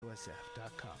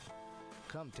WSF.com.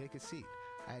 Come take a seat.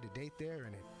 I had a date there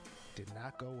and it did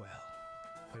not go well.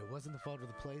 But it wasn't the fault of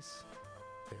the place.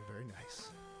 They're very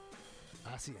nice.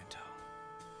 Asiento.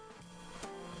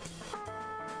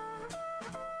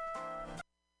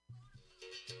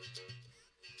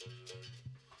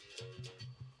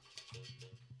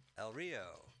 El Rio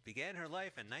began her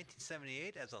life in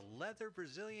 1978 as a leather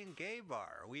Brazilian gay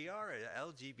bar. We are an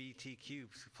LGBTQ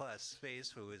plus space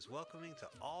who is welcoming to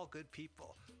all good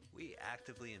people. We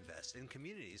actively invest in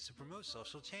communities to promote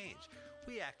social change.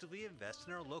 We actively invest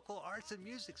in our local arts and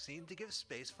music scene to give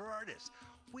space for artists.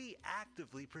 We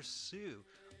actively pursue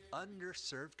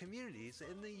underserved communities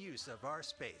in the use of our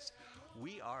space.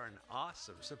 We are an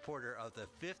awesome supporter of the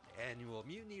 5th annual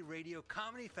Mutiny Radio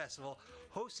Comedy Festival,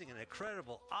 hosting an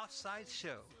incredible offside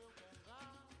show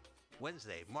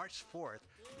Wednesday, March 4th,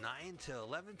 9 to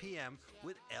 11 p.m.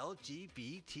 with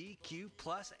LGBTQ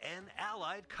plus and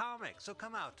allied comics. So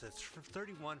come out to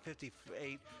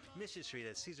 3158 Mission Street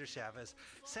at Cesar Chavez,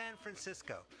 San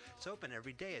Francisco. It's open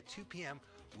every day at 2 p.m.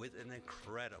 with an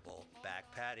incredible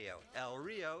back patio. El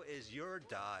Rio is your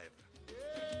dive.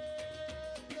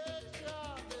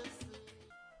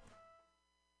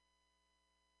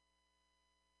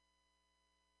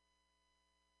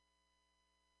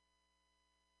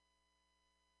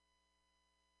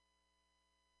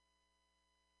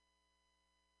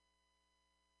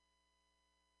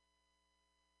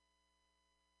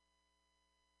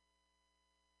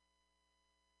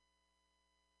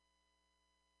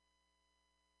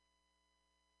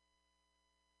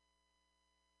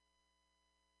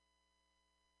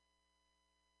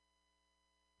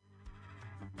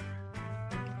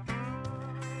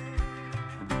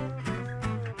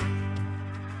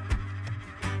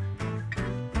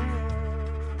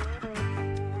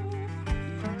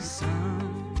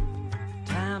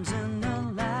 Sometimes in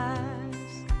our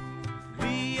lives,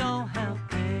 we all have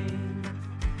pain,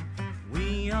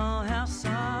 we all have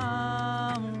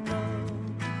sorrow.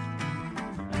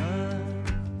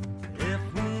 If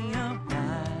we are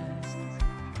wise,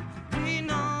 we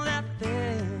know that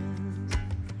there's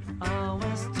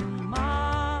always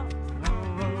tomorrow.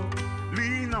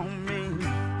 Lean on me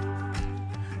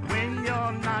when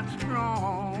you're not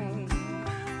strong.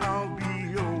 I'll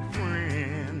be your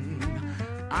friend.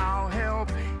 I'll help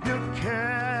you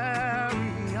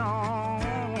carry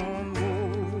on.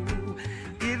 Oh,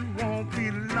 it won't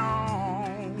be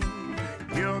long.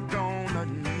 You're gonna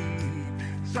need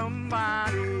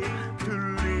somebody to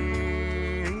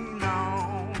lean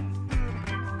on.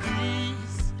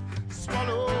 Please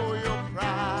swallow your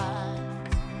pride.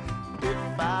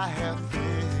 If I have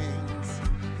things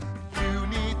you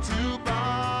need to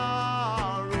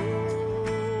borrow,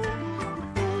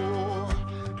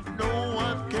 no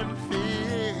one can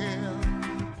fill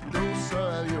those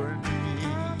are your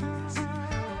needs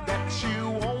that you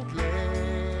won't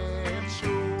let show.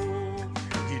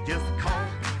 You just call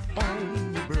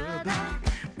on your brother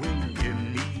when you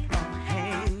need a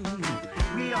hand.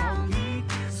 We all need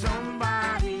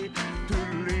somebody to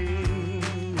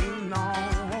lean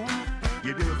on.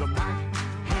 You just might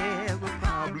have a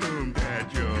problem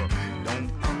that you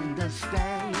don't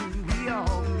understand. We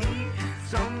all need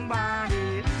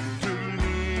somebody to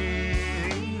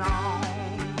lean on.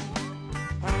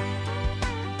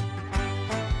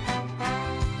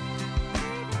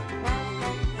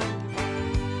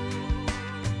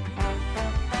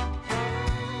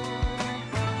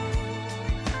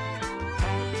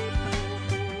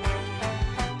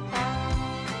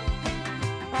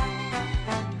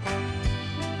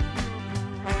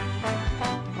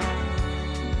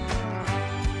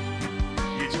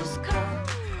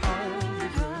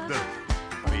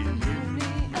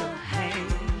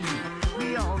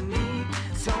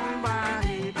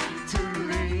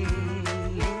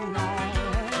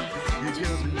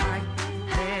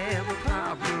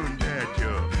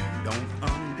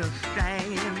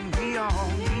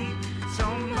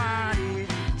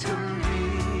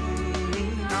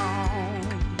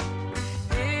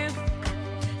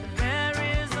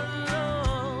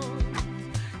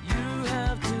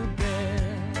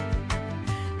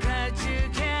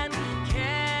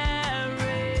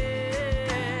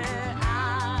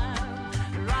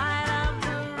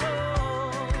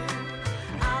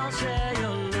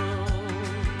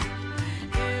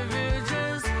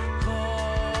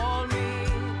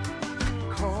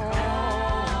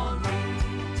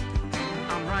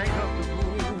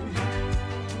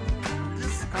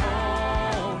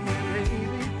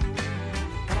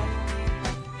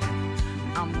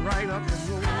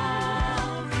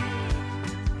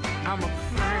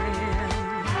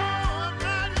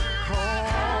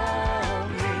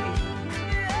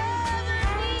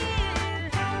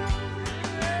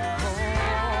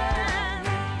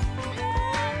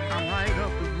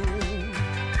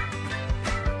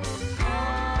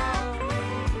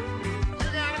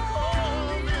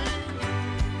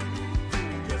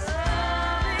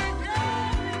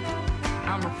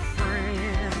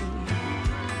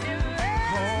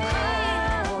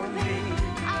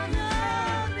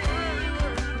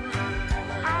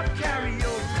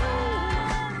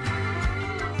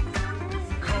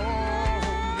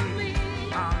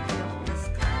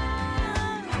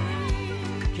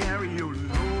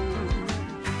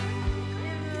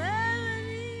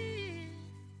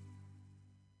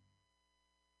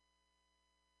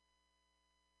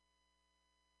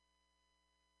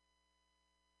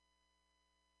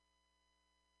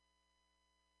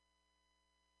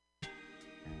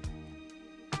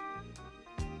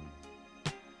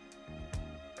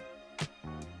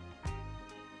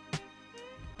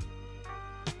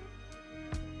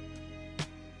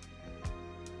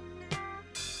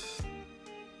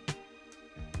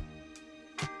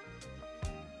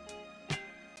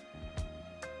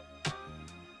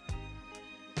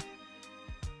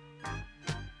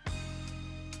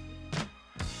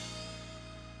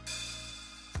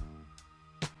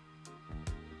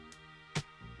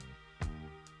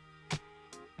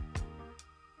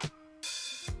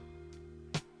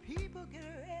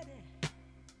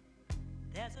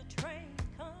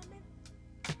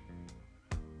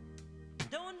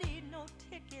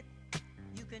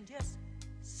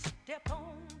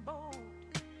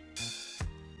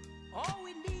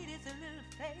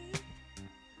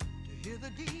 hear the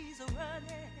diesel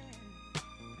running.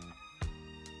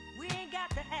 We ain't got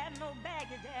to have no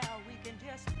baggage there. We can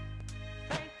just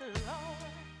thank the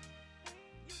Lord.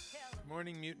 You tell 'em.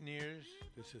 Morning, mutineers.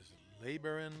 This is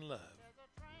Labor and Love.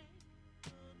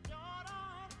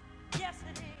 Yes,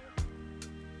 it is.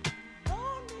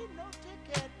 Don't need no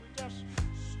ticket, we just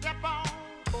step on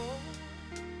board.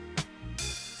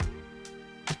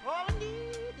 All we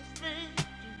need is faith to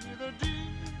hear the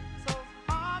diesel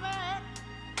humming.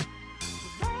 We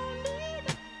don't need a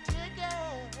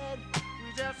ticket, we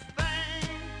just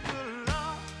thank the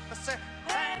Lord. I say,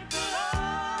 thank the Lord,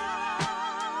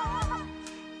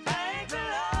 thank the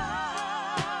Lord,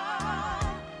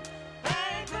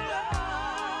 thank the Lord,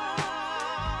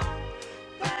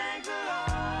 thank the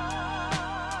Lord,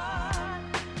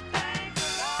 thank the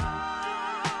Lord,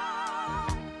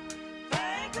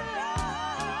 thank the Lord,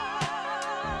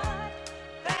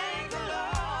 thank the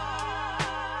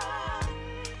Lord,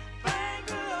 thank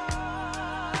the Lord.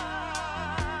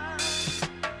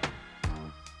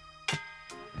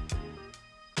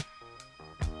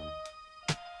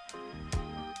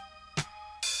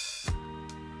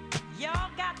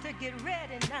 Y'all got to get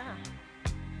ready now.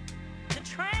 The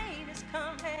train is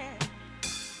coming.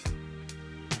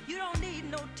 You don't need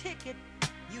no ticket.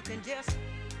 You can just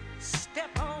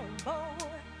step on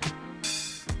board.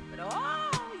 But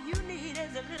all you need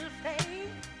is a little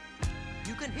faith.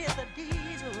 You can hear the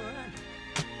diesel run.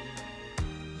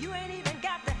 You ain't even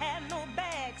got to have no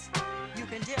bags. You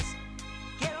can just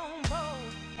get on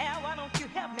board. Al, why don't you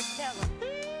help me tell 'em?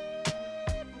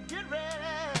 Get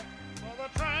ready for the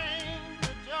train to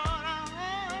join on.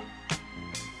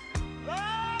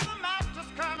 Oh, the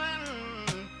master's coming.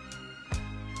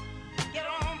 Get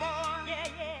on board. Yeah,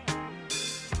 yeah.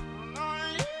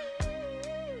 On you,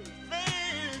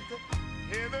 faith,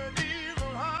 hear the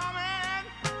diesel humming.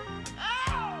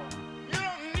 Oh, you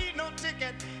don't need no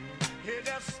ticket. You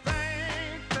just thank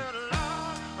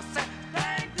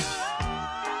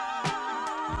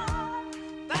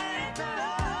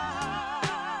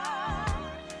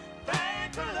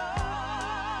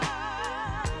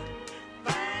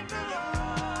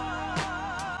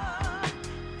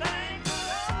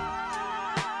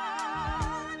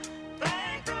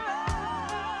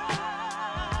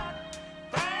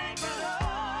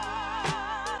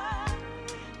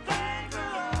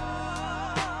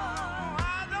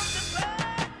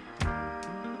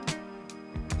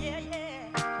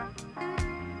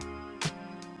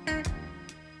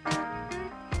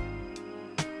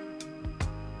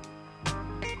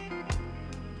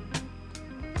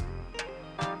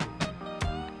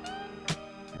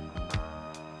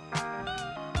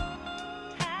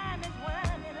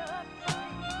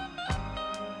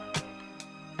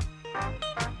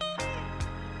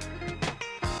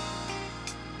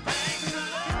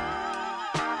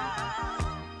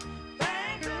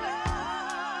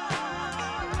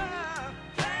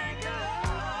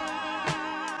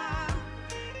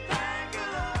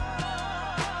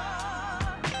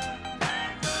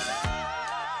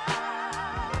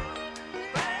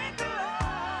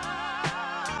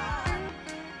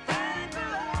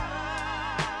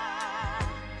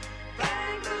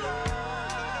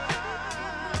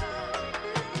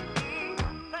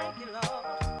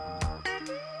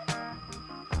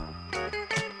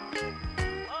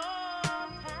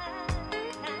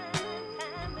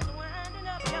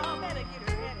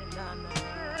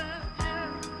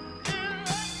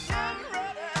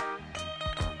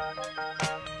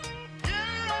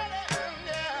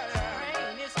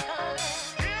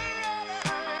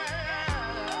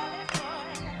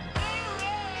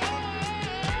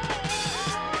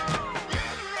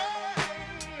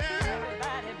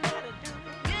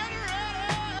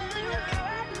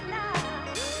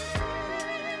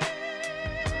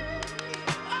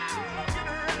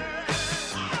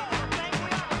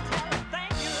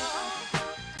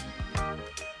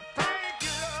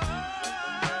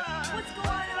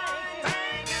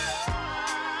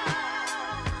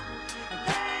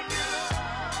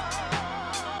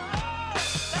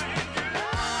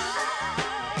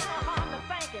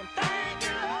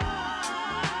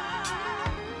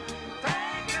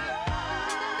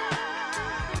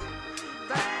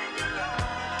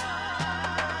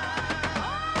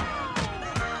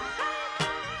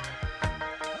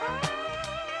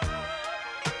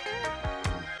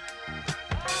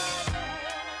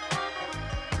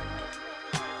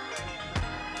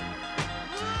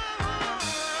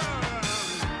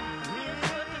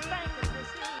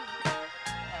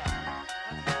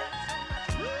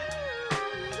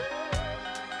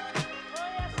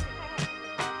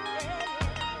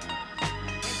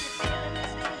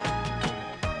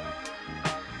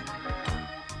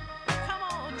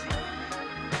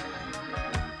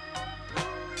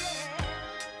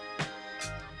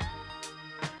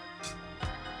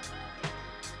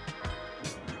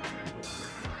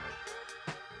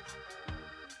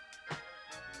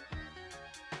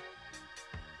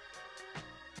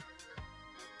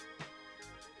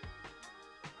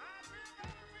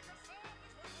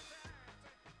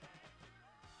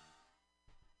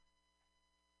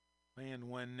playing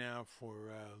one now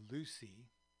for Lucy.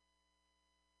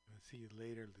 I'll see you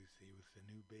later, Lucy, with the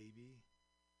new baby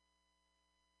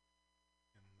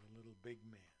and the little big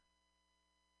man.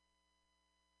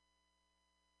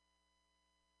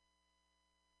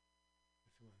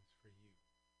 This one's for you.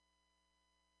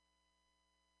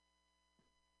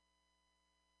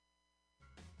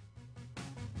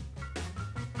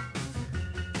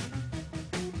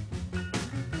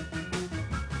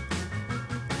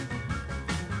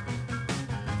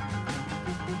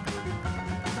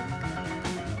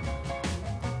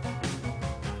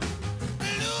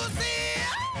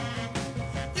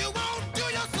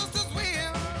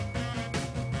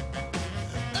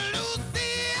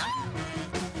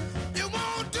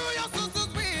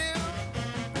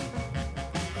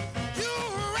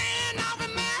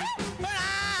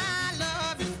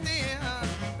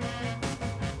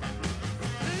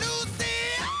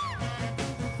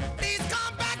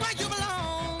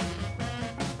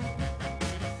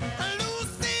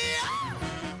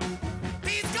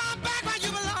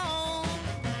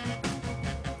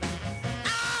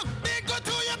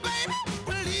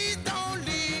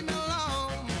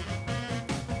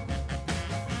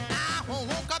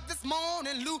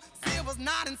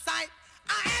 Not in sight.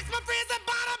 I asked my friends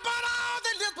about her, but all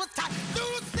they did was tight.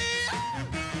 Lucy,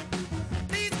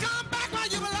 please come back where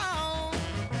you belong.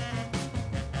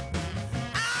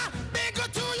 I've been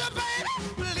good to you, baby.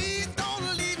 Please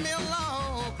don't leave me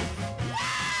alone.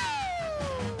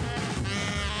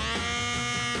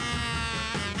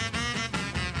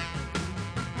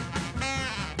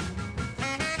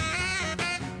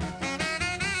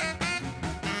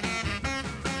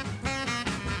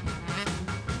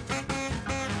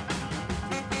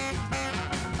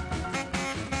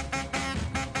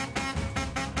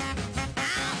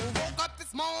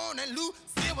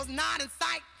 Was not in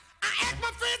sight. I asked my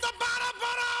friends about her,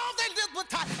 but all they did was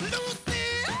tight. Lucy,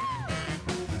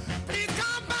 please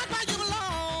come back where you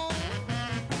belong.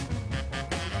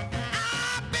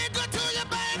 I've been good to you,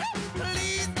 baby.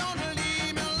 Please don't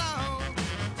leave me alone.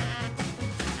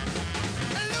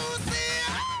 Lucy,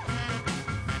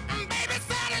 baby,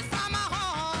 satisfy my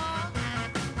heart.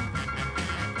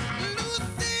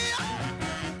 Lucy,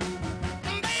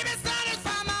 baby,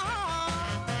 satisfy my heart.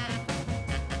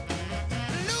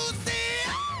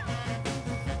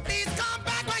 Please come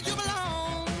back where you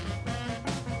belong.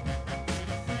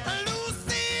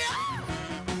 Lucy,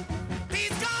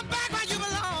 please come back where you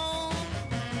belong.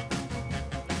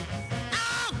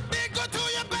 I've been good to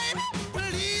you, baby.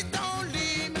 Please don't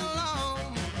leave me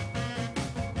alone.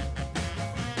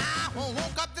 I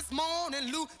woke up this morning,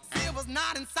 Lucy was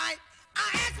not in sight. I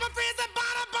asked my friends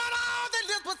about her, but all they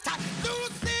did was tight.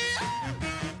 Lucy,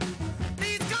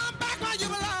 please come back where you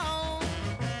belong.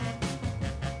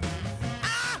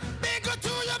 I've been good to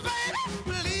you, baby.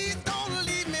 Please don't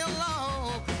leave me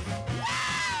alone.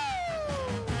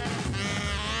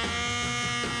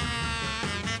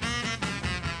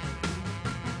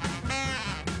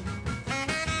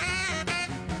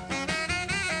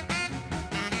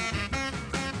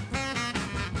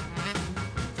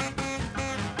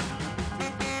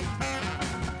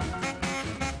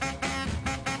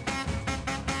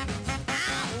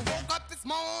 I woke up this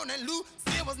morning,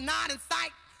 Lucy was not in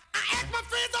sight. I asked my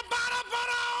friends about her, but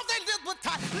all they did was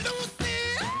tight. Lucy,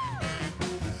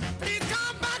 please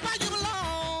come back where you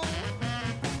belong.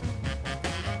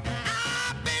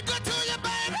 I've been good to you,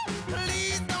 baby.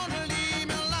 Please don't leave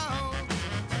me alone.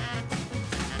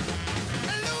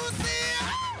 Lucy,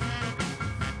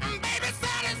 baby,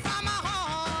 satisfy my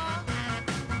heart.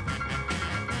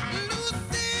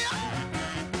 Lucy,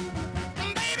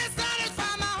 baby,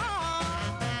 satisfy my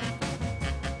heart.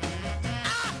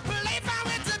 I play fine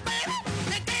with you, baby.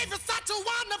 They gave you such a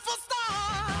wonderful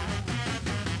start.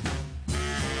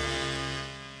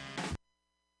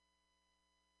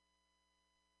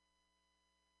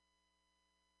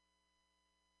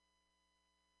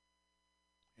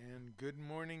 And good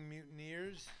morning,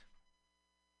 mutineers.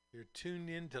 You're tuned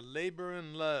in to Labor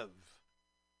and Love.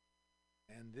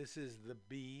 And this is the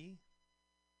B.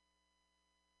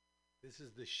 This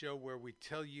is the show where we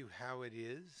tell you how it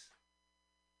is.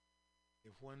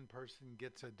 If one person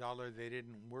gets $1 they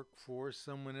didn't work for,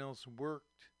 someone else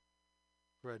worked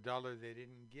for $1 they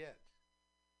didn't get.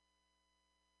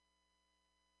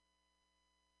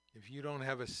 If you don't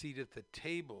have a seat at the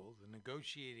table, the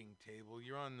negotiating table,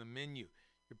 you're on the menu.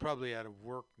 You're probably out of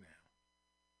work now.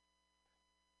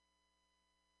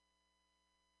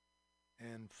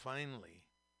 And finally,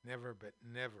 never but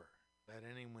never let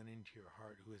anyone into your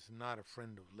heart who is not a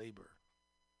friend of labor.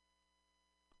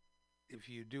 If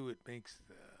you do, it makes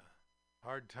the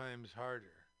hard times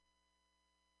harder.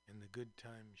 and the good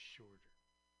times shorter.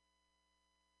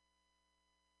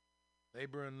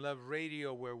 Labor and Love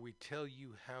Radio, where we tell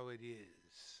you how it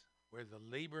is, where the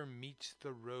labor meets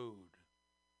the road.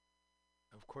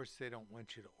 Of course, they don't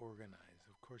want you to organize.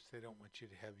 Of course, they don't want you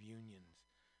to have unions.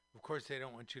 Of course, they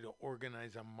don't want you to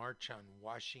organize a march on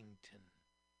Washington.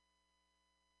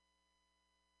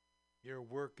 Your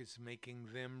work is making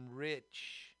them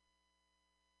rich.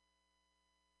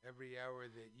 Every hour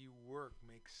that you work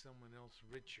makes someone else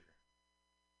richer.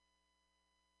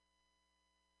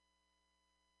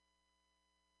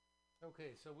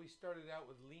 Okay, so we started out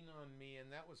with Lean On Me,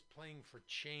 and that was playing for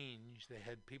change. They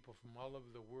had people from all over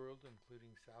the world,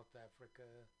 including South Africa,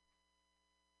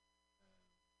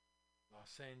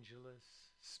 Los Angeles,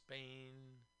 Spain,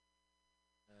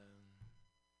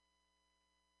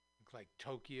 like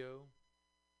Tokyo,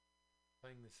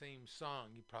 playing the same song.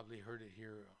 You probably heard it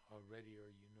here already, or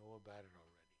you know about it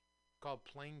already. It's called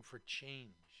Playing for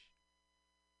Change,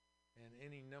 and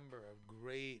any number of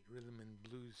great rhythm and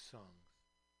blues songs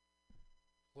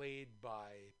played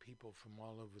by people from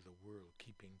all over the world,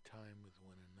 keeping time with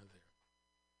one another.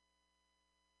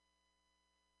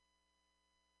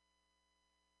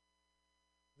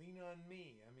 Lean on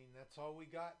me. I mean, that's all we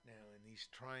got now in these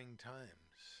trying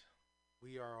times.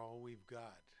 We are all we've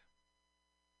got.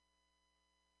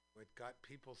 What got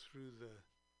people through the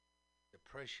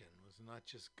Depression was not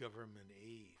just government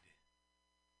aid.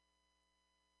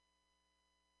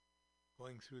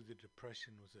 Going through the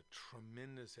Depression was a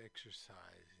tremendous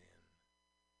exercise in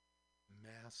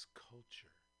mass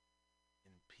culture,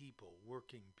 in people,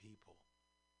 working people,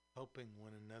 helping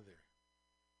one another,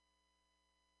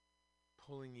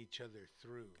 pulling each other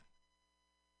through,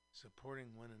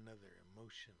 supporting one another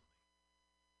emotionally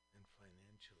and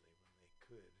financially when they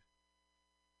could.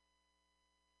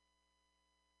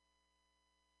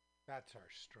 That's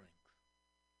our strength.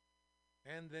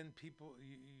 And then people,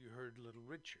 you heard Little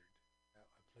Richard. I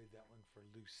played that one for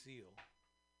Lucille.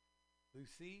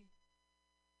 Lucy,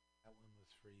 that one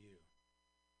was for you.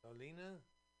 Paulina,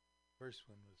 first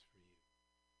one was for you.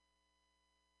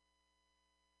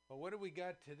 Well, what do we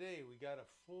got today? We got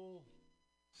a full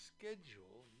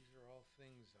schedule. These are all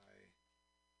things I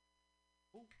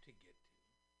hope to get to.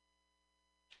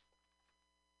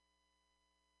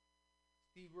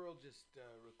 Steve Earle just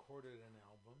recorded an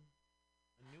album,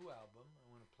 a new album.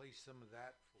 I want to play some of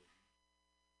that for you.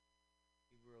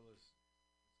 Steve Earle is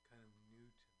kind of new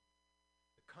to me.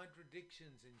 The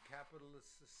contradictions in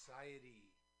capitalist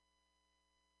society,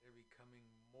 they're becoming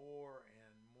more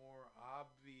and more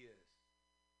obvious.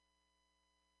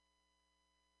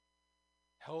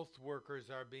 Health workers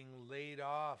are being laid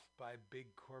off by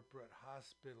big corporate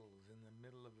hospitals in the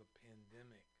middle of a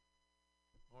pandemic.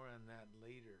 More on that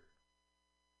later.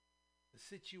 The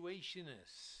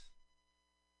situationists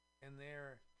and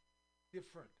their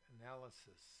different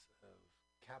analysis of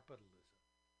capitalism.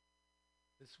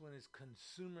 This one is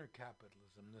consumer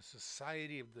capitalism, the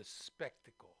society of the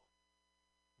spectacle.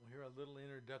 We'll hear a little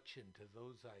introduction to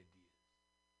those ideas.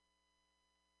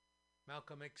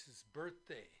 Malcolm X's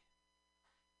birthday,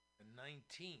 the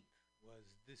 19th,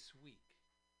 was this week.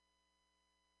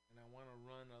 And I want to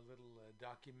run a little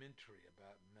documentary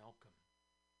about Malcolm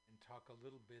and talk a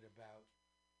little bit about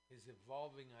his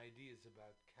evolving ideas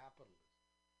about capitalism.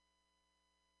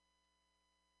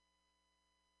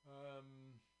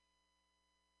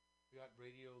 We got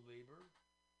Radio Labor.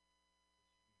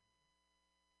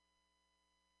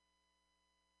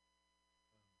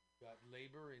 Got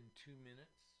Labor in 2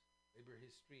 minutes. Labor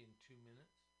history in 2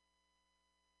 minutes.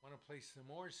 Want to play some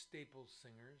more staple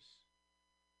singers.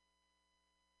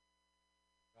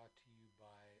 Brought to you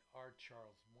by R.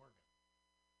 Charles Morgan.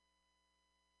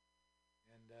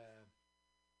 And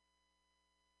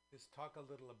just talk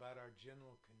a little about our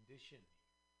general condition.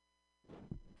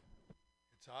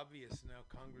 It's obvious now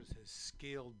Congress has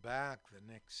scaled back the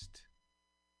next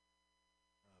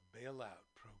bailout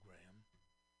program.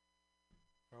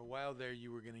 For a while there,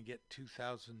 you were going to get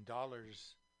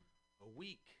 $2,000 a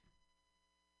week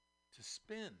to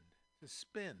spend,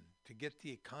 to get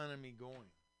the economy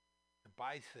going, to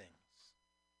buy things.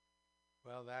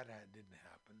 Well, that didn't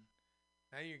happen.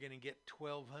 Now you're going to get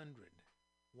 $1,200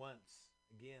 once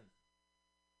again,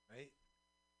 right?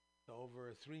 So over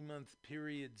a 3-month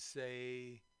period,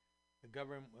 say, the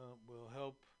government will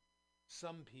help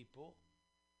some people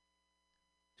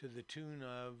to the tune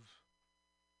of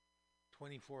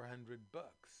 $2,400 for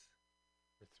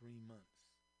 3 months.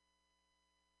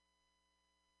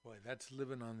 Boy, that's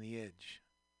living on the edge,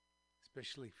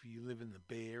 especially if you live in the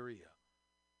Bay Area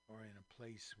or in a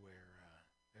place where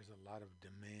there's a lot of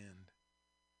demand.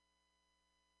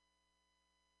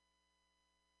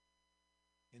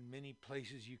 In many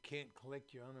places you can't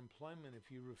collect your unemployment if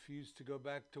you refuse to go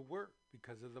back to work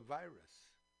because of the virus.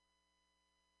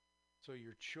 So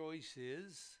your choice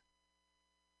is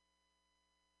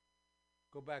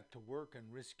go back to work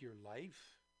and risk your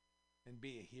life and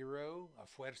be a hero, a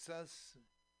fuerzas,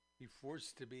 be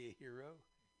forced to be a hero,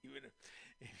 even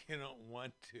if you don't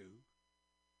want to.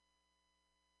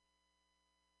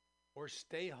 Or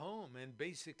stay home and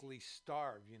basically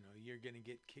starve. You know, you're going to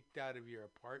get kicked out of your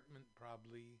apartment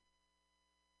probably.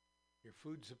 Your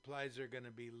food supplies are going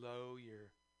to be low. Your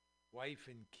wife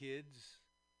and kids,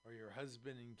 or your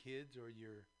husband and kids, or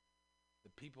the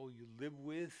people you live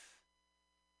with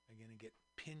are going to get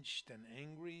pinched and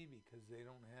angry because they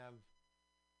don't have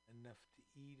enough to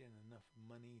eat and enough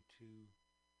money to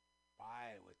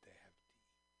buy what they have to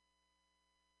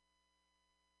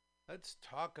eat. Let's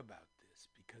talk about this,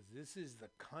 because this is the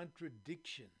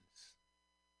contradictions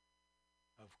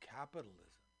of capitalism.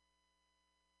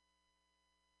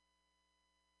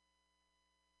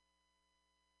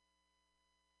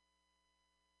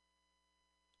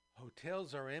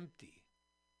 Hotels are empty,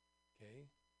 okay?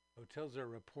 Hotels are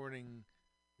reporting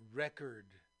record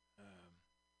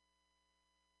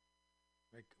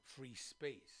free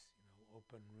space,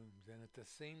 open rooms. And at the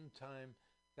same time,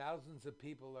 thousands of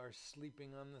people are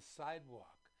sleeping on the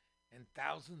sidewalk, and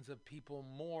thousands of people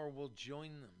more will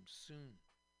join them soon.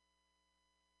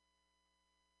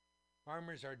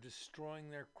 Farmers are destroying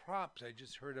their crops. I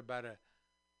just heard about a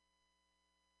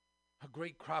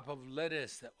great crop of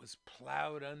lettuce that was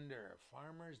plowed under.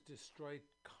 Farmers destroyed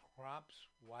crops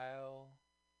while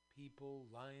people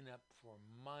line up for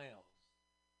miles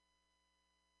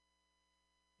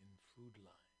in food line.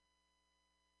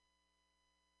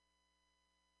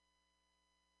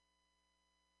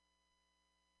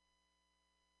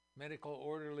 Medical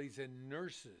orderlies and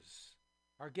nurses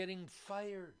are getting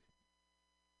fired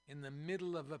in the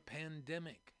middle of a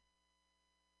pandemic.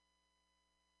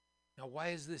 Now, why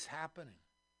is this happening?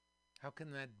 How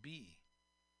can that be?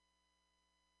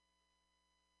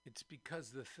 It's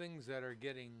because the things that are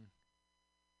going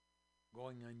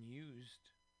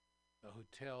unused, the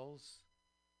hotels,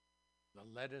 the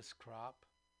lettuce crop,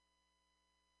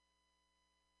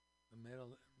 the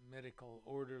medical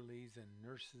orderlies and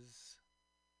nurses,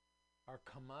 are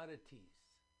commodities.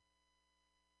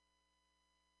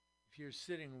 If you're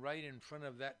sitting right in front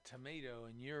of that tomato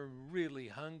and you're really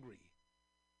hungry,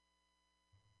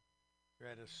 you're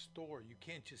at a store, you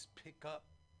can't just pick up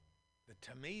the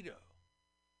tomato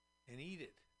and eat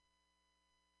it.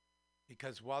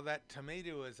 Because while that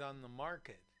tomato is on the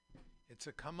market, it's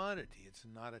a commodity. It's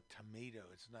not a tomato.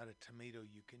 It's not a tomato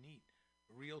you can eat.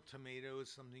 A real tomato is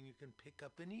something you can pick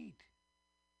up and eat.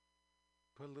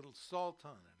 Put a little salt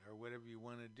on it or whatever you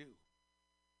want to do.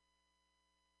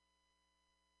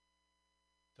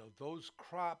 So those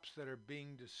crops that are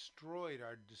being destroyed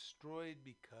are destroyed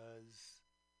because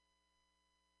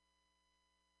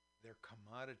they're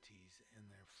commodities and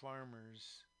their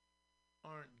farmers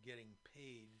aren't getting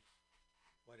paid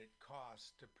what it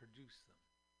costs to produce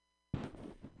them.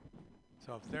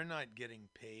 So if they're not getting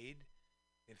paid,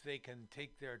 if they can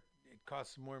it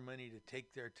costs more money to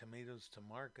take their tomatoes to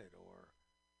market or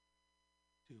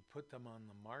to put them on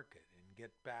the market and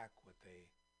get back what the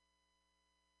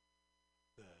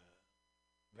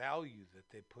value that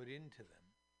they put into them.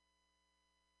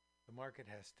 The market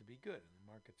has to be good, and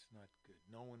the market's not good.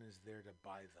 No one is there to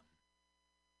buy them.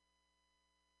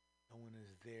 No one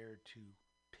is there to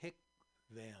pick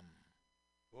them.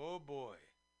 Oh boy.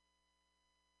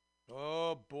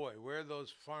 Oh boy, where are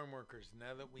those farm workers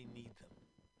now that we need them?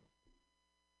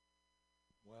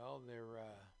 Well,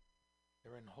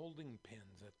 they're in holding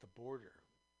pens at the border.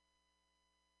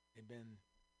 They've been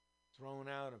thrown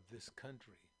out of this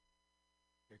country.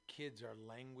 Their kids are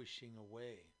languishing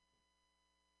away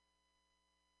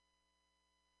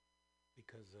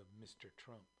because of Mr.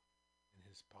 Trump and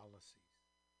his policies.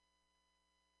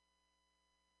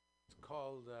 It's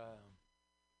called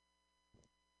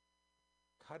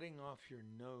cutting off your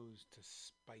nose to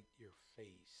spite your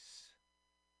face.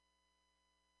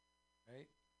 Right?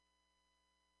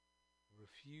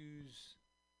 Refuse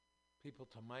people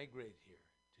to migrate here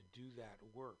to do that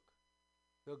work.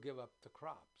 They'll give up the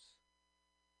crops.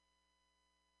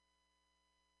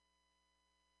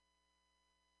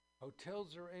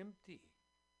 Hotels are empty.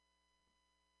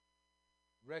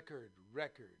 Record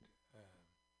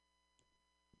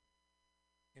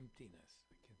emptiness.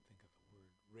 I can't think of the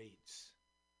word. Rates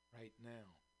right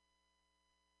now.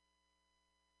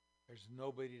 There's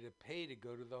nobody to pay to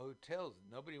go to the hotels.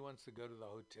 Nobody wants to go to the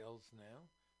hotels now.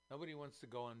 Nobody wants to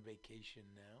go on vacation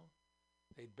now.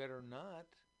 They'd better not.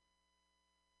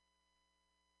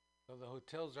 So the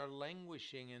hotels are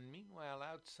languishing, and meanwhile,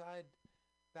 outside,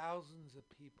 thousands of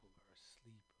people are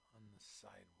asleep on the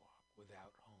sidewalk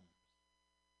without homes.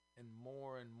 And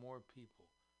more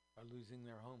people are losing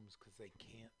their homes because they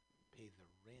can't pay the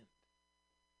rent.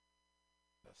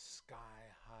 The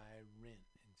sky-high rent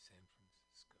in San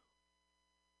Francisco.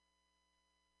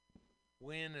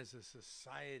 When, as a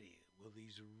society, will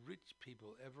these rich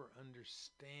people ever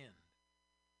understand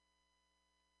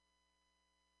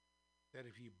that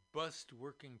if you bust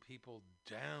working people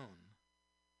down,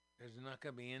 there's not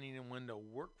going to be anyone to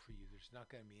work for you. There's not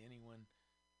going to be anyone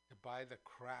to buy the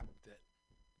crap that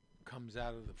comes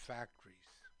out of the factories.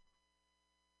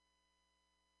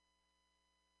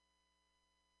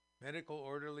 Medical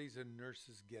orderlies and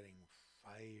nurses getting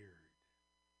fired.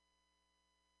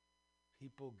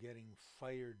 People getting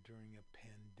fired during a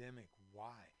pandemic.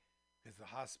 Why? Because the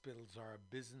hospitals are a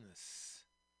business.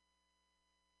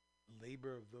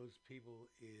 Labor of those people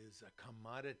is a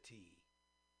commodity.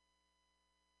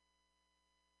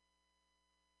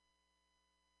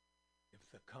 If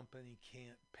the company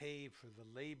can't pay for the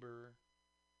labor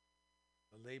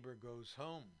goes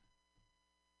home.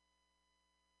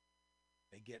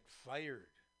 They get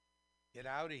fired. Get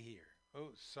out of here.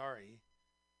 Oh, sorry.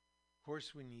 Of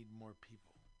course we need more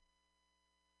people.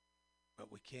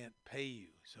 But we can't pay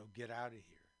you, so get out of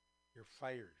here. You're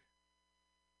fired.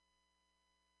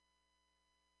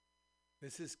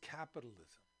 This is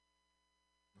capitalism.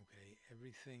 Okay?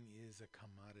 Everything is a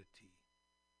commodity.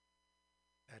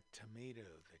 That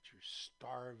tomato that your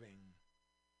starving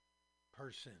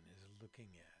person is looking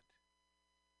at.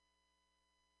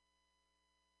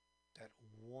 That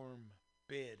warm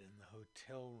bed in the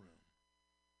hotel room,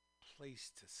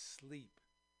 place to sleep,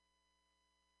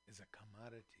 is a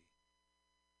commodity.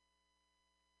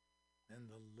 And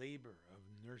the labor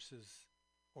of nurses,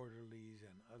 orderlies,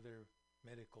 and other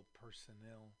medical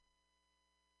personnel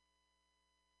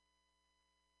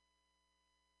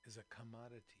is a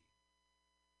commodity.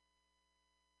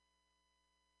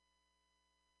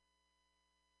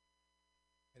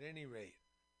 At any rate,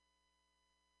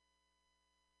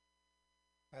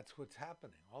 that's what's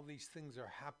happening. All these things are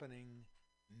happening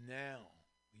now.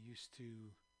 We used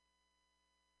to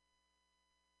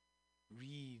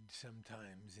read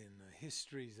sometimes in the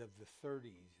histories of the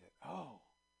 30s that,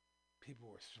 people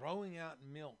were throwing out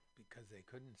milk because they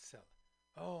couldn't sell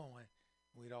it.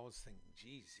 We'd always think,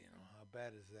 geez, how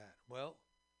bad is that? Well,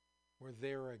 we're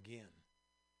there again.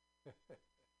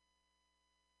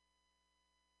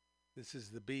 This is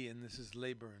the B, and this is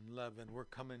Labor and Love, and we're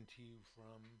coming to you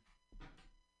from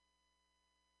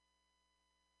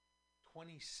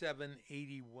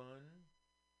 2781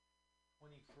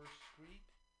 21st Street,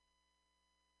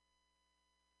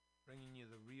 bringing you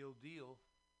the real deal.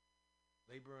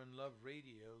 Labor and Love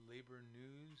Radio, labor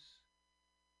news,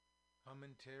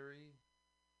 commentary,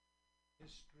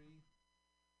 history,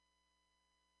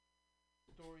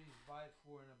 stories by,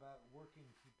 for, and about working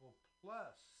people,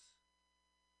 plus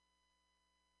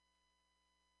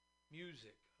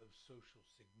music of social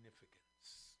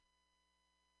significance.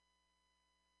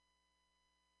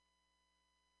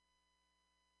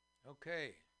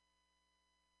 Okay.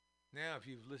 Now, if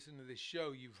you've listened to this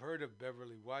show, you've heard of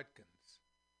Beverly Watkins.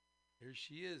 Here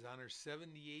she is on her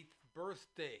 78th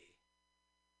birthday,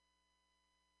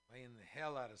 playing the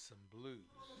hell out of some blues.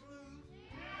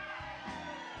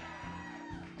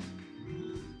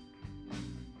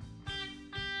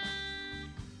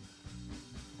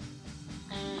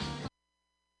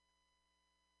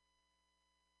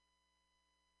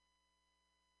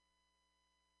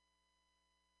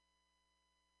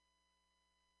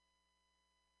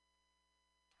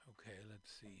 Okay,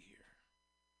 let's see here.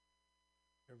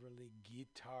 Beverly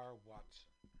Guitar Watson.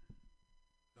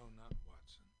 No, not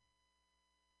Watson.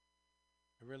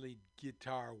 Beverly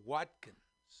Guitar Watkins.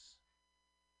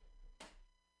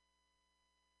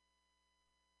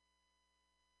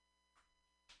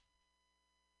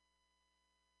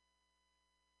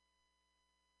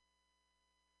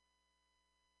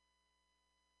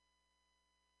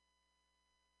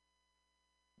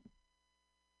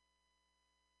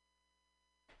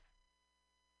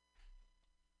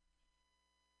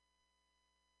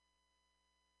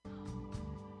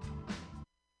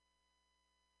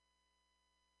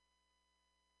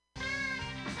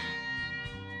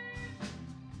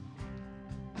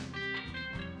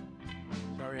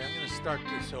 Sorry, I'm going to start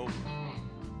this over. I'm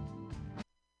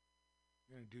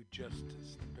going to do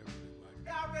justice to Beverly Watkins.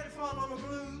 Y'all ready for a little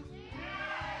blues?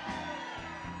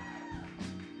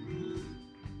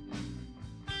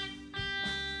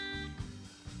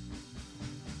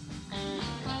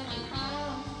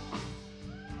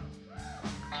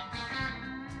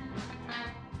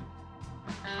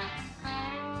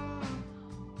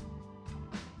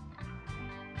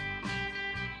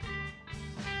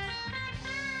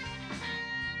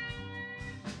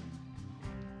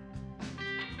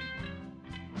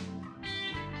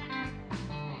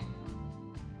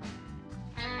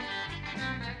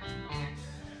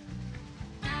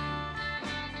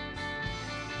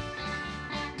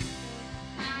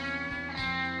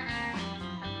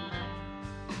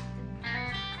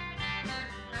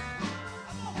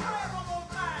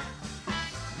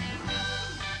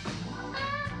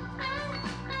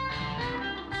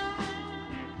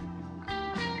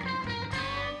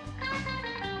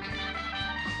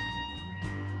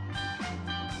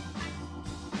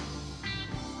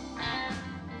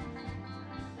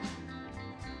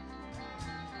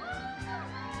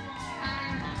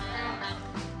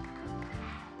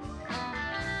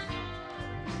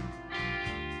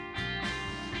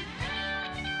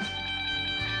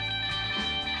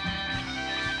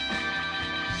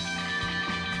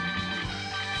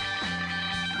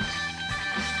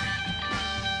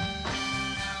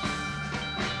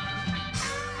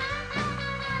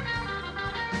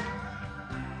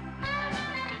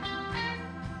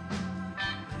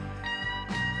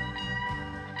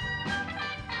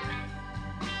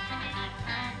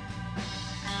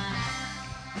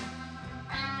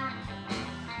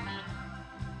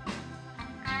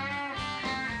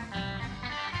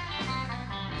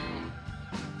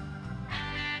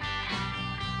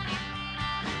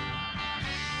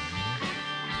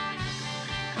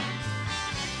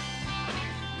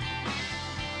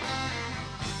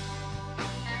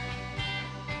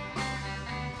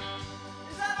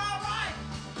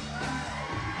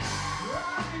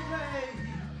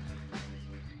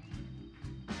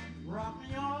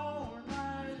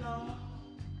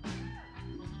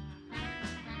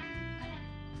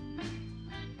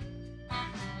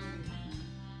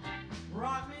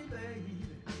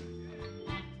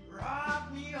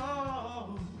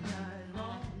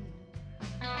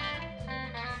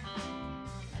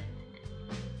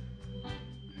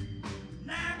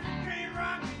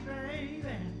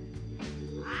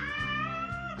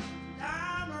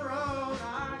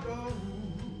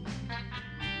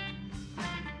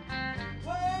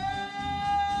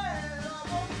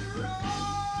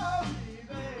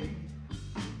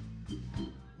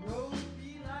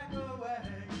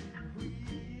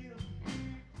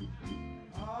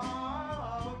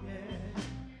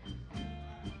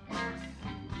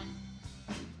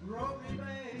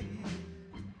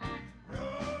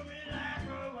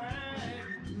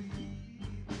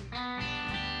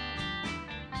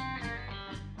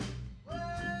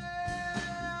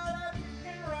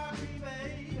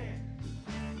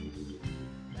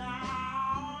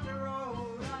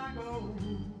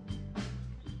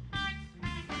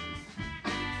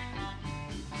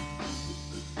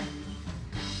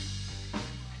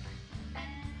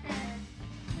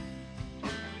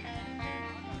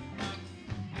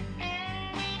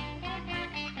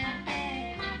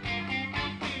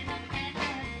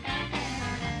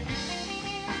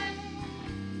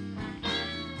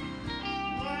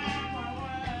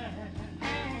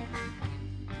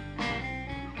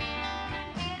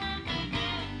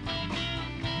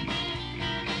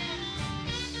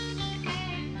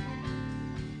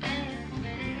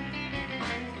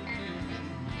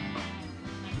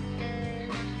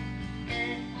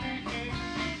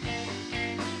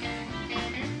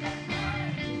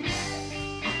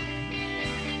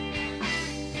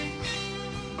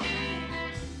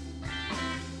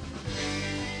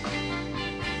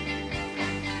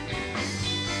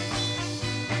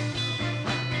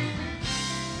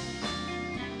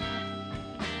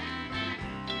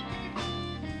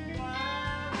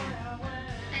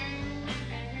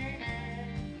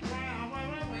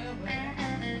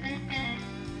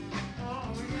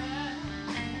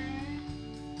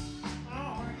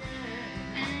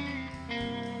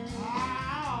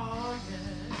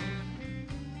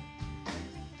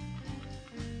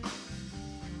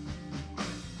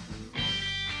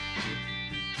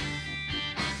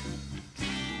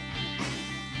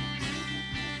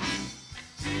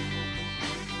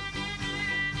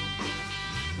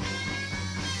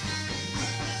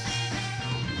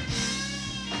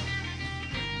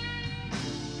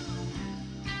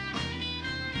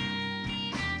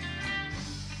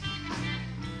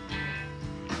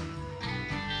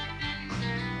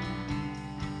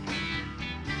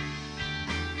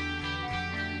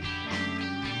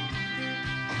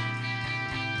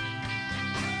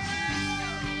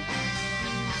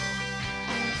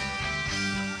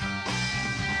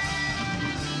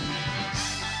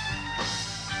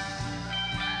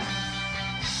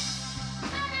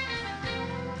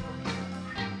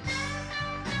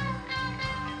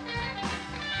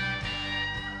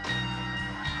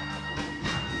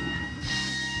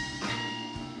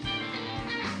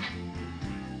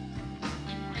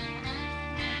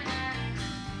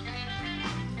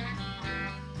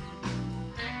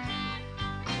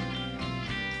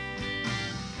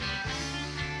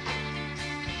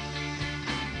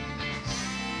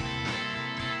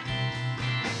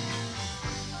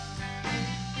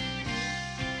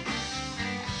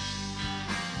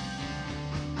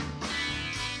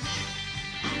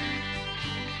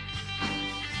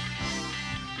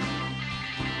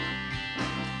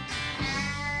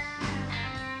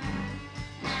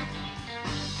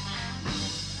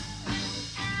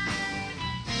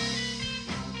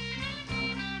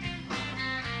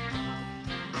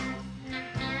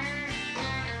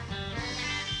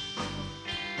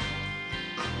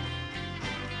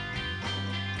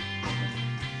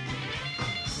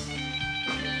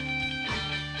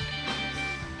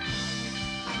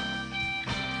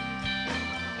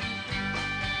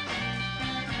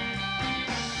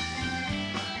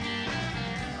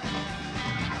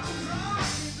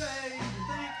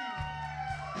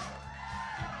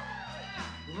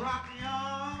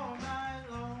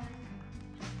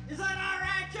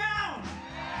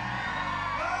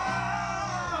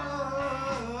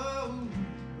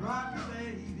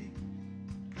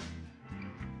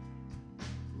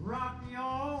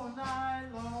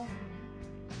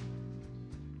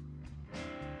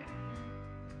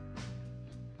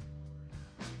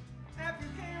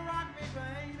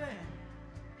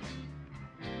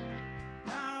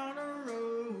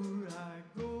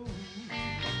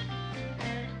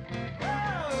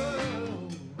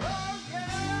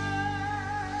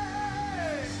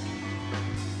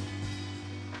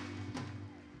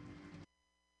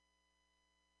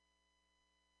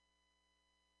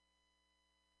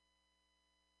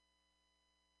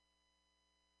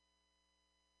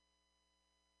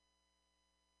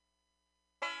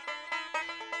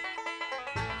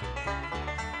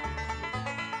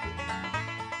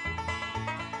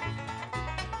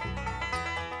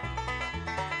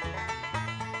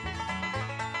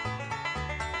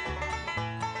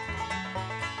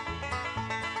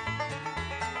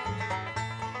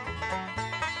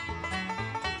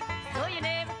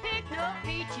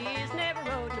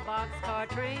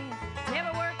 train.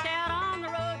 Never worked out on the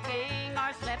road gang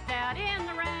or slept out in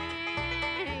the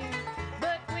rain.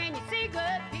 But when you see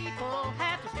good people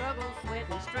have to struggle, sweat,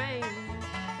 and strain,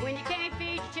 when you can't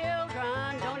feed your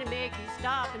children, don't it make you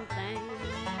stop and think?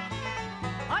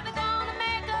 Are they gonna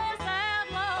make us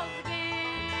outlaws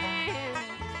again?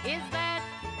 Is that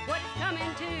what it's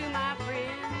coming to, my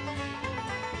friend?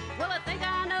 Well, I think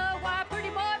I know why pretty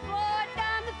boy Floyd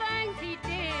done the things he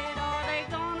did. Are they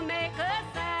gonna make us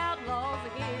outlaws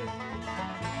again?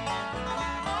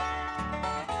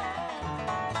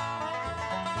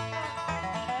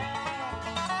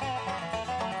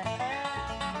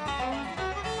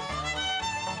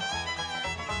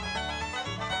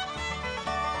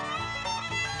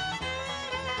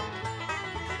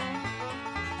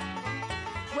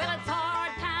 Well, it's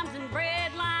hard times and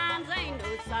bread lines ain't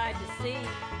no sight to see.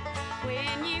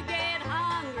 When you get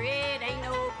hungry, it ain't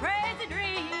no crazy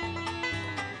dream.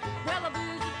 Well, the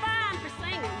blues is fine for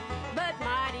singing, but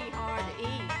mighty hard to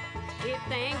eat. If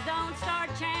things don't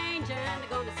start changing, they're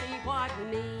gonna see what we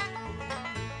mean.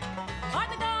 Are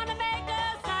they gonna make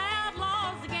us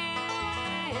outlaws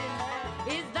again?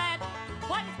 Is that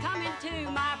what is coming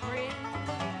to, my friend?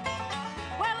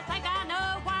 Well, I think I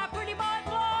know why pretty boy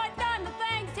Floyd done the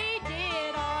things he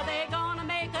did. Are they gonna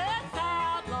make us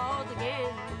outlaws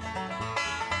again?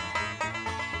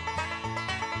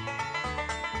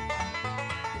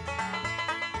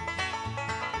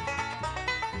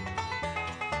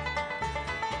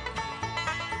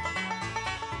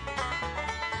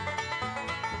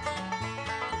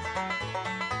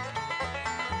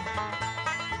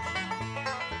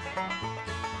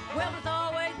 Well, there's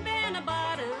always been a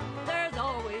bottom, there's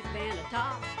always been a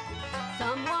top.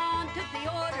 Someone took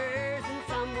the orders and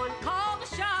someone called the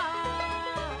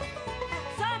shots.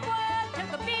 Someone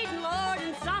took a beating, Lord,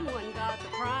 and someone got the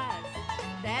prize.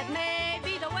 That may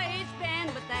be the way it's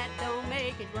been, but that don't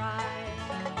make it right.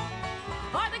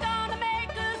 Are they gonna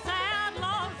make us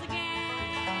outlaws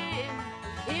again?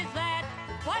 Is that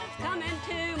what it's coming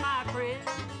to, my friend?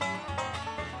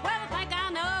 Well, I think I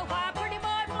know why pretty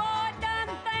boy Floyd done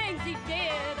the things he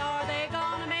did. Are they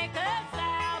gonna make us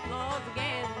outlaws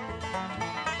again?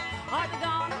 Are they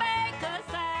gonna make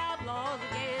us outlaws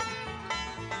again?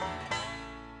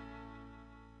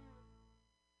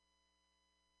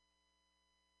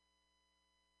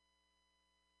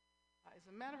 As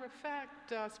a matter of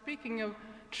fact, speaking of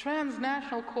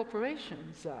transnational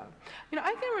corporations, I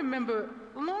can remember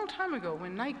a long time ago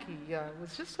when Nike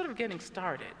was just sort of getting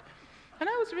started. And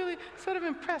I was really sort of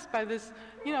impressed by this,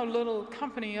 little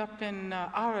company up in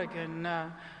Oregon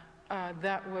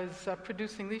that was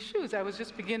producing these shoes. I was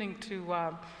just beginning to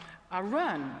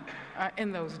run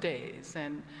in those days,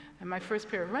 and my first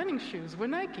pair of running shoes were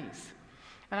Nikes.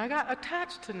 And I got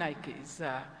attached to Nikes,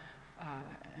 and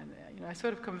I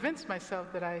sort of convinced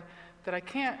myself that I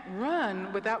can't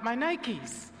run without my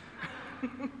Nikes.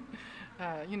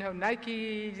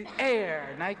 Nike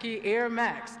Air, Nike Air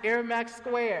Max, Air Max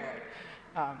Squared.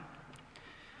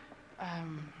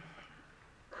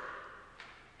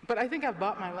 But I think I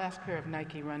bought my last pair of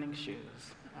Nike running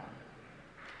shoes.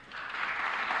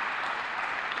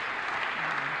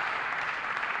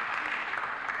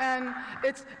 And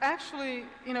it's actually,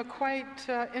 quite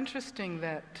interesting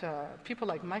that people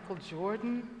like Michael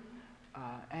Jordan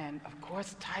and, of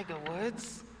course, Tiger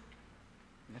Woods.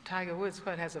 Tiger Woods,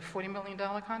 has a $40 million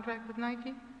contract with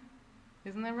Nike?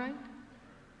 Isn't that right?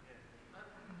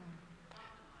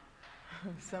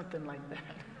 Something like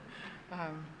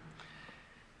that.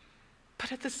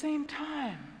 But at the same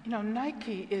time,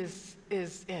 Nike is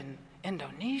in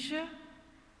Indonesia,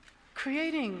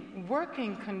 creating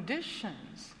working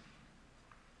conditions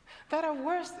that are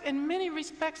worse in many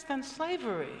respects than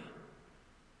slavery.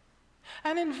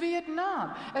 And in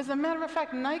Vietnam, as a matter of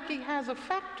fact, Nike has a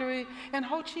factory in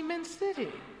Ho Chi Minh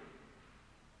City.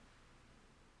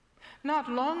 Not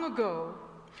long ago,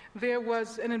 there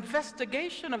was an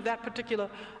investigation of that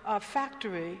particular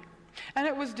factory, and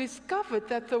it was discovered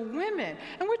that the women,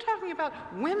 and we're talking about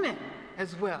women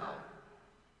as well,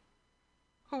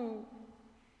 who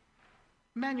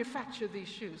manufacture these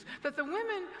shoes, that the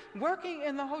women working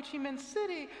in the Ho Chi Minh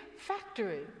City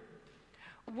factory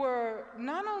were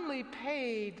not only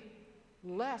paid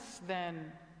less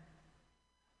than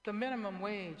the minimum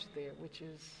wage there, which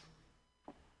is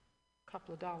a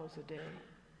couple of dollars a day,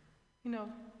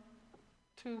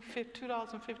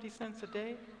 $2.50 a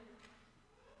day.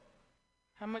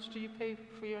 How much do you pay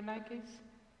for your Nikes?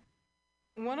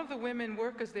 One of the women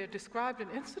workers there described an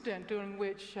incident during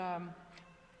which some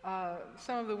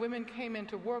of the women came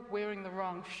into work wearing the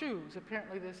wrong shoes.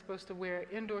 Apparently they're supposed to wear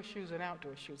indoor shoes and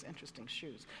outdoor shoes, interesting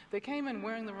shoes. They came in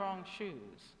wearing the wrong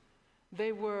shoes.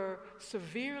 They were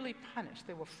severely punished.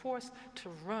 They were forced to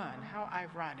run. How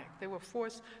ironic. They were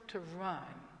forced to run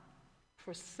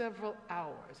for several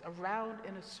hours around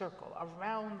in a circle,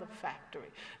 around the factory,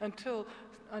 until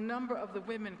a number of the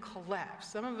women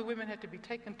collapsed. Some of the women had to be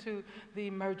taken to the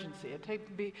emergency, had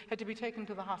to be taken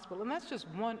to the hospital. And that's just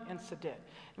one incident.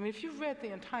 I mean, if you read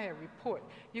the entire report,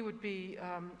 you would be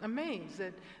amazed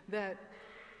that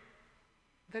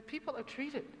people are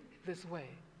treated this way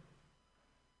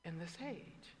in this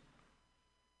age.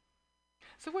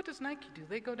 So what does Nike do?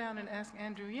 They go down and ask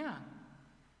Andrew Young,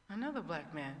 another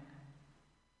black man,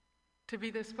 to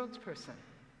be their spokesperson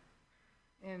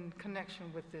in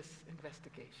connection with this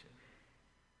investigation.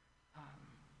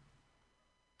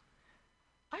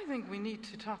 I think we need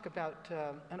to talk about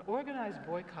an organized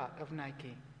boycott of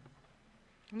Nike.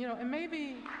 You know, and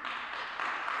maybe,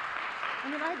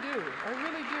 I mean, I do, I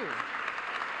really do.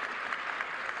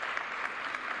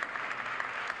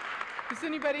 Is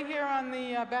anybody here on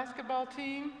the basketball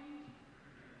team?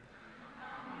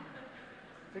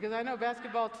 Because I know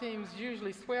basketball teams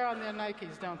usually swear on their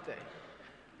Nikes, don't they?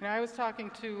 You know, I was talking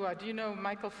to, do you know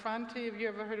Michael Franti? Have you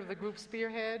ever heard of the group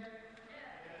Spearhead?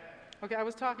 Okay, I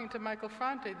was talking to Michael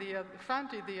Franti the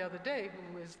other day,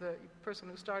 who is the person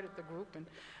who started the group and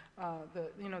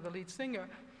the lead singer,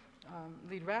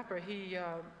 lead rapper. He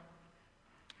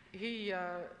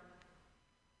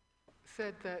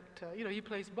said that he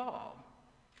plays ball,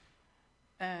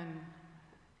 and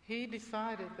he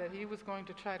decided that he was going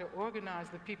to try to organize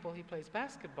the people he plays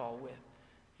basketball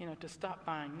with, to stop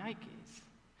buying Nikes.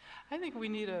 I think we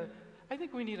need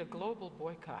a global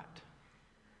boycott.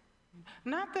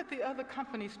 Not that the other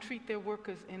companies treat their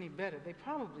workers any better, they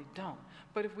probably don't.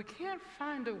 But if we can't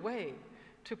find a way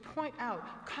to point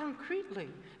out concretely,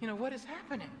 what is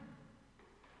happening,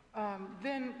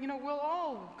 then, we'll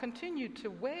all continue to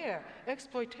wear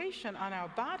exploitation on our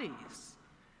bodies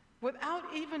without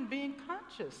even being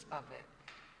conscious of it.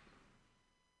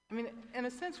 I mean, in a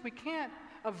sense, we can't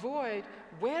avoid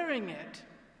wearing it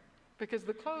because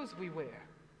the clothes we wear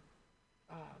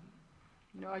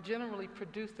are generally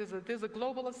produced, there's a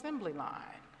global assembly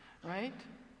line, right?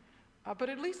 But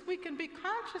at least we can be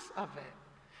conscious of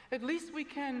it. At least we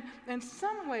can, in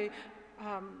some way,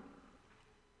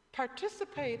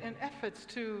 participate in efforts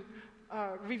to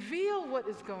reveal what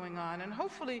is going on and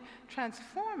hopefully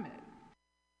transform it.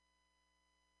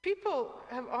 People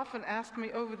have often asked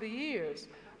me over the years,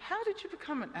 how did you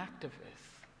become an activist?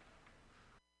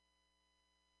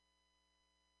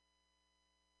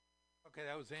 Okay,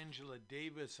 that was Angela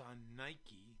Davis on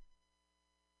Nike.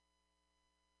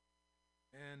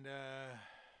 And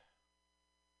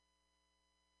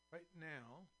right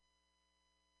now,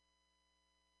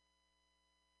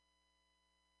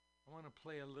 I want to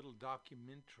play a little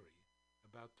documentary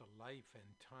about the life and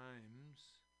times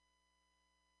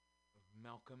of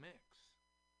Malcolm X.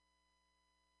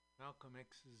 Malcolm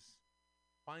X's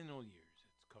final years,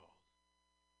 it's called.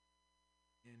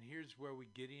 And here's where we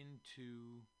get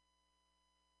into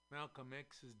Malcolm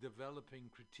X's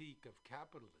developing critique of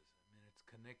capitalism and its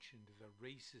connection to the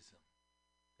racism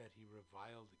that he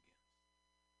reviled against.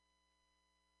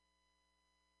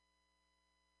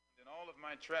 In all of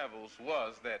my travels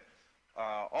was that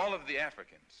all of the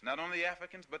Africans, not only the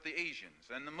Africans, but the Asians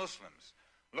and the Muslims,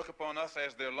 look upon us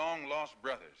as their long-lost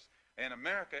brothers. And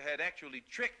America had actually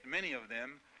tricked many of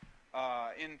them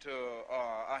into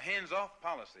a hands-off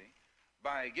policy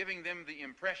by giving them the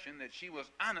impression that she was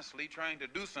honestly trying to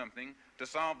do something to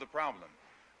solve the problem.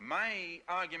 My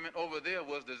argument over there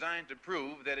was designed to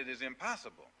prove that it is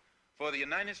impossible for the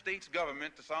United States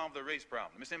government to solve the race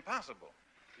problem. It's impossible.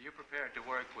 Are you prepared to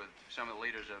work with some of the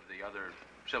leaders of the other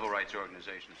civil rights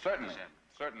organizations? Certainly.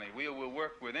 Certainly. We will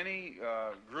work with any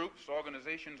groups,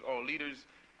 organizations, or leaders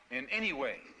in any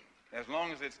way, as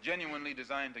long as it's genuinely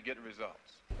designed to get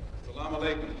results. Assalamu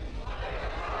alaikum.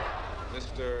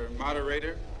 Mr.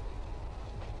 Moderator,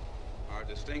 our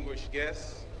distinguished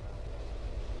guests,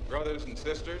 brothers and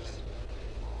sisters,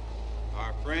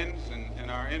 our friends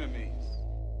and our enemies.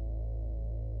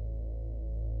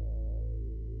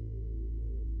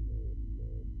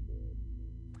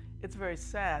 It's very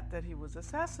sad that he was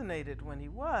assassinated when he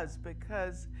was,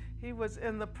 because he was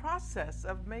in the process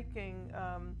of making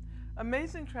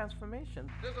amazing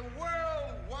transformations. There's a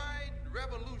worldwide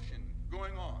revolution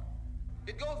going on.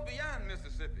 It goes beyond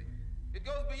Mississippi. It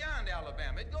goes beyond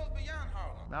Alabama. It goes beyond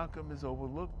Harlem. Malcolm is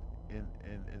overlooked in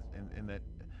that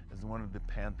as one of the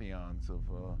pantheons of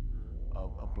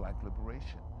black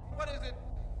liberation. What is it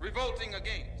revolting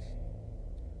against?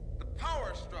 The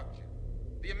power structure.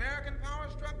 The American power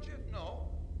structure? No.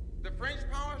 The French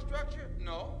power structure?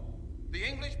 No. The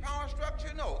English power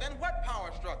structure? No. Then what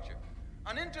power structure?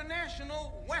 an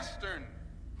international Western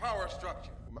power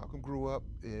structure. Malcolm grew up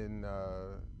in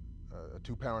a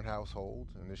two-parent household,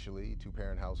 initially,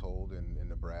 two-parent household in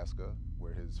Nebraska,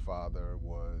 where his father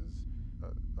was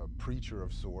a preacher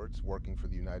of sorts, working for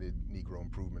the United Negro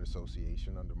Improvement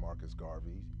Association under Marcus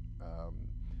Garvey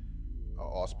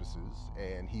auspices,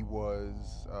 and he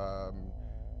was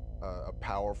a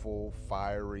powerful,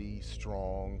 fiery,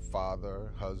 strong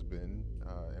father, husband,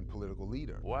 and political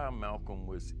leader. While Malcolm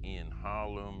was in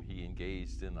Harlem, he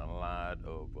engaged in a lot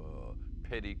of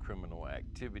petty criminal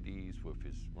activities with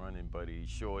his running buddy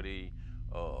Shorty.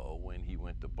 When he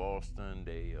went to Boston,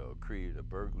 they created a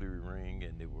burglary ring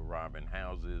and they were robbing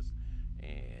houses,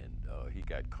 and he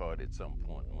got caught at some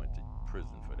point and went to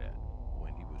prison for that.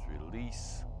 When he was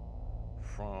released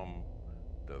from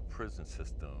the prison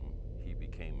system, he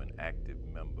became an active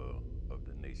member of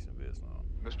the Nation of Islam.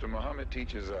 Mr. Muhammad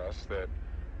teaches us that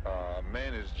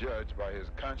man is judged by his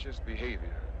conscious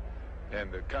behavior,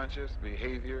 and the conscious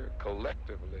behavior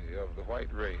collectively of the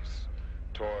white race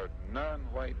toward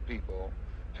non-white people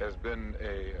has been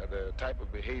the type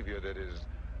of behavior that is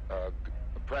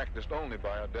practiced only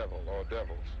by a devil or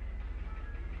devils.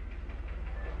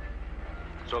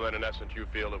 So then in essence you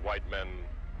feel that white men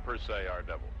per se are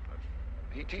devils?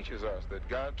 He teaches us that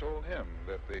God told him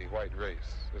that the white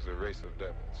race is a race of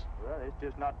devils. Well, it's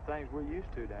just not the things we're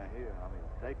used to down here. I mean,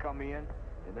 they come in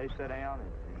and they sit down,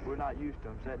 and we're not used to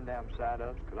them sitting down beside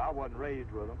us, because I wasn't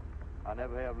raised with them. I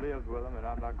never have lived with them, and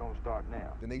I'm not going to start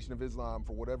now. The Nation of Islam,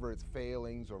 for whatever its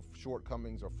failings or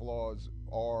shortcomings or flaws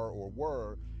are or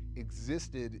were,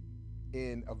 existed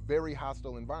in a very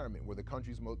hostile environment where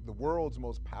the world's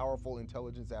most powerful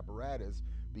intelligence apparatus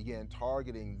began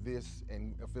targeting this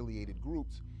and affiliated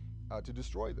groups to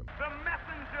destroy them. The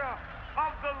messenger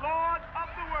of the Lord of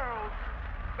the world,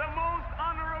 the most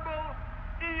honorable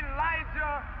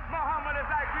Elijah Muhammad, as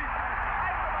I greet you.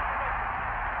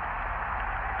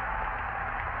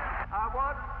 I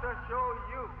want to show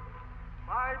you,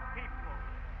 my people,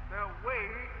 the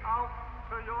way out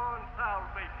to your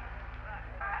salvation.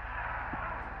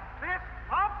 This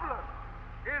problem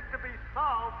is to be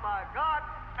solved by God,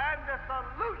 and the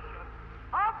solution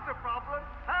of the problem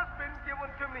has been given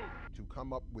to me. To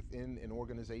come up within an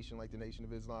organization like the Nation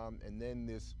of Islam, and then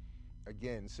this,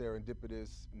 again,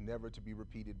 serendipitous, never to be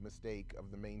repeated mistake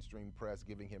of the mainstream press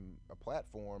giving him a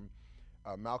platform,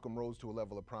 Malcolm rose to a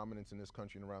level of prominence in this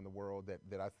country and around the world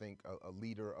that I think a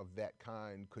leader of that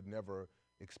kind could never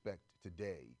expect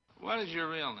today. What is your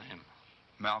real name?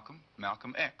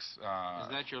 Malcolm X. Is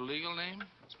that your legal name?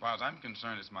 As far as I'm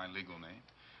concerned, it's my legal name.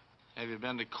 Have you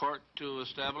been to court to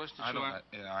establish that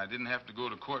I didn't have to go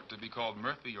to court to be called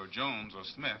Murphy or Jones or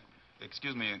Smith.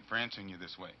 Excuse me for answering you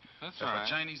this way. That's all right. If a right.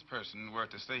 Chinese person were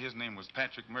to say his name was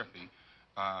Patrick Murphy,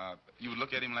 you would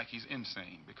look at him like he's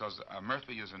insane, because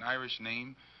Murphy is an Irish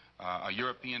name, a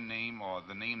European name, or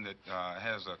the name that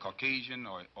has a Caucasian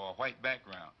or white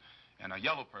background. And a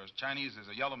yellow person, Chinese is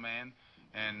a yellow man,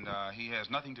 and he has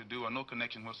nothing to do or no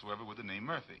connection whatsoever with the name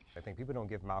Murphy. I think people don't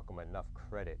give Malcolm enough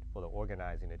credit for the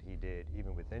organizing that he did,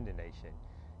 even within the nation.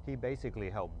 He basically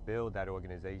helped build that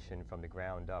organization from the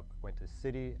ground up, went to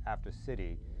city after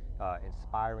city,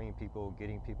 inspiring people,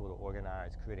 getting people to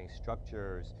organize, creating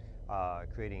structures,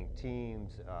 creating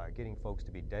teams, getting folks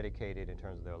to be dedicated in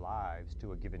terms of their lives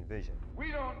to a given vision.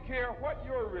 We don't care what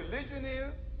your religion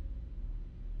is.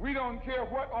 We don't care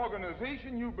what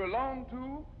organization you belong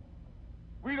to.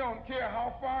 We don't care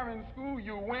how far in school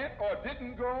you went or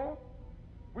didn't go.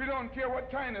 We don't care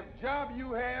what kind of job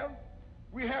you have.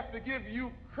 We have to give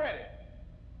you credit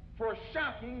for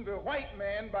shocking the white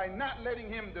man by not letting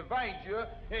him divide you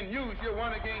and use you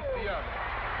one against the other.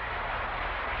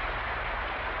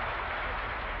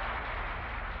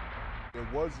 There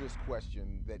was this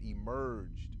question that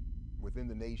emerged within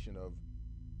the nation of,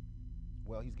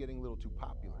 well, he's getting a little too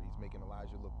popular. He's making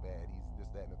Elijah look bad. He's this,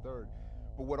 that, and the third.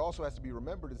 But what also has to be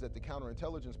remembered is that the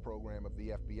counterintelligence program of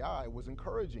the FBI was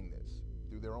encouraging this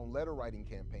through their own letter writing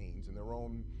campaigns and their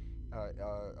own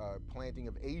planting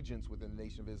of agents within the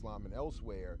Nation of Islam and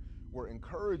elsewhere, were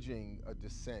encouraging a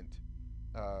dissension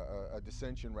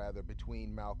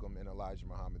between Malcolm and Elijah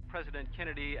Muhammad. President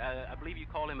Kennedy, I believe you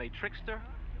call him a trickster?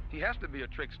 He has to be a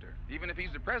trickster. Even if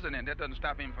he's the president, that doesn't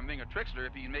stop him from being a trickster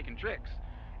if he's making tricks.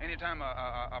 Anytime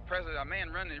a man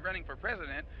running for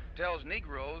president tells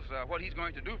Negroes what he's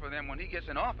going to do for them when he gets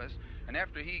in office, and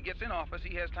after he gets in office,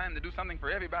 he has time to do something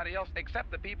for everybody else except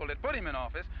the people that put him in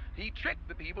office, he tricked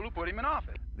the people who put him in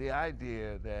office. The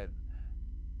idea that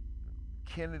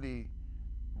Kennedy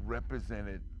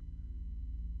represented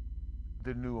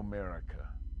the new America,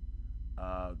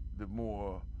 the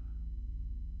more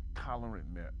tolerant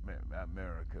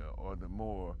America or the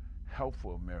more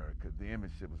helpful America, the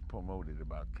image that was promoted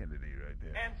about Kennedy right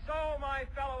there. And so, my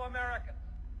fellow Americans,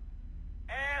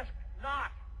 ask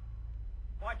not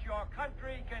what your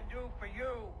country can do for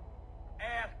you,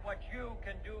 ask what you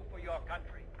can do for your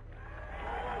country.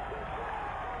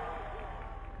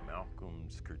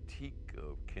 Malcolm's critique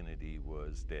of Kennedy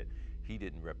was that he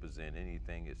didn't represent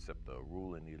anything except a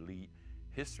ruling elite.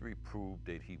 History proved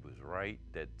that he was right.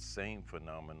 That same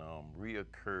phenomenon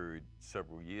reoccurred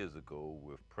several years ago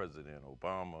with President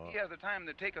Obama. He has the time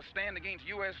to take a stand against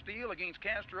U.S. Steel, against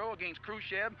Castro, against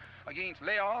Khrushchev, against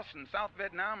Laos and South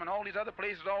Vietnam and all these other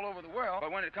places all over the world.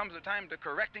 But when it comes to time to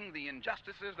correcting the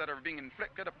injustices that are being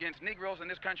inflicted against Negroes in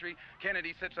this country,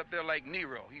 Kennedy sits up there like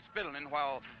Nero. He's fiddling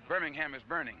while Birmingham is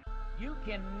burning. You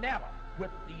can never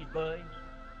whip these boys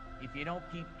if you don't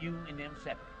keep you and them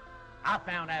separate. I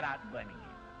found that out in Birmingham.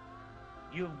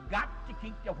 You've got to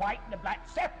keep the white and the black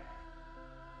separate.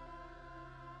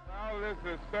 Well,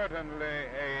 this is certainly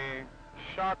a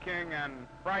shocking and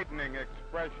frightening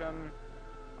expression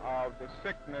of the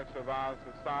sickness of our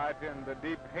society and the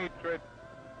deep hatred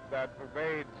that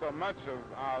pervades so much of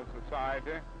our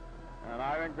society. And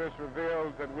I think this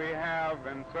reveals that we have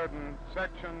in certain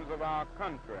sections of our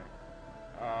country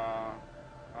a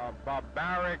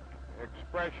barbaric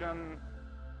expression.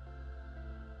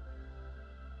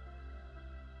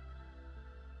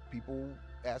 People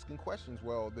asking questions.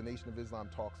 Well, the Nation of Islam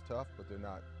talks tough, but they're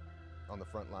not on the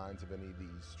front lines of any of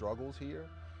these struggles here.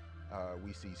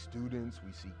 We see students,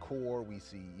 we see CORE, we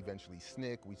see eventually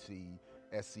SNCC, we see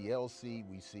SCLC,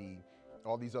 we see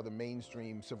all these other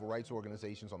mainstream civil rights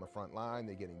organizations on the front line.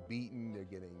 They're getting beaten, they're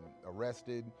getting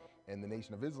arrested, and the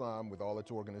Nation of Islam, with all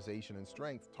its organization and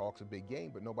strength, talks a big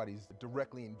game, but nobody's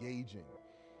directly engaging.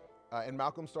 And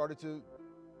Malcolm started to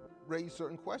raise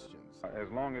certain questions. As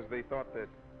long as they thought that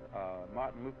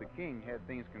Martin Luther King had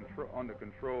things under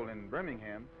control in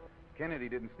Birmingham, Kennedy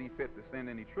didn't see fit to send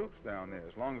any troops down there.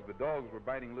 As long as the dogs were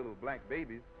biting little black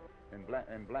babies and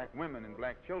black women and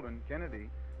black children, Kennedy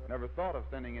never thought of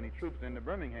sending any troops into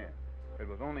Birmingham. It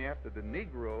was only after the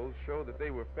Negroes showed that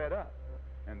they were fed up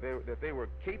and that they were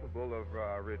capable of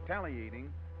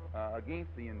retaliating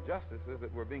against the injustices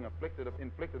that were being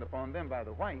inflicted upon them by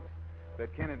the whites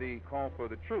that Kennedy called for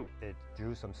the troops. It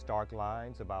drew some stark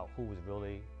lines about who was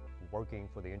really working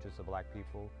for the interests of black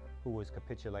people, who was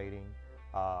capitulating,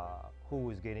 who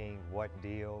was getting what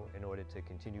deal in order to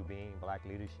continue being black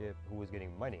leadership, who was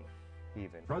getting money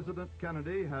even. President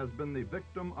Kennedy has been the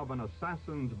victim of an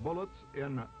assassin's bullets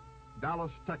in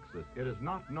Dallas, Texas. It is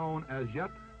not known as yet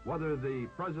whether the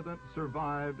president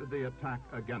survived the attack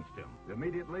against him.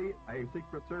 Immediately, a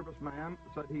Secret Service man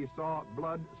said he saw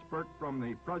blood spurt from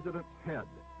the president's head.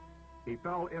 He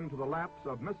fell into the laps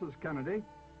of Mrs. Kennedy,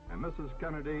 and Mrs.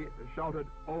 Kennedy shouted,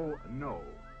 "Oh, no."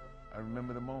 I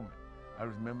remember the moment. I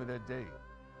remember that day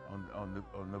on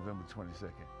November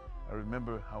 22nd. I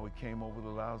remember how it came over the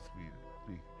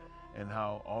loudspeaker and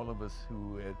how all of us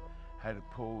who had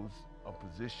opposed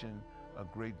opposition, a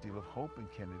great deal of hope in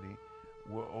Kennedy,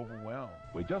 were overwhelmed.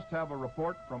 We just have a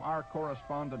report from our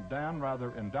correspondent, Dan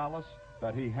Rather, in Dallas,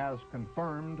 that he has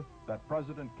confirmed that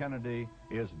President Kennedy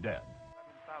is dead. I've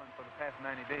been silent for the past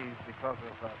 90 days because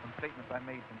of some statements I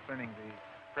made concerning the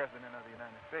President of the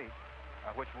United States,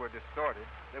 which were distorted.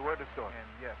 They were distorted.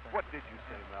 And yes. What did you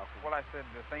say, Malcolm? Well, I said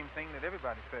the same thing that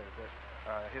everybody says,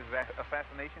 that his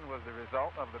assassination was the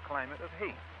result of the climate of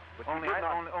hate. But only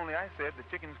I said the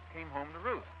chickens came home to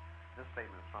roost. This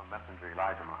statement is from Messenger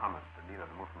Elijah Muhammad, the leader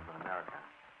of the Muslims in America.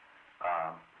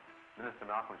 Minister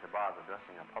Malcolm Shabazz,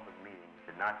 addressing a public meeting,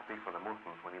 did not speak for the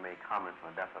Muslims when he made comments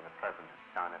on the death of the President,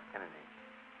 John F. Kennedy.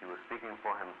 He was speaking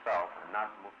for himself and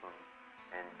not Muslims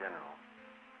in general.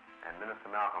 And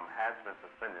Minister Malcolm has been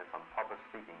suspended from public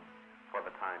speaking for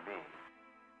the time being.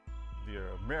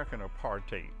 The American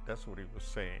apartheid, that's what he was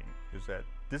saying, is that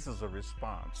this is a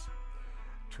response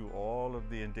to all of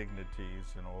the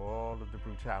indignities and all of the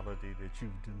brutality that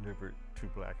you've delivered to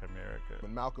Black America.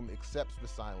 When Malcolm accepts the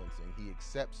silencing, he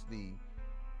accepts the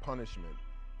punishment,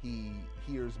 he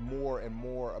hears more and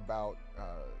more about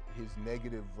his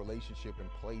negative relationship and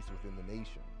place within the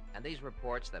nation. And these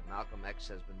reports that Malcolm X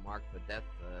has been marked for death,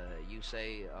 you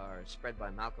say, are spread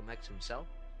by Malcolm X himself?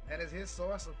 That is his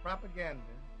source of propaganda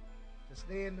to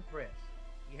stay in the press.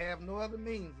 He have no other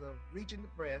means of reaching the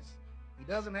press. He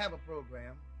doesn't have a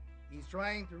program. He's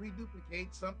trying to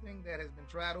reduplicate something that has been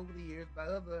tried over the years by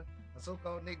other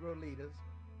so-called Negro leaders.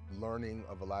 Learning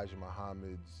of Elijah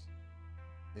Muhammad's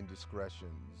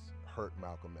indiscretions hurt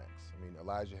Malcolm X. I mean,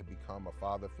 Elijah had become a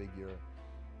father figure.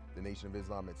 The Nation of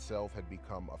Islam itself had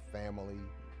become a family.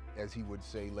 as he would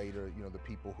say later, the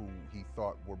people who he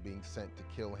thought were being sent to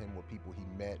kill him were people he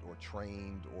met or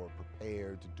trained or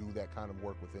prepared to do that kind of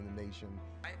work within the nation.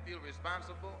 I feel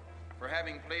responsible for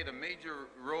having played a major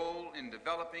role in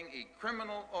developing a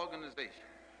criminal organization.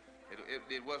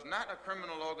 It was not a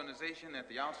criminal organization at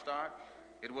the outstart.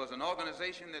 It was an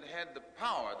organization that had the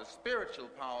power, the spiritual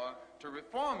power, to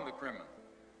reform the criminal.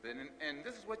 And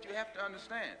this is what you have to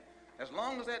understand. As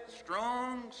long as that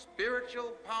strong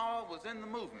spiritual power was in the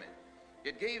movement,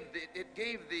 it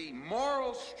gave the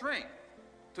moral strength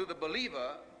to the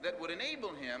believer that would enable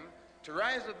him to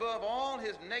rise above all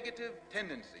his negative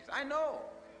tendencies. I know,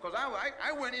 because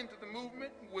I went into the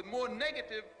movement with more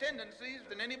negative tendencies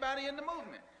than anybody in the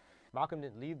movement. Malcolm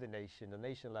didn't leave the nation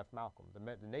left Malcolm.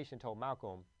 The nation told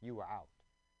Malcolm, you were out.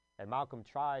 And Malcolm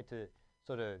tried to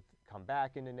sort of come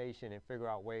back in the nation and figure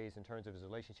out ways in terms of his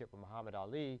relationship with Muhammad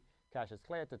Ali, Cassius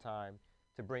Clay at the time,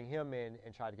 to bring him in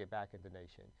and try to get back in the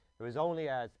nation. It was only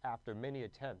after many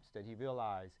attempts that he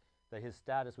realized that his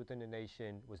status within the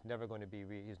nation was never going to be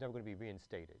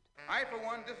reinstated. I, for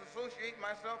one, disassociate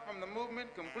myself from the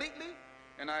movement completely,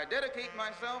 and I dedicate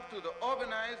myself to the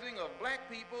organizing of black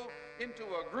people into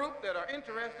a group that are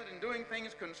interested in doing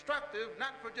things constructive,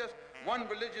 not for just one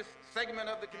religious segment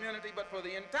of the community, but for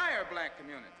the entire black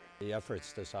community. The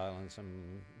efforts to silence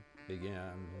him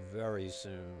began very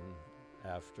soon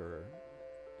after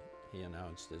he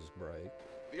announced his break.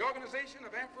 The Organization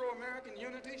of Afro-American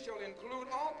Unity shall include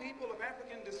all people of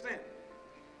African descent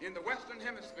in the Western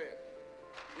Hemisphere.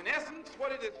 In essence,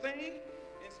 what it is saying,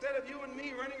 instead of you and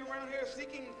me running around here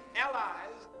seeking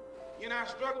allies in our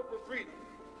struggle for freedom,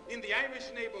 in the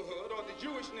Irish neighborhood or the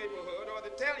Jewish neighborhood or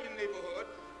the Italian neighborhood,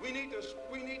 we need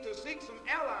to seek some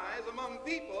allies among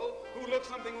people who look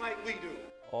something like we do.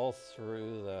 All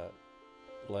through that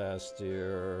last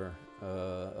year,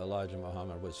 Elijah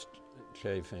Muhammad was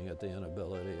chafing at the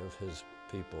inability of his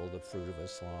people, the Fruit of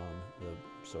Islam, the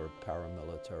sort of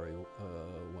paramilitary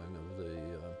wing of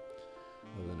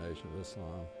the Nation of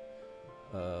Islam,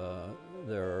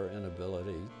 their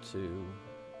inability to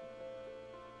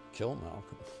kill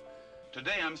Malcolm.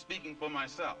 Today I'm speaking for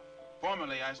myself.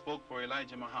 Formerly I spoke for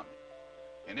Elijah Muhammad.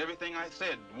 And everything I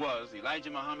said was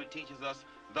Elijah Muhammad teaches us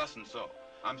thus and so.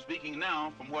 I'm speaking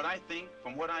now from what I think,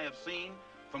 from what I have seen,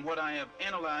 from what I have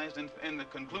analyzed, and the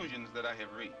conclusions that I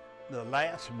have reached. The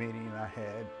last meeting I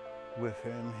had with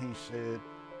him, he said,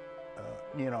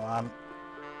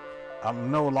 I'm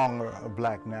no longer a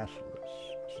black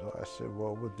nationalist. So I said,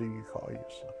 well, what do you call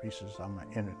yourself? He says, I'm an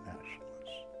internationalist.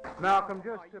 Malcolm,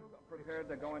 just to prepared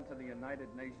to go into the United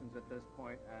Nations at this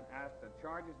point and ask that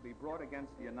charges be brought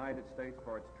against the United States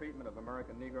for its treatment of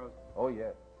American Negroes? Oh,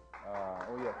 yes.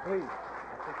 Please.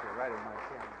 I think you're right in my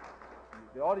chair.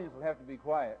 The audience will have to be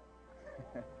quiet.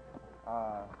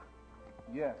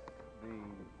 Yes,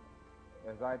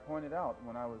 as I pointed out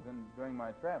when I was during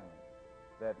my traveling,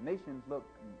 that nations look,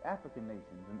 African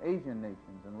nations and Asian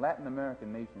nations and Latin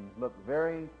American nations look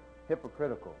very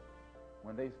hypocritical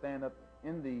when they stand up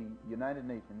in the United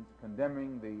Nations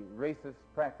condemning the racist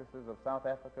practices of South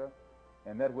Africa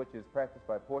and that which is practiced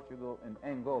by Portugal and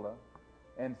Angola,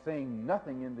 and saying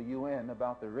nothing in the UN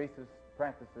about the racist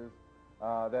practices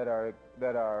that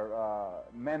are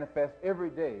manifest every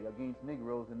day against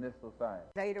Negroes in this society.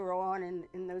 Later on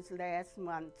in those last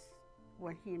months,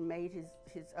 when he made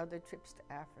his other trips to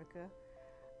Africa,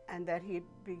 and that he had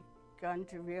begun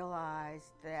to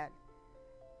realize that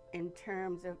in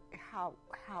terms of how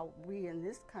we in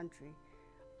this country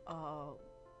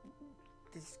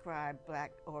describe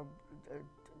black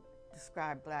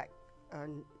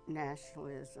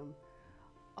nationalism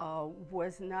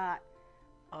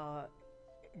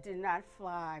did not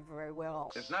fly very well.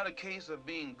 It's not a case of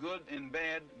being good and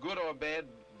bad, good or bad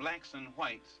blacks and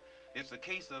whites. It's a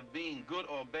case of being good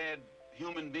or bad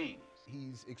human beings.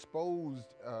 He's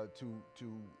exposed to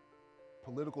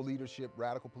political leadership,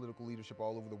 radical political leadership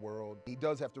all over the world. He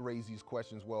does have to raise these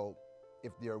questions. Well,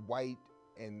 if they're white,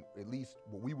 and at least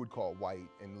what we would call white,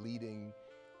 and leading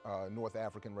North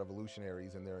African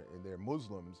revolutionaries, and they're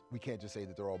Muslims, we can't just say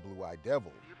that they're all blue-eyed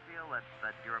devils. Do you feel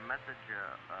that your message,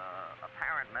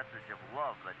 apparent message of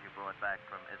love that you brought back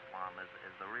from Islam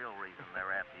is the real reason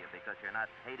they're after you, because you're not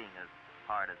hating as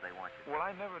hard as they want you to? Well,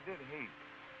 I never did hate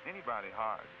anybody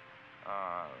hard.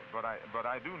 But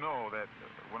I do know that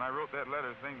when I wrote that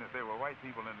letter saying that there were white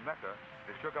people in Mecca,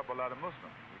 it shook up a lot of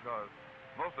Muslims, because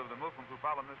most of the Muslims who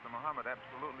follow Mr. Muhammad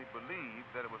absolutely believed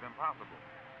that it was impossible,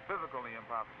 physically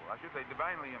impossible, I should say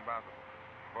divinely impossible,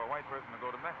 for a white person to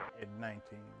go to Mecca. In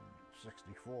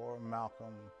 1964,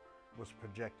 Malcolm was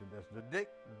projected as the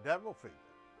devil figure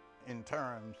in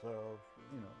terms of,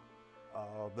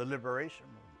 the liberation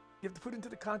movement. You have to put it into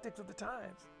the context of the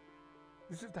times.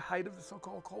 This is the height of the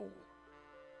so-called Cold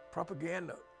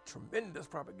propaganda, tremendous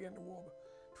propaganda war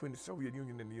between the Soviet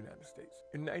Union and the United States.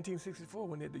 In 1964,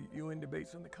 when they had the UN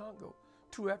debates on the Congo,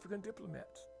 2 African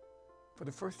diplomats, for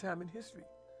the first time in history,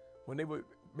 when they were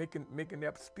making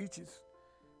their speeches,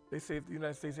 they say if the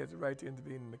United States has the right to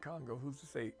intervene in the Congo, who's to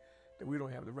say that we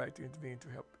don't have the right to intervene to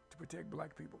help to protect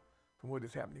black people from what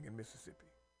is happening in Mississippi?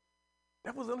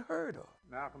 That was unheard of.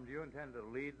 Malcolm, do you intend to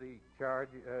lead the charge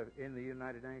in the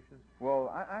United Nations? Well,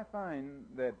 I find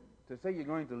that to say you're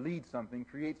going to lead something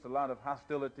creates a lot of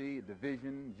hostility,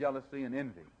 division, jealousy, and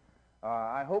envy.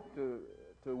 I hope to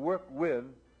work with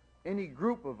any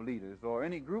group of leaders or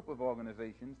any group of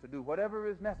organizations to do whatever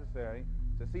is necessary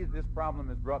to see that this problem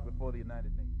is brought before the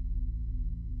United Nations.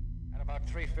 At about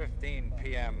 3:15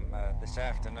 p.m. This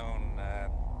afternoon,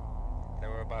 there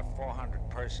were about 400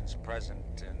 persons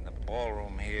present in the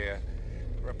ballroom here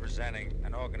representing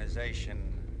an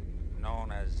organization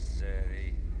known as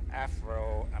the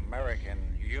Afro-American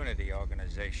Unity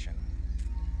Organization,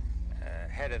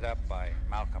 headed up by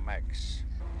Malcolm X.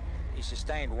 He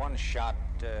sustained 1 shot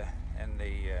in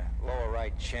the lower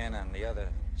right chin, and the other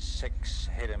 6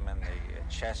 hit him in the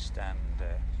chest and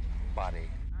body.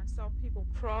 I saw people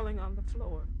crawling on the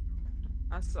floor.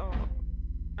 And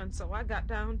so I got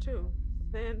down too.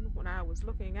 Then when I was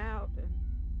looking out and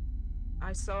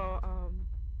I saw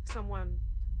someone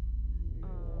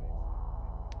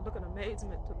look in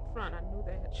amazement to the front, I knew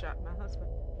they had shot my husband.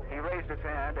 He raised his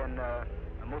hand in a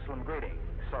Muslim greeting,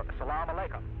 Salam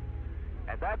Alaikum.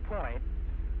 At that point,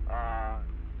 I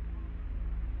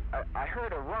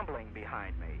heard a rumbling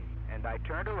behind me, and I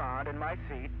turned around in my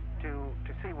seat to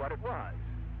see what it was.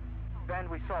 Then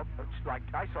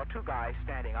I saw 2 guys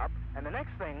standing up, and the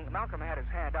next thing, Malcolm had his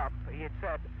hand up. He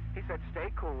said,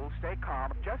 stay cool, stay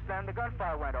calm. Just then the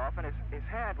gunfire went off, and his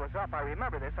hand was up. I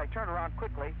remember this. I turned around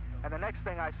quickly, and the next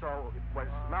thing I saw was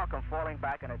Malcolm falling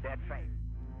back in a dead faint.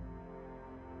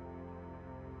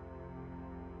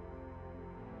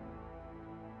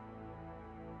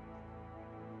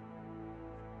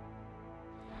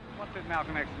 What did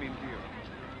Malcolm X mean to you?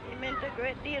 He meant a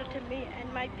great deal to me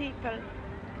and my people.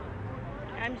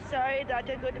 I'm sorry that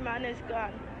a good man is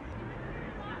gone.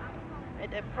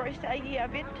 At the first I hear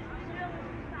of it,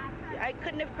 I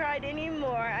couldn't have cried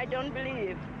anymore, I don't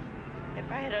believe,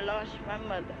 if I had lost my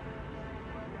mother.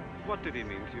 What did he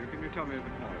mean to you? Can you tell me a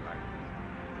bit more about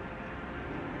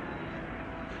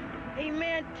it? He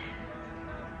meant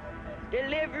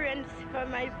deliverance for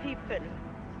my people.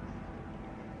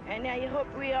 And I hope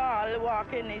we all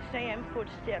walk in the same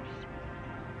footsteps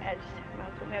as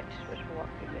Malcolm X was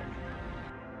walking in.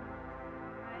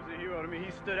 He was a hero to me.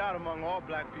 He stood out among all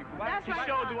black people. He right.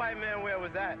 showed the white man where it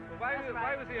was at. Why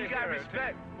was he a He got hero?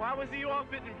 respect. Why was he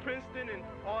orphaned in Princeton and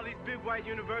all these big white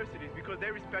universities? Because they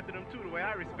respected him too, the way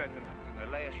I respect him.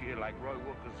 Last year, like Roy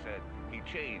Wilkins said, he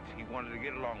changed. He wanted to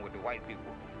get along with the white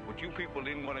people. But you people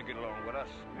didn't want to get along with us.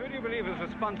 Who do you believe is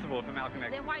responsible for Malcolm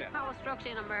X's The white death? power structure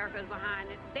in America is behind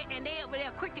it.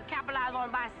 They're quick to capitalize on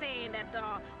it by saying that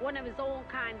one of his own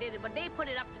kind did it, but they put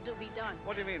it up to be done.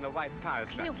 What do you mean, the white power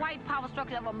structure? The white power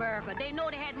structure of America. They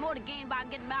know they had more to gain by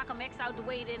getting Malcolm X out the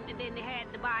way than they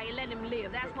had to buy and let him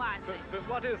live. That's why I say. But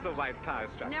what is the white power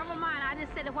structure? Never mind, I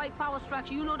just said the white power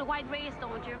structure. You know the white race,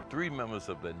 don't you? 3 members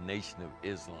of the Nation of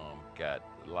Islam got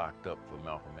locked up for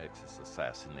Malcolm X's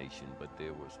assassination, but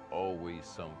there was always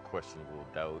some questionable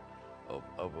doubt of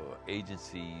other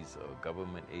agencies or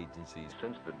government agencies.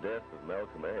 Since the death of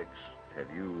Malcolm X, have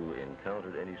you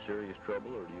encountered any serious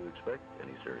trouble, or do you expect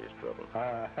any serious trouble?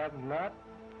 I have not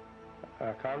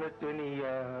encountered any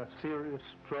serious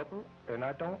trouble, and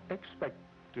I don't expect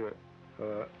to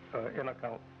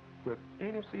encounter with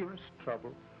any serious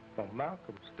trouble from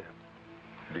Malcolm's death.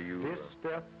 This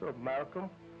death of Malcolm,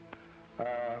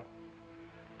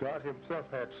 God himself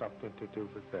had something to do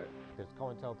with that. There's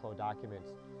COINTELPRO documents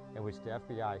in which the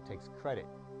FBI takes credit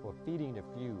for feeding the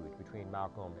feud between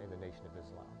Malcolm and the Nation of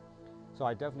Islam. So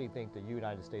I definitely think the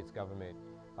United States government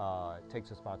takes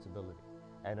responsibility.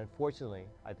 And unfortunately,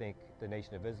 I think the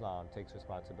Nation of Islam takes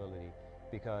responsibility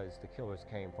because the killers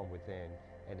came from within,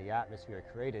 and the atmosphere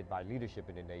created by leadership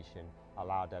in the nation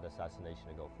allowed that assassination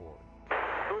to go forward.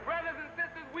 So brothers and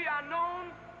sisters, we are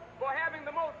known for having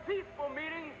the most peaceful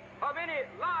meetings of any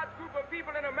large group of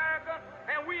people in America,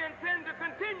 and we intend to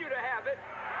continue to have it.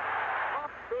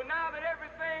 So now that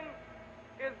everything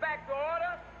is back to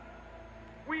order,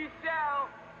 we shall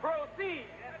proceed.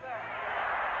 Yes, sir.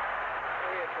 Go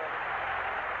ahead, brother.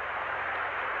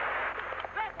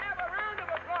 Let's have a round of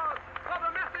applause for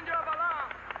the messenger of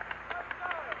Allah.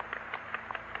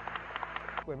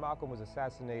 When Malcolm was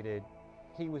assassinated,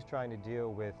 he was trying to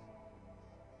deal with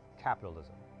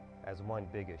capitalism as one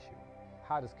big issue.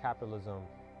 How does capitalism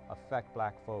affect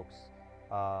black folks?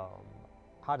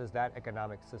 How does that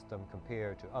economic system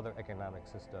compare to other economic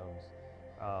systems?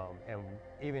 And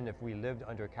even if we lived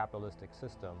under a capitalistic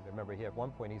system, remember at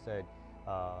one point he said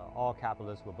all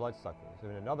capitalists were bloodsuckers.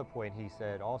 And at another point he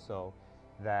said also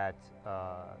that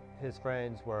his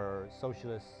friends were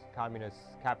socialists,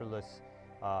 communists, capitalists,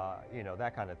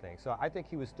 that kind of thing. So I think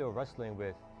he was still wrestling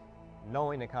with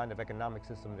knowing the kind of economic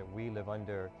system that we live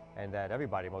under and that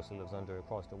everybody mostly lives under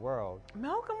across the world.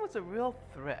 Malcolm was a real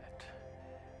threat.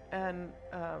 And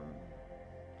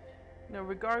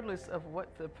regardless of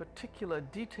what the particular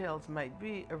details might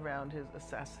be around his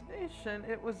assassination,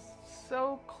 it was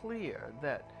so clear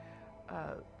that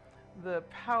the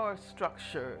power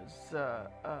structures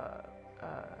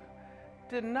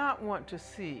did not want to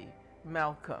see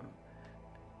Malcolm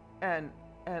and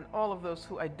all of those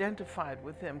who identified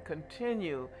with him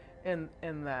continue in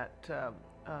that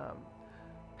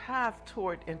path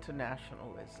toward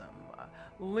internationalism,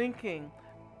 linking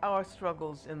our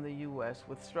struggles in the U.S.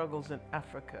 with struggles in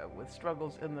Africa, with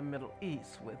struggles in the Middle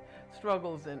East, with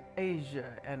struggles in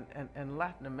Asia and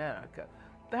Latin America.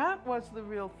 That was the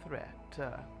real threat.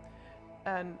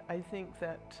 And I think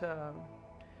that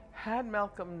had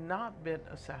Malcolm not been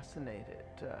assassinated,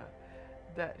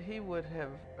 that he would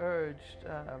have urged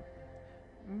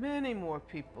many more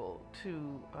people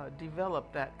to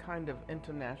develop that kind of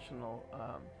international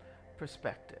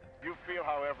perspective. You feel,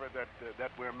 however,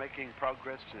 that we're making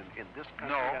progress in this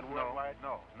country and worldwide?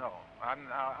 No.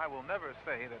 I will never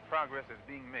say that progress is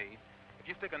being made. If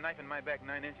you stick a knife in my back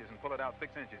 9 inches and pull it out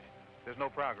 6 inches, there's no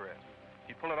progress. If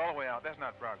you pull it all the way out, that's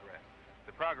not progress.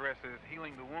 The progress is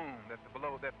healing the wound that the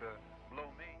blow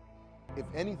made. If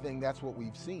anything, that's what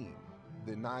we've seen.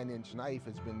 The 9-inch knife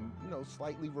has been,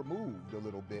 slightly removed a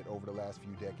little bit over the last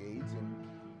few decades, and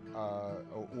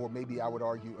or maybe I would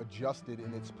argue adjusted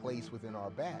in its place within our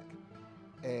back.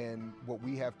 And what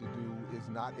we have to do is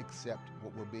not accept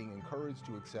what we're being encouraged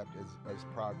to accept as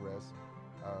progress.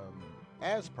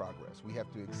 We have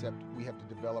to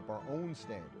develop our own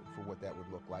standard for what that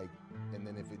would look like. And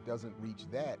then if it doesn't reach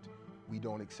that, we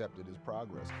don't accept it as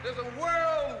progress. There's a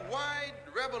worldwide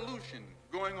revolution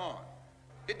going on.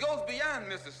 It goes beyond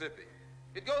Mississippi.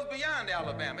 It goes beyond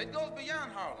Alabama. It goes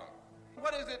beyond Harlem.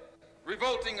 What is it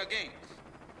revolting against?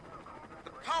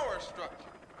 The power structure.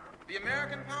 The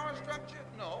American power structure?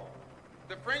 No.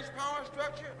 The French power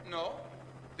structure? No.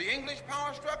 The English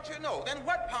power structure? No. Then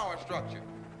what power structure?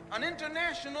 An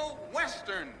international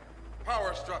Western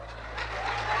power structure.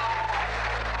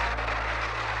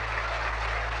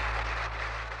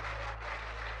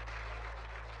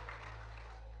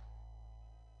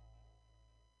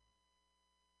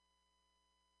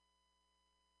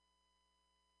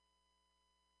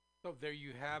 So there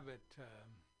you have it.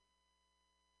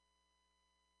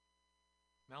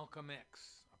 Malcolm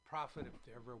X, a prophet if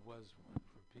there ever was one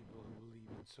for people who believe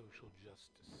in social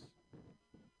justice.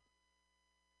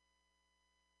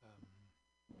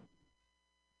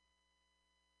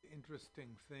 The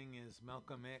interesting thing is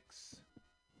Malcolm X,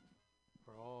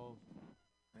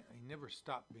 he never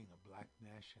stopped being a black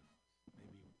nationalist.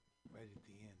 Maybe right at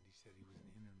the end he said he was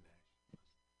an internationalist.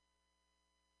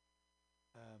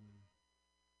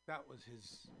 That was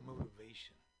his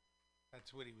motivation.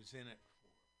 That's what he was in it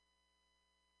for.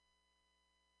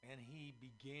 And he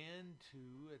began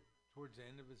to, towards the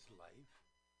end of his life,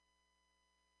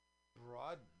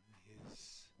 broaden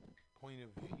his point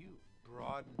of view,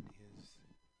 broaden his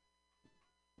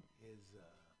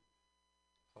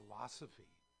philosophy.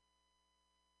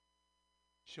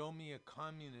 Show me a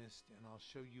communist and I'll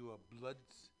show you a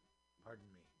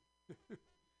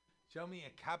show me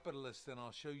a capitalist and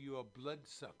I'll show you a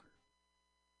bloodsucker,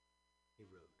 he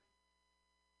wrote.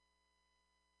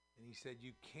 And he said,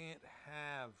 you can't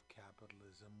have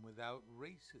capitalism without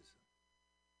racism.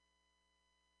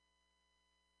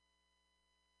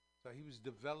 So he was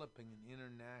developing an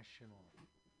international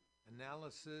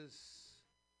analysis,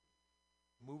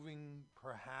 moving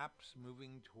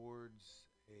towards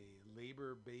a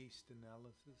labor-based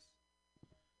analysis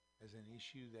as an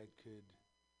issue that could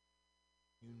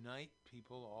unite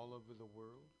people all over the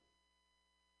world.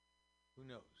 Who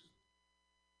knows?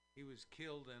 He was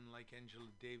killed, and like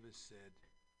Angela Davis said,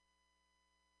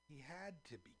 he had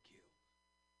to be killed.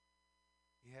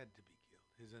 He had to be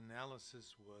killed. His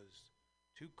analysis was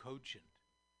too cogent.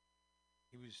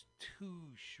 He was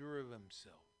too sure of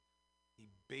himself. He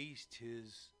based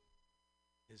his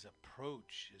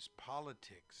approach, his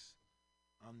politics,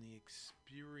 on the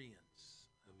experience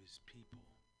of his people.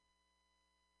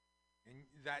 And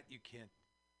that you can't,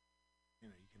 you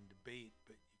can debate,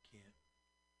 but you can't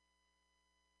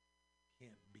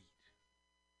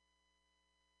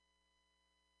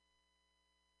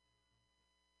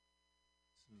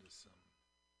with some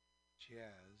jazz.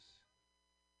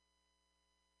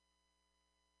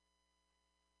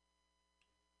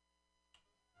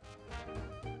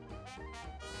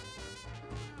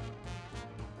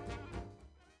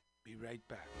 Be right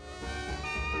back.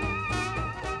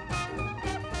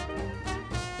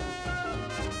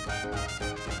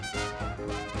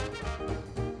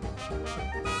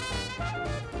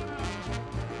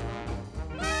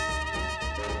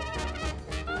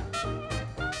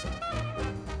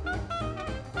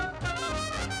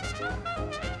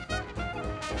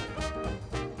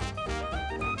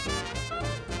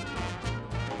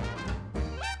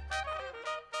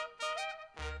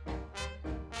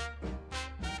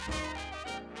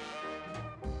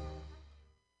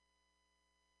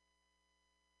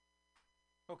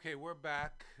 Okay, we're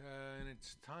back, and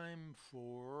it's time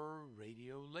for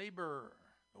Radio Labor,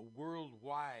 a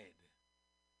worldwide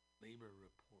labor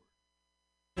report.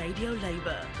 Radio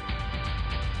Labor.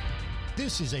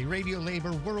 This is a Radio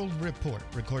Labor World Report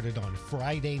recorded on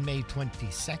Friday, May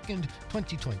 22nd,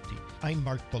 2020. I'm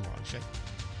Mark Belanger.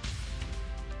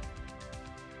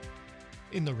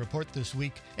 In the report this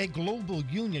week, a global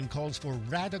union calls for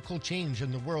radical change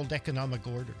in the world economic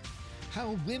order.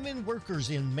 How women workers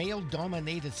in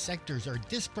male-dominated sectors are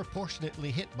disproportionately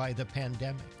hit by the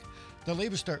pandemic. The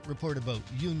Labor Start report about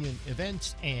union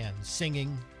events and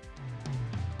singing.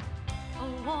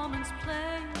 A woman's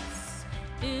place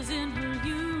is in her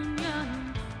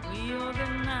union. We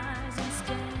organize and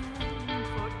stand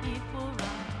for equal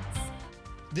rights.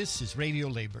 This is Radio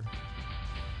Labor.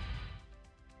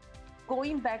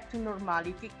 Going back to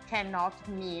normality cannot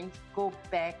mean go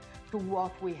back to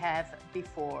what we have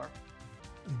before.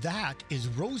 That is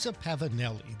Rosa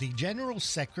Pavanelli, the General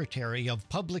Secretary of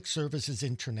Public Services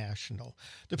International.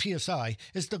 The PSI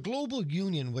is the global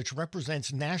union which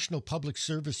represents national public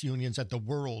service unions at the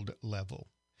world level.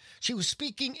 She was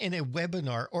speaking in a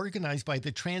webinar organized by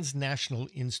the Transnational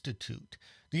Institute.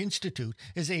 The Institute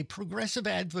is a progressive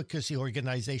advocacy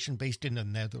organization based in the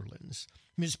Netherlands.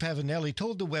 Ms. Pavanelli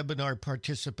told the webinar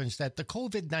participants that the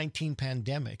COVID-19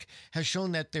 pandemic has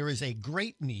shown that there is a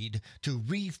great need to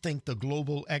rethink the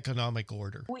global economic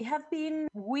order. We have been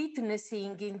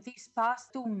witnessing in these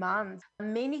past 2 months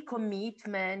many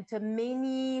commitments,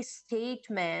 many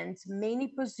statements, many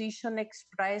positions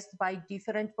expressed by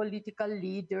different political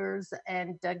leaders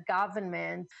and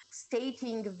governments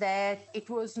stating that it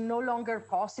was no longer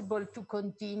possible to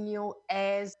continue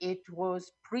as it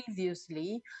was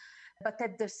previously. But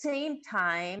at the same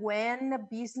time, when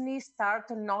business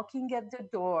started knocking at the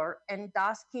door and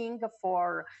asking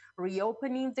for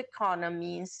reopening the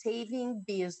economy, saving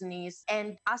business,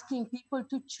 and asking people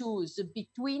to choose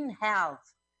between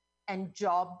health and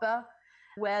job,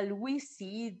 well, we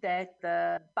see that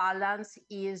the balance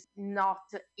is not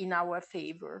in our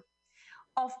favor.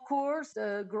 Of course,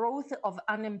 the growth of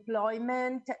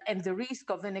unemployment and the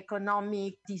risk of an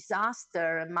economic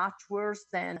disaster much worse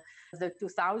than the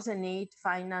 2008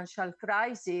 financial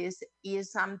crisis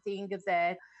is something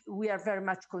that we are very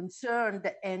much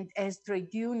concerned, and as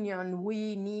trade union,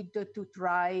 we need to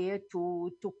try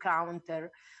to counter.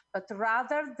 But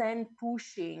rather than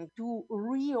pushing to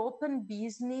reopen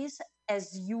business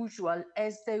as usual,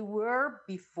 as they were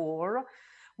before,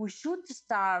 we should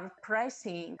start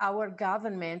pressing our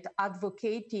government,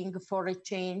 advocating for a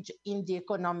change in the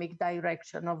economic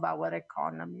direction of our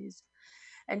economies.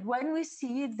 And when we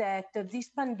see that this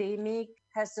pandemic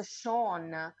has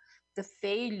shown the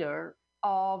failure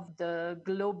of the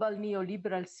global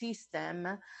neoliberal system,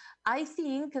 I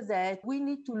think that we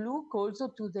need to look also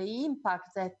to the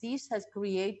impact that this has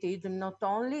created not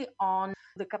only on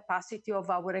the capacity of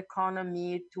our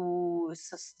economy to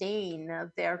sustain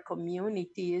their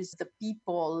communities, the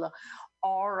people,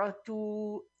 or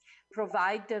to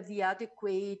provide the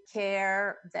adequate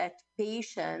care that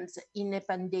patients in a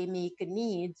pandemic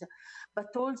needs,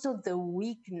 but also the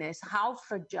weakness, how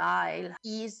fragile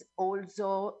is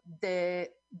also the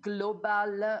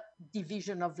global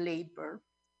division of labor.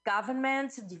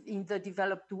 Governments in the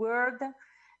developed world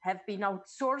have been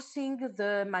outsourcing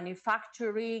the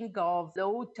manufacturing of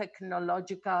low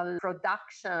technological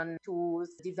production to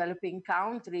developing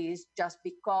countries just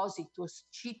because it was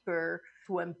cheaper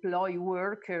to employ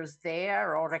workers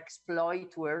there or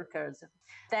exploit workers.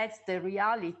 That's the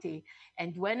reality.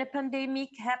 And when a pandemic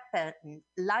happened,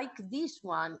 like this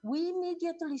one, we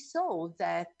immediately saw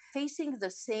that facing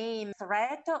the same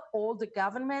threat, all the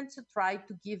governments tried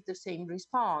to give the same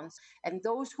response. And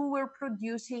those who were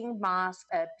producing masks,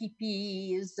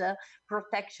 PPEs,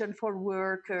 protection for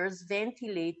workers,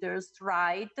 ventilators,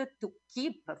 tried to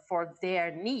keep for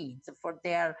their needs, for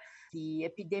the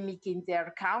epidemic in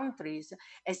their countries.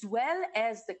 as well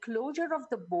as the closure of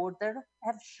the border,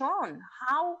 have shown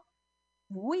how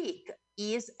weak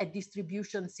is a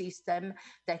distribution system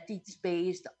that is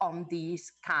based on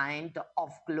this kind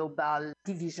of global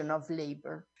division of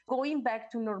labor. Going back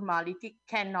to normality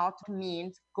cannot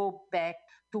mean go back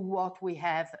to what we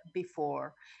have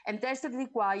before. And that's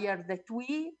required that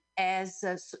we, as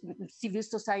a civil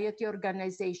society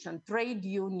organization, trade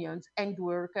unions, and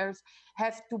workers,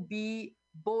 have to be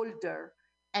bolder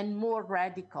and more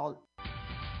radical.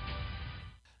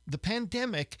 The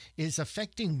pandemic is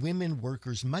affecting women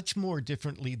workers much more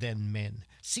differently than men.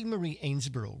 C. Marie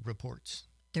Ainsborough reports.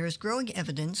 There is growing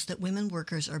evidence that women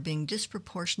workers are being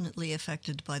disproportionately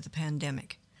affected by the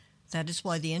pandemic. That is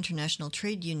why the International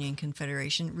Trade Union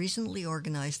Confederation recently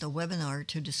organized a webinar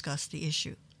to discuss the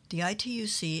issue. The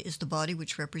ITUC is the body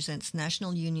which represents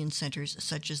national union centers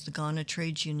such as the Ghana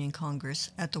Trades Union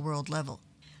Congress at the world level.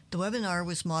 The webinar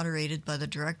was moderated by the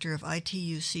director of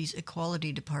ITUC's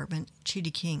Equality Department,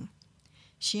 Chidi King.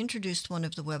 She introduced one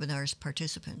of the webinar's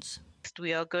participants.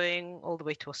 We are going all the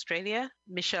way to Australia.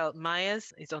 Michelle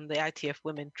Myers is on the ITF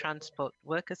Women Transport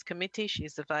Workers Committee. She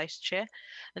is the vice chair.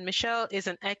 And Michelle is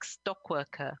an ex-dock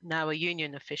worker, now a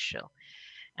union official,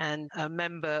 and a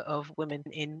member of women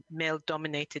in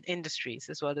male-dominated industries,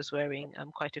 as well as wearing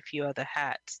quite a few other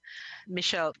hats.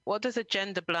 Michelle, what does a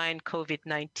gender-blind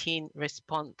COVID-19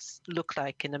 response look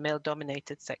like in a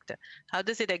male-dominated sector? How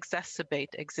does it exacerbate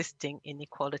existing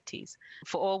inequalities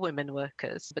for all women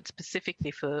workers, but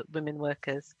specifically for women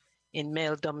workers in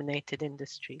male-dominated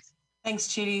industries? Thanks,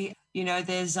 Chidi. You know,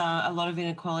 there's a lot of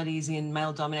inequalities in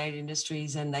male-dominated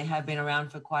industries, and they have been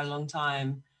around for quite a long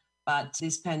time. But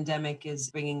this pandemic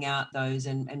is bringing out those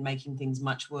and making things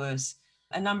much worse.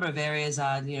 A number of areas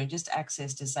are, just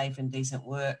access to safe and decent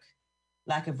work,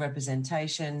 lack of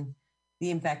representation, the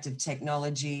impact of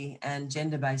technology, and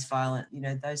gender-based violence.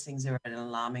 Those things are at an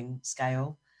alarming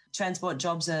scale. Transport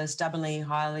jobs are stubbornly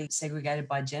highly segregated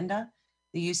by gender.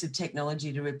 The use of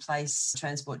technology to replace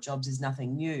transport jobs is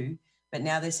nothing new, but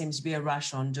now there seems to be a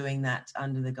rush on doing that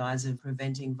under the guise of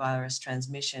preventing virus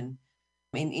transmission.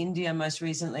 In India, most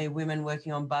recently, women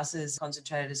working on buses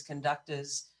concentrated as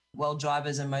conductors, while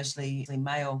drivers are mostly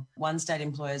male. One state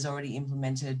employer has already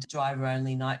implemented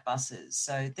driver-only night buses.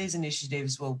 So these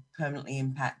initiatives will permanently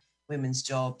impact women's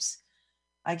jobs.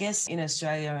 I guess in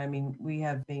Australia, we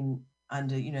have been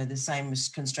under, the same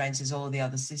constraints as all of the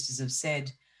other sisters have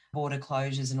said, border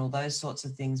closures and all those sorts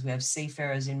of things. We have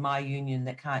seafarers in my union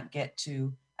that can't get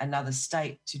to another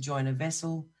state to join a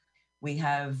vessel. We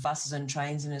have buses and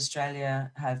trains in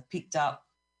Australia have picked up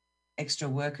extra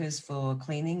workers for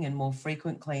cleaning and more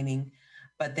frequent cleaning,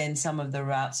 but then some of the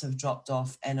routes have dropped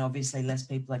off and obviously less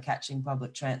people are catching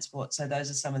public transport. So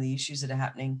those are some of the issues that are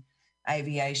happening.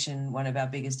 Aviation, one of our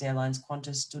biggest airlines,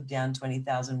 Qantas, stood down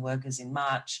 20,000 workers in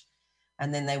March,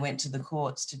 and then they went to the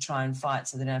courts to try and fight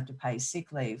so they don't have to pay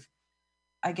sick leave.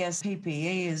 I guess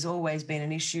PPE has always been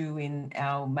an issue in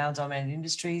our male-dominated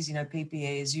industries.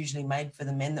 PPE is usually made for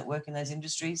the men that work in those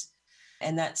industries.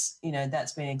 And that's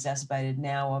been exacerbated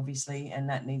now, obviously, and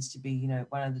that needs to be,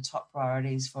 one of the top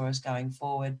priorities for us going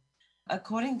forward.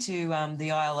 According to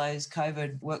the ILO's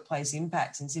COVID workplace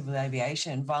impacts in civil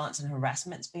aviation, violence and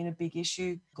harassment's been a big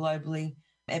issue globally.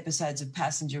 Episodes of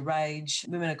passenger rage.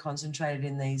 Women are concentrated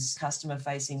in these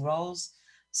customer-facing roles,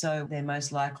 so they're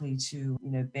most likely to,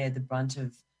 bear the brunt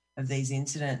of these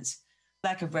incidents.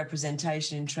 Lack of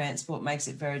representation in transport makes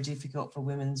it very difficult for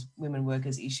women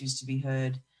workers' issues to be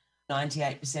heard.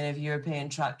 98% of European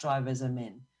truck drivers are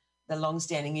men. The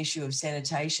long-standing issue of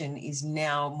sanitation is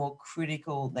now more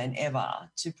critical than ever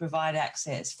to provide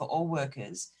access for all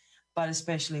workers, but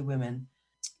especially women.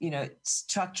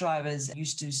 Truck drivers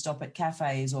used to stop at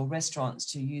cafes or restaurants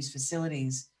to use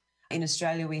facilities. In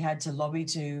Australia, we had to lobby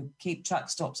to keep truck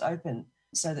stops open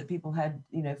so that people had,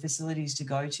 facilities to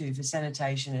go to for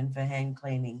sanitation and for hand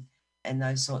cleaning and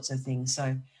those sorts of things.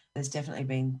 So there's definitely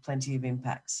been plenty of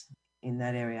impacts in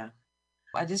that area.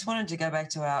 I just wanted to go back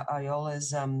to our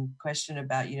Ayola's question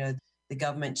about, the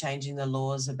government changing the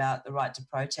laws about the right to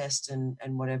protest and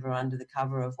whatever under the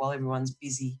cover of while everyone's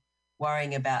busy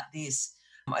worrying about this.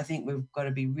 I think we've got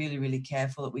to be really, really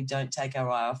careful that we don't take our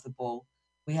eye off the ball.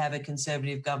 We have a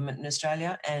conservative government in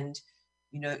Australia, and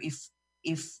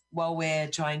if while we're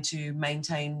trying to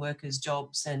maintain workers'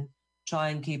 jobs and try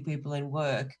and keep people in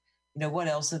work, what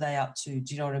else are they up to?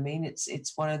 Do you know what I mean?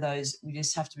 It's one of those, we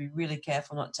just have to be really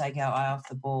careful not to take our eye off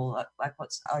the ball, like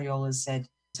what Ayola said,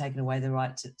 taking away the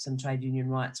right to some trade union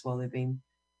rights while they've been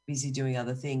busy doing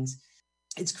other things.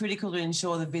 It's critical to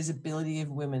ensure the visibility of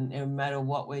women no matter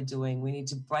what we're doing. We need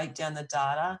to break down the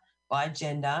data by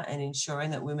gender and ensuring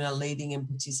that women are leading and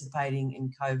participating in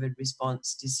COVID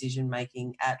response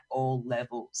decision-making at all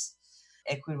levels.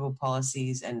 Equitable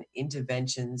policies and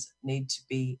interventions need to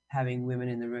be having women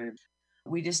in the room.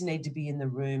 We just need to be in the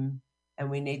room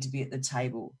and we need to be at the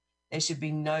table. There should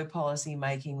be no policy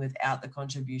making without the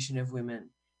contribution of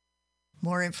women.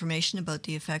 More information about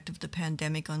the effect of the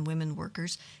pandemic on women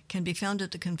workers can be found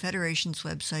at the Confederation's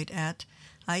website at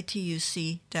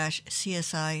ituc-csi.org.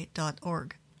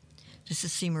 This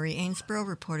is C. Marie Ainsborough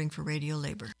reporting for Radio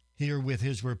Labour. Here with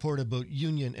his report about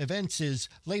union events is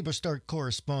Labour Start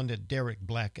correspondent Derek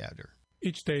Blackadder.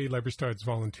 Each day, Labour Start's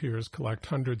volunteers collect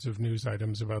hundreds of news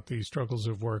items about the struggles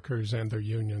of workers and their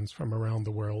unions from around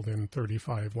the world in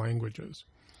 35 languages.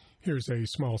 Here's a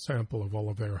small sample of all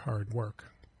of their hard work.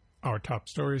 Our top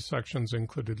stories sections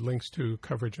included links to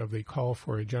coverage of the call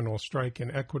for a general strike in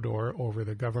Ecuador over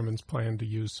the government's plan to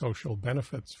use social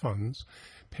benefits funds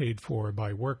paid for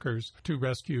by workers to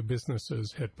rescue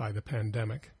businesses hit by the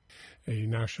pandemic. A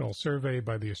national survey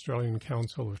by the Australian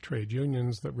Council of Trade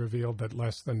Unions that revealed that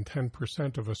less than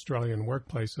 10% of Australian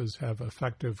workplaces have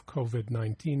effective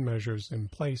COVID-19 measures in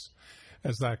place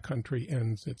as that country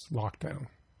ends its lockdown.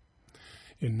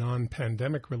 In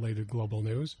non-pandemic related global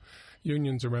news,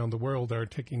 unions around the world are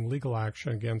taking legal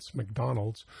action against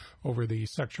McDonald's over the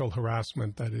sexual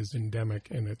harassment that is endemic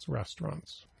in its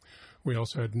restaurants. We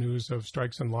also had news of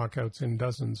strikes and lockouts in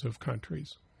dozens of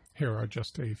countries. Here are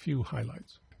just a few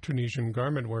highlights. Tunisian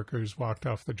garment workers walked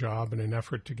off the job in an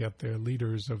effort to get the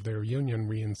leaders of their union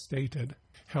reinstated.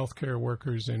 Healthcare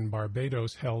workers in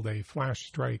Barbados held a flash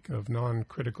strike of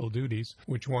non-critical duties,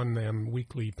 which won them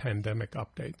weekly pandemic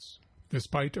updates.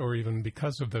 Despite or even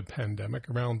because of the pandemic,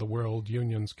 around the world,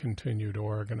 unions continue to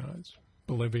organize.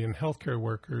 Bolivian healthcare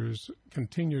workers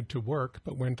continued to work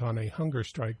but went on a hunger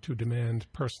strike to demand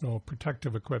personal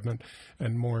protective equipment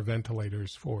and more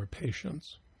ventilators for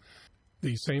patients.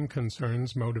 The same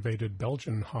concerns motivated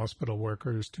Belgian hospital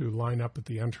workers to line up at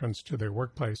the entrance to their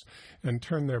workplace and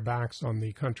turn their backs on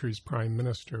the country's prime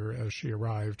minister as she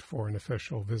arrived for an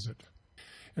official visit.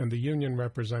 And the union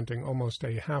representing almost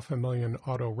 500,000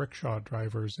 auto rickshaw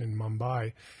drivers in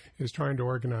Mumbai is trying to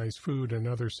organize food and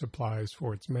other supplies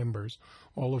for its members,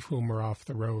 all of whom are off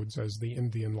the roads as the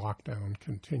Indian lockdown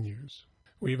continues.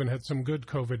 We even had some good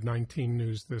COVID-19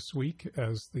 news this week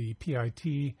as the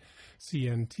PIT-CNT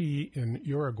in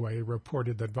Uruguay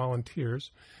reported that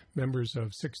volunteers, members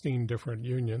of 16 different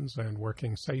unions and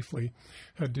working safely,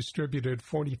 had distributed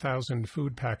 40,000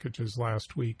 food packages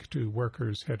last week to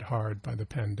workers hit hard by the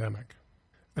pandemic.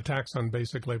 Attacks on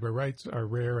basic labor rights are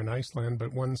rare in Iceland,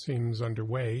 but one seems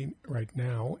underway right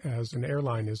now as an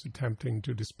airline is attempting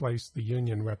to displace the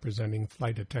union representing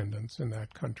flight attendants in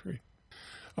that country.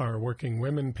 Our Working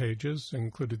Women pages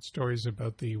included stories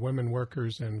about the Women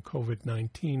Workers and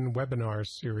COVID-19 webinar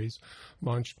series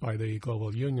launched by the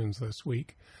global unions this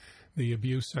week, the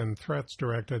abuse and threats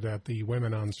directed at the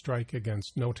women on strike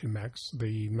against Notimex,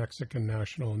 the Mexican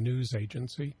national news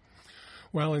agency,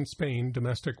 while in Spain,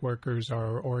 domestic workers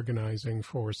are organizing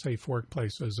for safe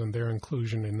workplaces and their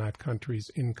inclusion in that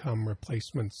country's income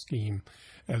replacement scheme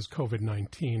as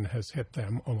COVID-19 has hit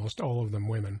them, almost all of them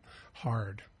women,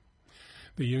 hard.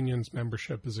 The union's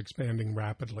membership is expanding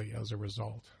rapidly as a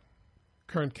result.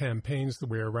 Current campaigns that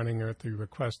we are running at the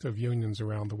request of unions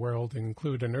around the world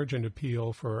include an urgent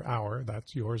appeal for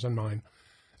that's yours and mine,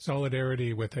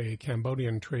 solidarity with a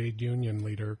Cambodian trade union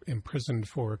leader imprisoned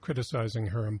for criticizing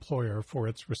her employer for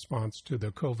its response to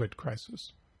the COVID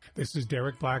crisis. This is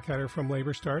Derek Blackadder from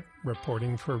Labour Start,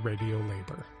 reporting for Radio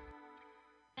Labour.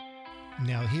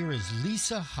 Now here is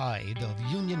Lisa Hyde of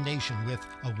Union Nation with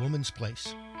A Woman's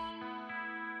Place.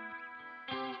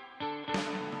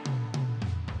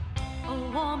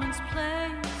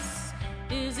 Place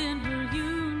is in her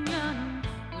union.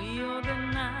 We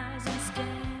organize and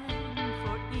stand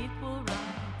for equal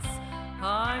rights.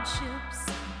 Hardships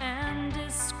and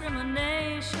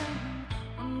discrimination,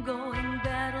 ongoing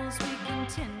battles we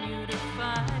continue to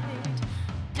fight.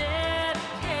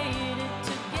 Dedicated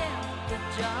to get the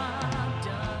job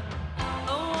done. A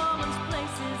woman's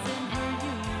place is in her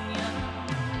union.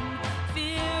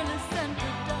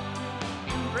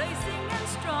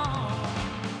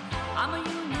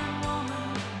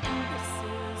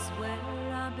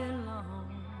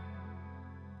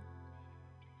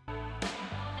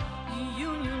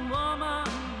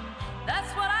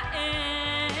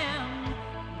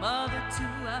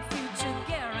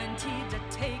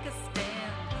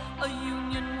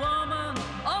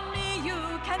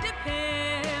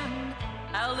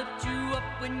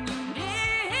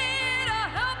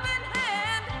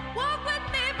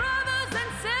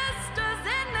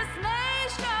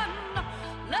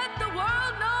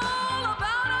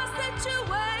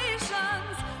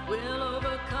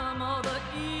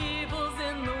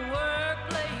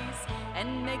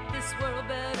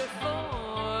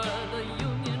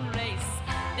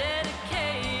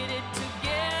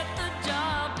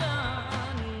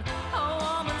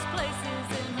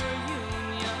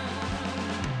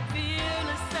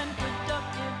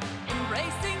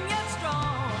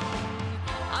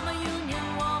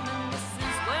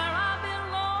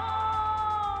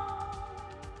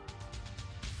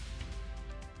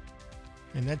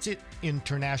 And that's it.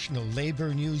 International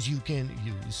labor news you can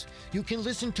use. You can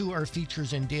listen to our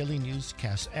features and daily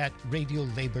newscasts at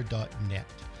radiolabor.net.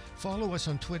 Follow us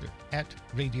on Twitter at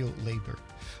Radio Labor.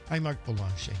 I'm Mark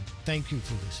Boulanger. Thank you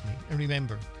for listening. And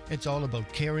remember, it's all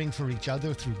about caring for each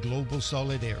other through global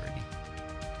solidarity.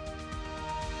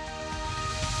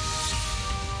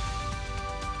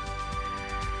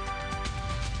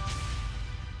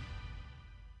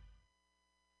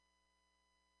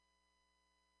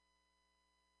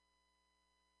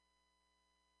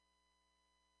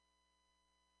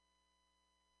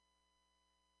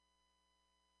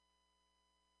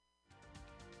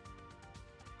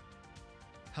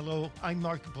 Hello, I'm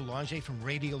Mark Boulanger from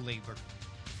Radio Labor.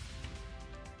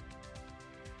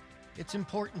 It's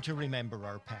important to remember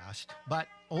our past, but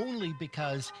only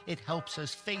because it helps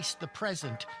us face the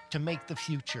present to make the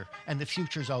future, and the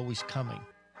future's always coming.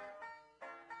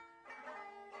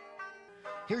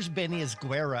 Here's Benny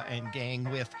Esguerra and gang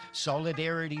with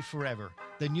Solidarity Forever,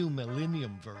 the new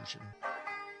Millennium version.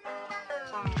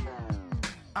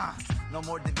 No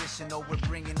more division, no, we're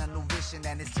bringing a new vision,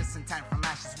 and it's just in time from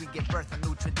ashes we give birth a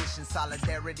new tradition.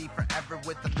 Solidarity forever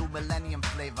with a new millennium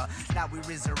flavor. Now we're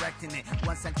resurrecting it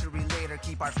 1 century later.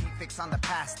 Keep our feet fixed on the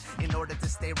past in order to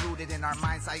stay rooted in our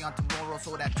mind's eye on tomorrow,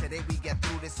 so that today we get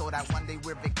through this, so that one day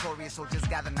we're victorious. So just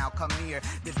gather now, come near.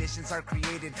 Divisions are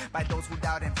created by those who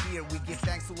doubt and fear. We give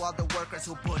thanks to all the workers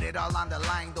who put it all on the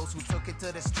line, those who took it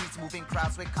to the streets, moving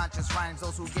crowds with conscious rhymes,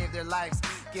 those who gave their lives.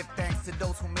 Give thanks to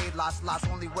those who made laws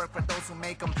only work for those who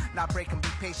make them, not break them. Be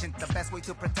patient. The best way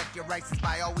to protect your rights is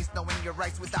by always knowing your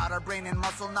rights. Without our brain and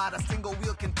muscle, not a single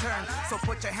wheel can turn. So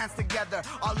put your hands together,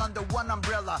 all under one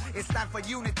umbrella. It's time for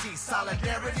unity,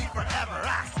 solidarity forever.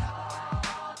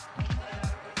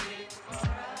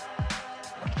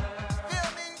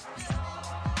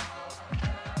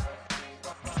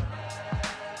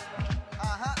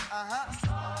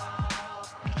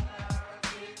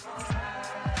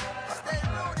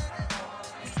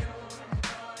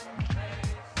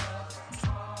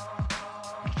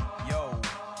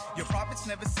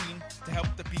 Never seem to help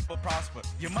the people prosper.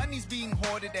 Your money's being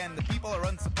hoarded and the people are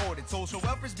unsupported. Social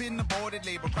welfare's been aborted,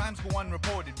 labor crimes go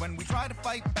unreported. When we try to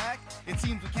fight back, it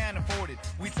seems we can't afford it.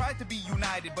 We try to be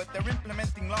united, but they're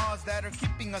implementing laws that are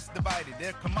keeping us divided.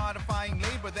 They're commodifying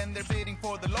labor, then they're bidding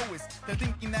for the lowest. They're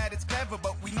thinking that it's clever,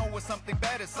 but we know it's something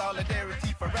better.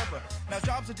 Solidarity forever. Now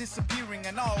jobs are disappearing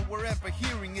and all we're ever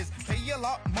hearing is pay a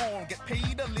lot more, get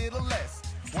paid a little less.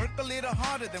 Work a little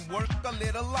harder, then work a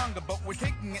little longer. But we're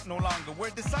taking it no longer.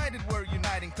 We're decided we're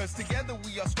uniting, cause together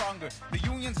we are stronger. The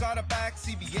unions got our back,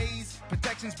 CBAs,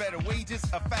 protections, better wages,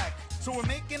 a fact. So we're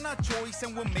making our choice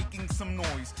and we're making some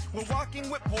noise. We're walking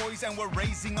with poise and we're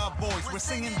raising our voice. We're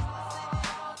singing.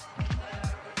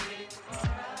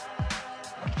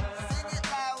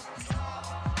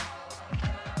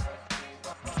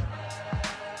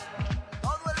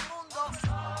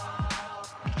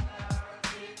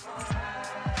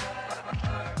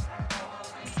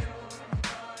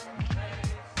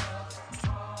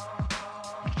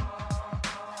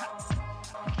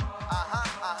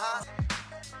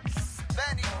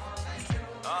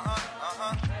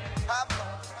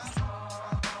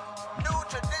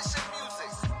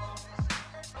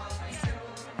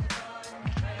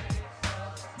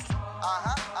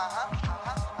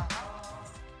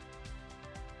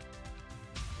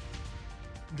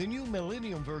 The new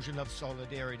Millennium version of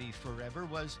Solidarity Forever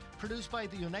was produced by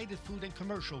the United Food and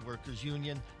Commercial Workers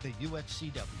Union, the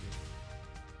UFCW.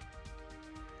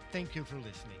 Thank you for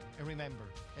listening. And remember,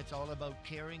 it's all about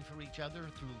caring for each other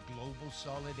through global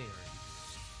solidarity.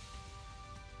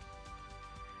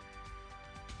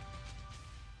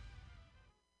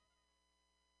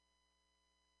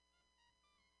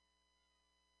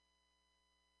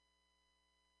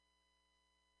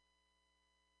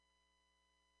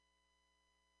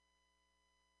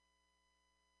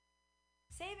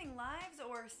 Saving lives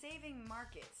or saving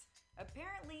markets?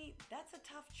 Apparently, that's a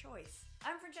tough choice.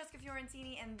 I'm Francesca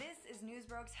Fiorentini, and this is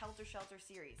Newsbroke's Helter Shelter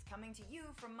series, coming to you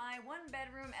from my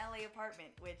one-bedroom LA apartment,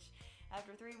 which,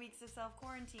 after 3 weeks of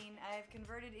self-quarantine, I have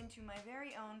converted into my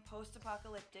very own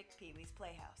post-apocalyptic Pee-wee's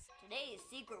Playhouse. Today's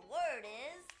secret word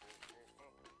is...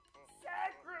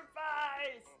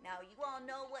 sacrifice! Now, you all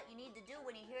know what you need to do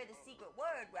when you hear the secret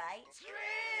word, right?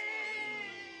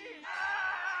 Scream!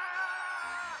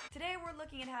 Today we're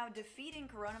looking at how defeating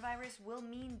coronavirus will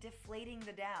mean deflating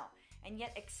the Dow, and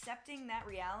yet accepting that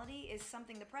reality is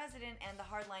something the president and the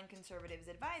hardline conservatives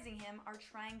advising him are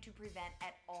trying to prevent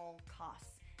at all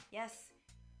costs. Yes,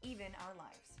 even our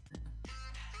lives.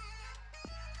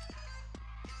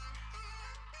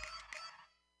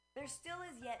 There still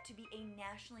is yet to be a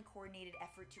nationally coordinated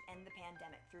effort to end the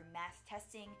pandemic through mass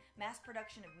testing, mass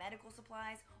production of medical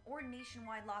supplies, or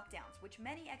nationwide lockdowns, which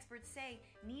many experts say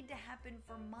need to happen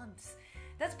for months.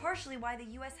 That's partially why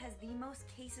the US has the most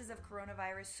cases of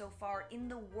coronavirus so far in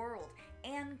the world,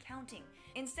 and counting.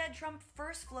 Instead, Trump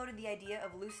first floated the idea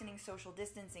of loosening social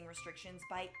distancing restrictions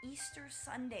by Easter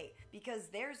Sunday, because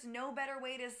there's no better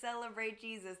way to celebrate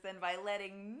Jesus than by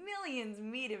letting millions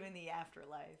meet him in the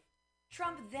afterlife.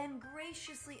 Trump then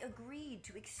graciously agreed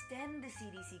to extend the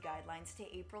CDC guidelines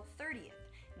to April 30th.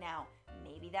 Now,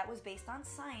 maybe that was based on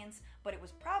science, but it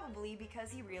was probably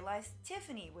because he realized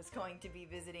Tiffany was going to be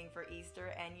visiting for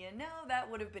Easter, and you know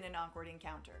that would have been an awkward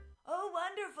encounter. Oh,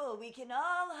 wonderful, we can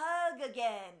all hug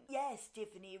again. Yes,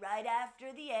 Tiffany, right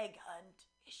after the egg hunt.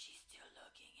 Is she still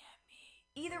looking at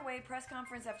me? Either way, press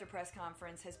conference after press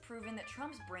conference has proven that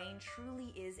Trump's brain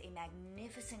truly is a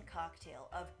magnificent cocktail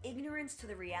of ignorance to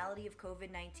the reality of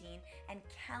COVID-19 and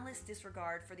callous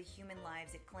disregard for the human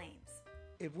lives it claims.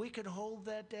 If we can hold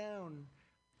that down,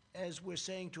 as we're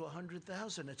saying, to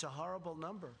 100,000, it's a horrible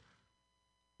number.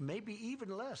 Maybe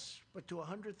even less, but to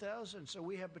 100,000. So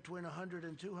we have between 100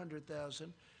 and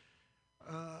 200,000.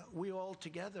 We all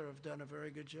together have done a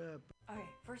very good job. Okay,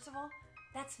 first of all,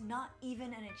 that's not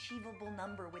even an achievable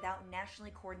number without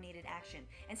nationally coordinated action.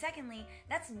 And secondly,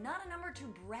 that's not a number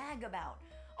to brag about.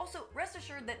 Also, rest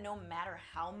assured that no matter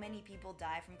how many people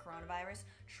die from coronavirus,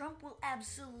 Trump will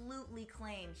absolutely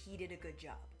claim he did a good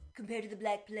job. Compared to the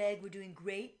Black Plague, we're doing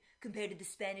great. Compared to the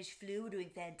Spanish flu, we're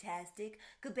doing fantastic.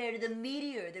 Compared to the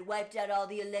meteor that wiped out all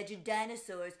the alleged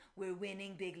dinosaurs, we're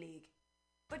winning big league.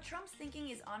 But Trump's thinking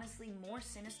is honestly more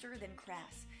sinister than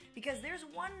crass, because there's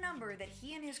one number that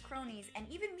he and his cronies and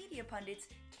even media pundits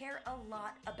care a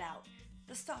lot about: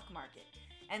 the stock market.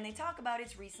 And they talk about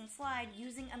its recent slide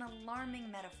using an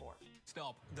alarming metaphor.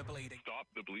 Stop the bleeding. Stop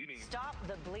the bleeding. Stop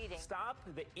the bleeding. Stop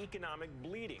the economic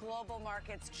bleeding. Global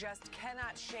markets just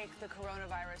cannot shake the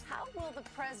coronavirus. How will the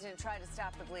president try to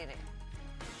stop the bleeding?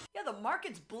 Yeah, the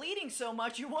market's bleeding so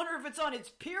much you wonder if it's on its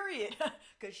period.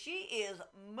 Because she is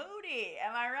moody.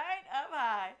 Am I right? Up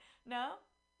high. No?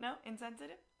 No?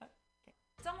 Insensitive? Okay.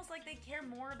 It's almost like they care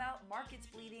more about markets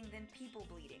bleeding than people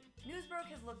bleeding. Newsbroke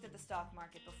has looked at the stock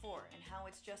market before and how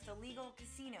it's just a legal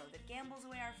casino that gambles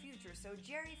away our future so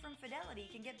Jerry from Fidelity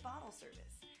can get bottle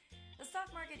service. The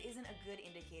stock market isn't a good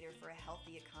indicator for a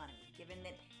healthy economy, given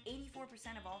that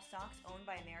 84% of all stocks owned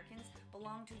by Americans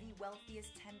belong to the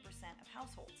wealthiest 10% of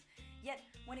households. Yet,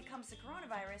 when it comes to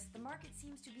coronavirus, the market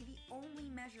seems to be the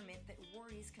only measurement that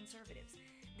worries conservatives.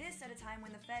 This at a time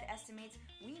when the Fed estimates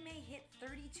we may hit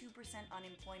 32%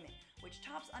 unemployment, which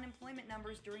tops unemployment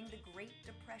numbers during the Great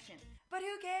Depression. But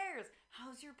who cares?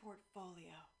 How's your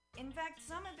portfolio? In fact,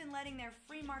 some have been letting their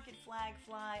free market flag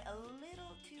fly a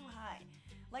little too high,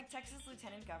 like Texas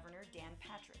Lieutenant Governor Dan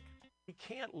Patrick. We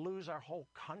can't lose our whole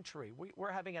country.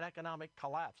 We're having an economic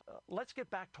collapse. Let's get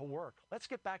back to work. Let's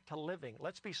get back to living.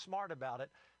 Let's be smart about it.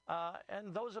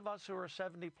 And those of us who are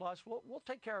 70 plus, we'll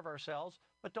take care of ourselves,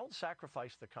 but don't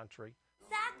sacrifice the country.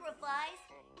 Sacrifice?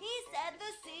 He said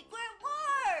the secret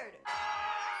word!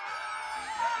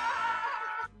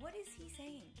 What is he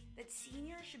saying? That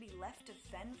seniors should be left to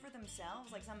fend for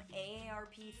themselves like some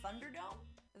AARP Thunderdome?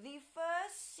 The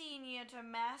first senior to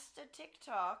master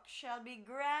TikTok shall be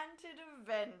granted a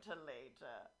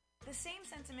ventilator. The same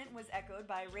sentiment was echoed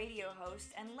by radio host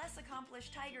and less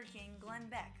accomplished Tiger King Glenn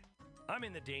Beck. I'm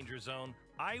in the danger zone.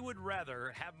 I would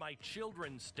rather have my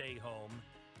children stay home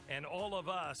and all of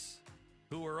us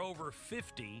who are over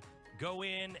 50 go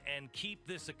in and keep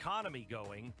this economy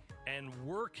going and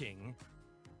working.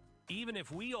 Even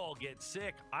if we all get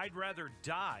sick, I'd rather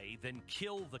die than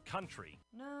kill the country.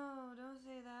 No, don't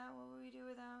say that. What would we do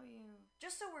without you?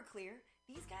 Just so we're clear,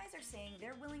 these guys are saying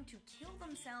they're willing to kill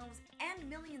themselves and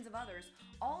millions of others,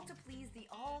 all to please the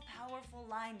all-powerful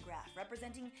line graph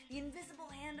representing the invisible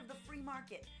hand of the free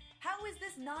market. How is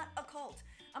this not a cult?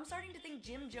 I'm starting to think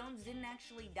Jim Jones didn't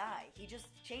actually die. He just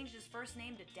changed his first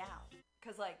name to Dow.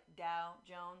 Because, like, Dow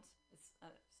Jones, it's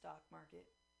a stock market.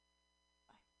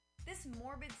 This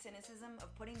morbid cynicism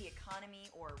of putting the economy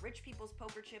or rich people's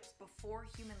poker chips before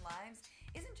human lives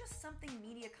isn't just something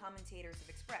media commentators have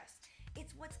expressed.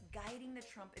 It's what's guiding the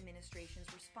Trump administration's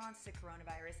response to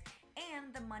coronavirus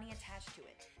and the money attached to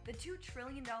it. The $2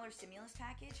 trillion stimulus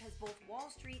package has both Wall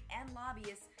Street and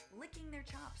lobbyists licking their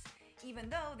chops.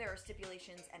 Even though there are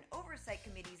stipulations and oversight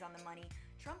committees on the money,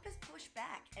 Trump has pushed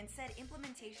back and said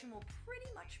implementation will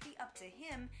pretty much be up to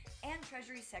him and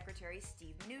Treasury Secretary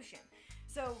Steve Mnuchin.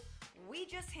 So, We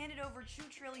just handed over $2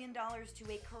 trillion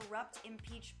to a corrupt,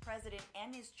 impeached president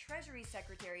and his Treasury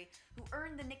Secretary who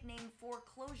earned the nickname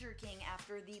Foreclosure King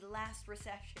after the last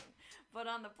recession. But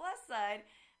on the plus side,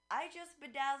 I just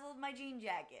bedazzled my jean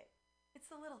jacket. It's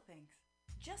the little things.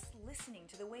 Just listening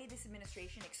to the way this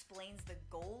administration explains the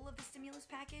goal of the stimulus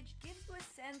package gives you a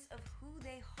sense of who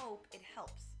they hope it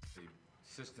helps. The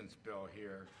assistance bill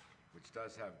here, which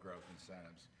does have growth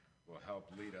incentives, will help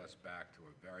lead us back to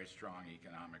a very strong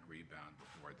economic rebound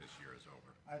before this year is over.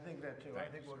 I think that too. I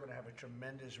think we're going to have a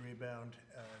tremendous rebound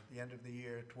at the end of the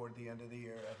year, toward the end of the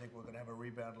year. I think we're going to have a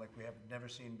rebound like we have never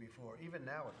seen before. Even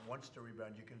now, it wants to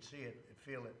rebound. You can see it,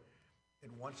 feel it.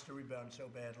 It wants to rebound so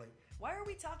badly. Why are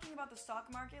we talking about the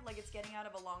stock market like it's getting out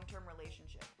of a long-term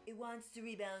relationship? It wants to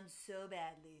rebound so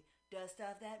badly. Dust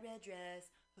off that red dress,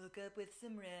 hook up with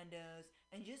some randos,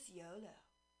 and just YOLO.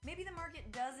 Maybe the market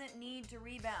doesn't need to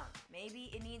rebound.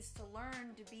 Maybe it needs to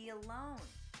learn to be alone.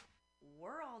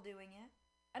 We're all doing it.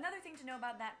 Another thing to know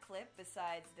about that clip,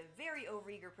 besides the very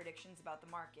overeager predictions about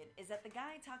the market, is that the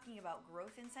guy talking about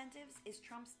growth incentives is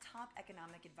Trump's top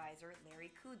economic advisor, Larry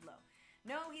Kudlow.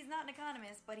 No, he's not an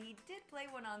economist, but he did play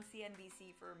one on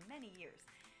CNBC for many years.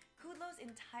 Kudlow's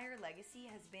entire legacy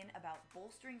has been about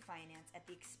bolstering finance at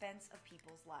the expense of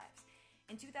people's lives.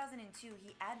 In 2002,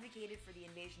 he advocated for the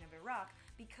invasion of Iraq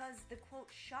because the,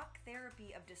 quote, shock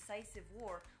therapy of decisive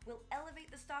war will elevate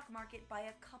the stock market by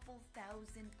a couple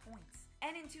thousand points.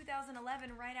 And in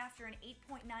 2011, right after an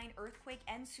 8.9 earthquake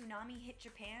and tsunami hit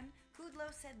Japan,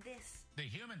 Kudlow said this. The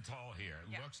human toll here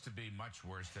looks to be much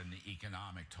worse than the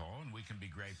economic toll, and we can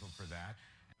be grateful for that.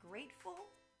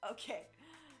 Grateful? Okay.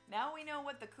 Now we know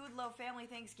what the Kudlow family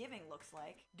Thanksgiving looks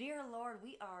like. Dear Lord,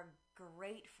 we are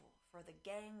grateful for the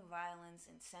gang violence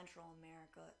in Central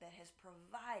America that has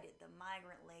provided the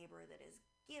migrant labor that has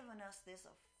given us this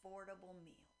affordable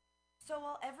meal. So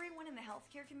while everyone in the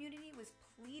healthcare community was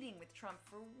pleading with Trump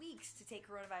for weeks to take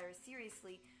coronavirus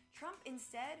seriously, Trump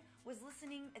instead was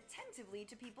listening attentively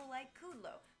to people like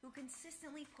Kudlow, who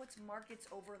consistently puts markets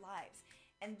over lives.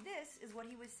 And this is what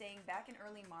he was saying back in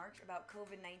early March about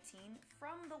COVID-19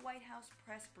 from the White House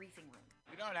press briefing room.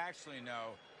 We don't actually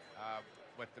know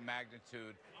what the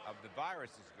magnitude of the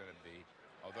virus is going to be,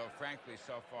 although frankly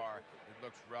so far it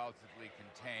looks relatively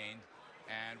contained,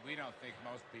 and we don't think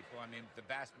most people, the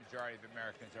vast majority of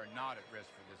Americans are not at risk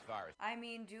for this virus. I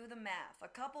mean, do the math. A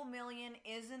couple million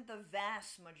isn't the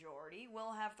vast majority.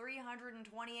 We'll have 328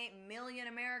 million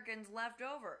Americans left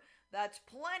over. That's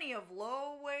plenty of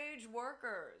low-wage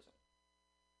workers.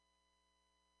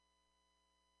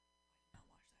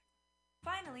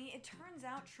 Finally, it turns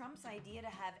out Trump's idea to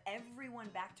have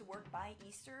everyone back to work by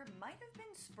Easter might have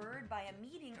been spurred by a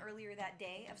meeting earlier that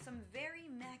day of some very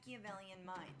Machiavellian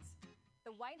minds.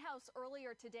 The White House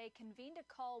earlier today convened a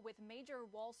call with major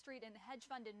Wall Street and hedge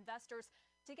fund investors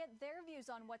to get their views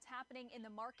on what's happening in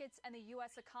the markets and the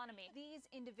U.S. economy. These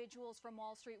individuals from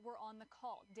Wall Street were on the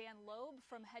call. Dan Loeb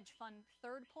from hedge fund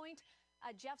Third Point,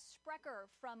 Jeff Sprecher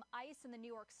from ICE and the New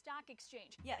York Stock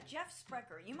Exchange. Yeah, Jeff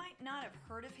Sprecher. You might not have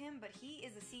heard of him, but he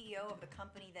is the CEO of the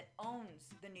company that owns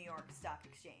the New York Stock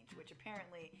Exchange, which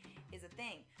apparently is a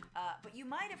thing. But you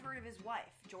might have heard of his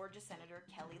wife, Georgia Senator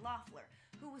Kelly Loeffler,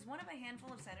 who was one of a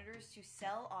handful of senators to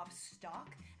sell off stock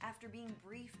after being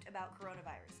briefed about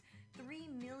coronavirus.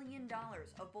 $3 million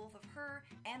of both of her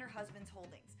and her husband's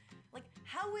holdings. Like,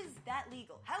 how is that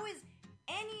legal? How is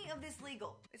any of this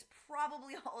legal? It's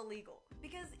probably all illegal.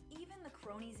 Because even the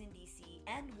cronies in DC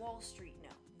and Wall Street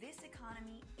know this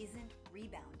economy isn't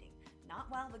rebounding. Not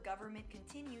while the government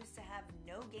continues to have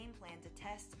no game plan to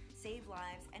test, save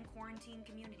lives, and quarantine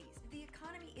communities. The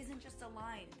economy isn't just a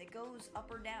line that goes up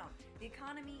or down. The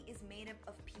economy is made up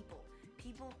of people.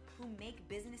 People who make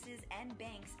businesses and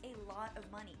banks a lot of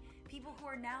money. People who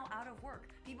are now out of work.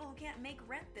 People who can't make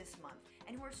rent this month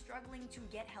and who are struggling to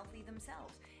get healthy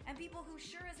themselves. And people who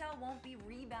sure as hell won't be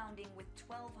rebounding with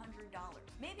 $1,200.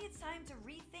 Maybe it's time to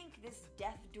rethink this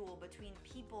death duel between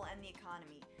people and the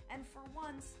economy. And for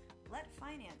once, let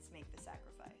finance make the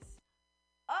sacrifice.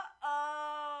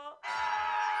 Uh-oh!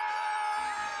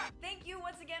 Thank you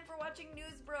once again for watching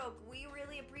News Broke. We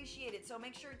really appreciate it. So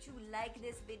make sure to like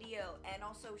this video and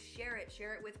also share it.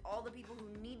 Share it with all the people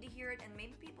who need to hear it and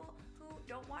maybe people who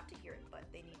don't want to hear it, but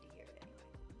they need to hear it anyway.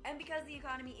 And because the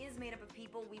economy is made up of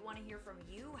people, we want to hear from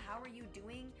you. How are you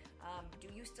doing? Do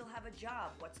you still have a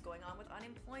job? What's going on with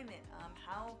unemployment?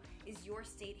 How is your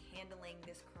state handling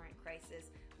this current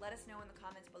crisis? Let us know in the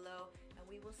comments below, and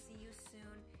we will see you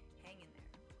soon. Hang in there.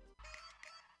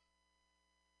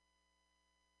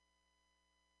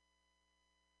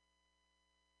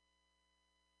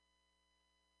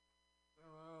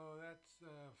 Oh, that's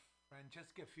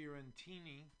Francesca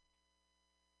Fiorentini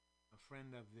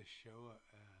friend of this show, a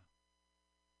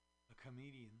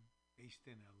comedian based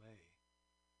in LA,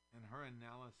 and her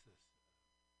analysis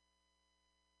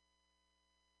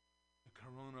of the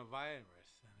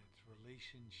coronavirus and its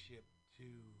relationship to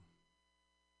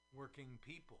working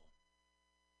people.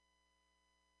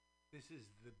 This is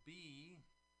the B,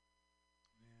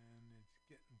 and it's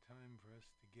getting time for us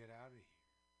to get out of here.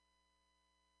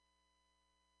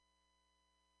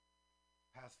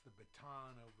 Pass the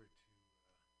baton over to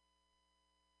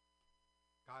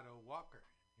Gatto Walker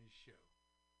and his show,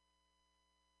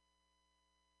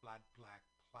 Flat Black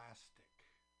Plastic.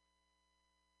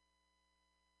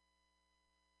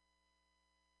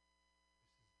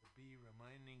 This is the B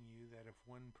reminding you that if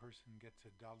one person gets $1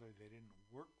 they didn't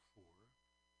work for,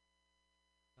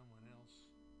 someone else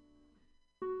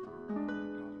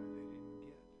 $1 they didn't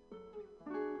get.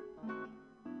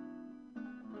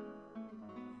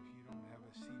 If you don't have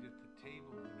a seat at the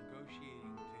table, the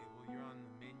negotiating table, you're on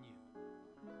the menu.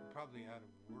 You're probably out of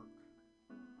work.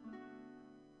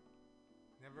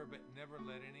 Never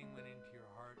let anyone into your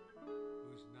heart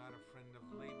who's not a friend of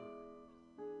labor.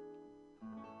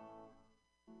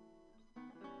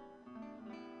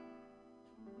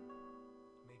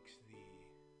 Makes the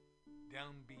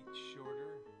downbeats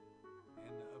shorter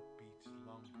and the upbeats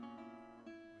longer when you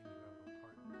have a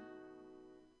partner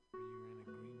or you're in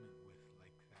agreement with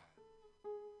like that.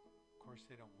 Of course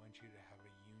they don't want you to have a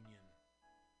union.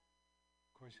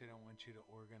 Of course they don't want you to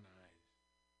organize.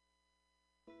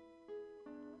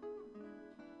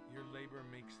 Your labor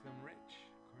makes them rich.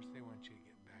 Of course they want you to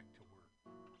get back to work.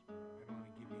 They don't want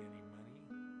to give you any money,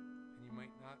 and you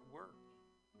might not work.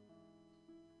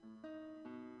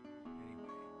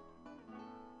 Anyway,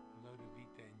 Loda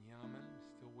Vita and Yaman,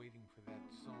 still waiting for that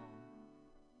song.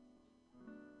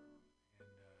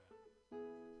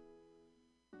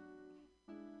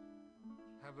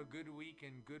 And have a good week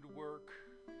and good work.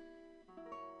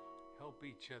 Help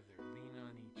each other, lean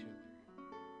on each other.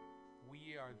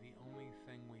 We are the only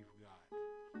thing we've got.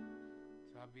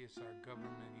 It's obvious our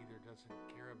government either doesn't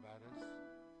care about us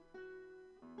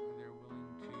or they're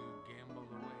willing to gamble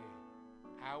away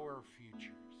our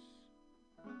futures.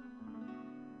 They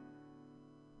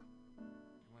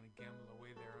want to gamble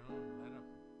away their own, let them.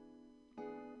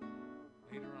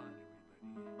 Later on,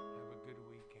 everybody, have a good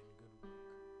week and good work.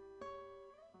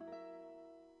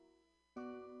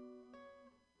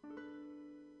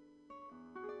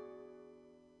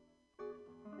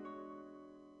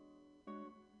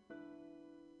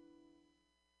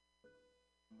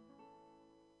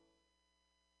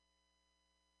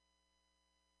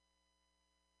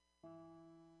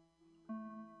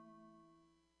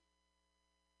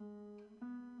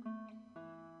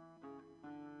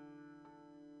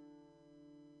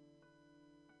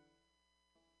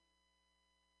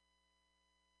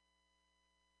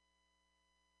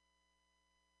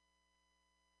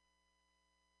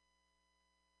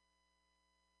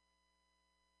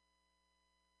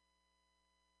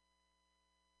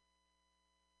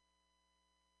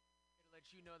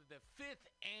 You know that the 5th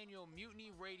annual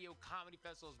Mutiny Radio Comedy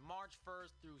Festival is March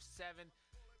 1st through 7th,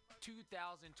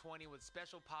 2020, with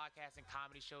special podcasts and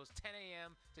comedy shows 10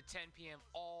 a.m. to 10 p.m.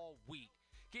 all week.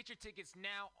 Get your tickets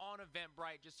now on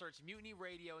Eventbrite. Just search Mutiny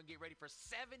Radio and get ready for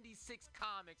 76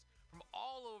 comics from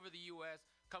all over the U.S.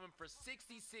 coming for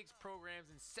 66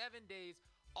 programs in 7 days,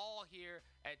 all here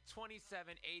at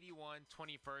 2781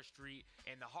 21st Street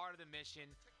in the heart of the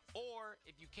Mission. Or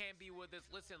if you can't be with us,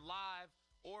 listen live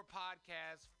or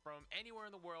podcast from anywhere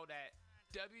in the world at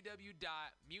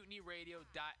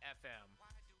www.mutinyradio.fm.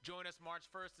 Join us March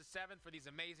 1st to 7th for these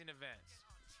amazing events.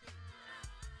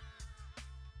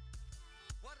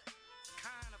 What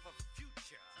kind of a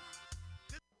future?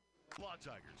 Law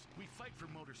Tigers, we fight for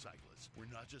motorcyclists. We're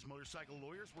not just motorcycle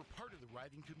lawyers, we're part of the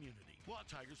riding community. Law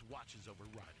Tigers watches over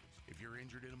riders. If you're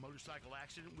injured in a motorcycle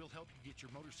accident, we'll help you get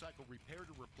your motorcycle repaired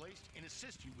or replaced and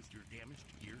assist you with your damaged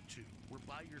gear too. We're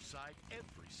by your side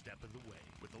every step of the way.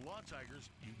 With the Law Tigers,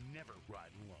 you never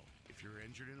ride alone. If you're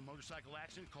injured in a motorcycle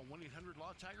accident, call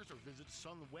 1-800-LAW-TIGERS or visit us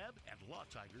on the web at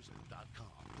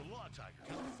lawtigers.com. The Law Tigers,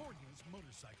 California's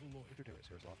motorcycle lawyer. Victor Terrace,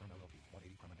 Harris Law Firm, LLP,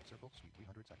 180 Promenade Circle, Suite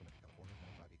 300, Sacramento, California,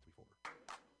 95834.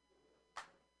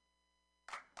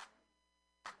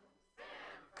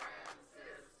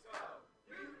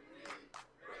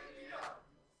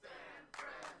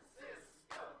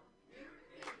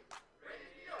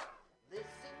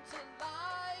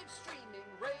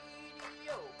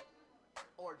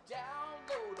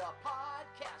 Download a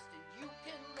podcast and you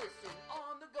can listen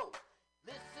on the go.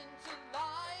 Listen to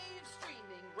live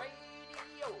streaming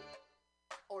radio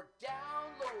or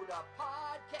download a podcast.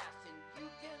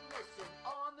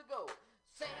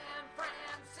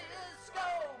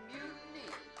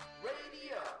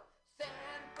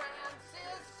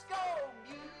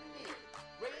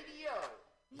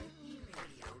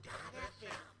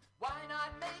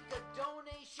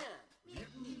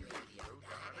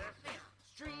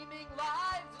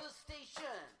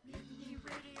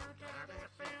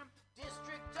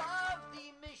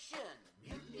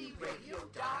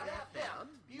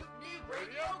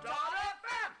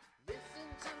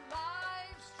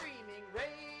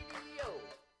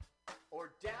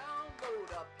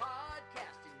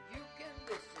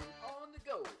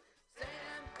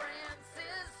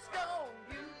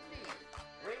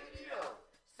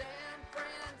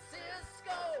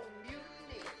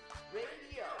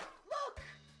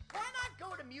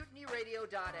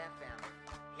 MutinyRadio.fm.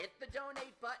 Hit the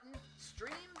donate button,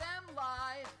 stream them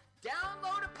live,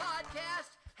 download a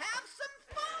podcast, have some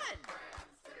fun!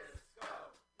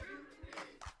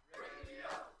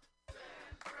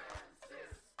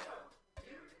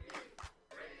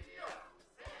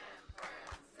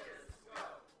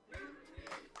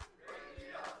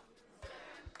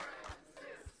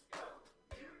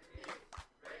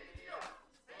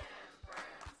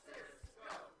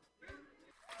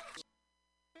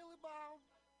 Billy Bob,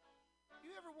 you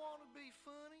ever want to be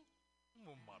funny?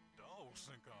 Well, my dogs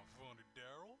think I'm funny,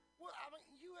 Daryl. Well, I mean,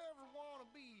 you ever want to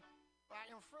be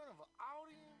like in front of an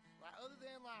audience, like other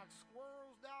than like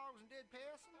squirrels, dogs, and dead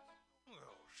peasants?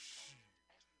 Well, shit.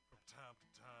 From time to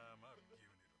time, I've given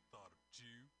it a thought or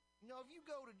two. You know, if you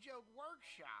go to Joke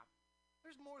Workshop,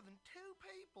 there's more than 2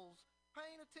 peoples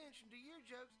paying attention to your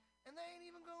jokes, and they ain't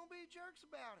even gonna be jerks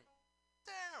about it.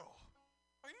 Daryl,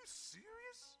 are you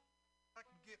serious? I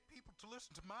can get people to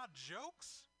listen to my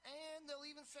jokes? And they'll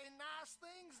even say nice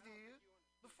things to you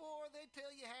before they tell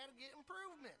you how to get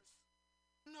improvements.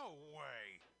 No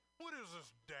way. What is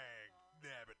this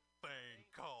dag-nabbit thing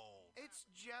called? It's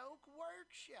Joke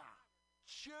Workshop.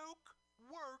 Joke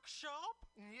Workshop?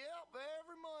 Yep,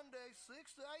 every Monday, 6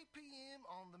 to 8 p.m.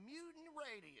 on the Mutiny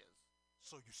Radio.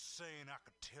 So you're saying I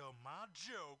could tell my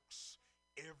jokes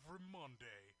every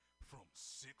Monday from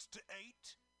 6 to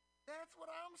 8? That's what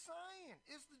I'm saying.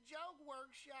 It's the Joke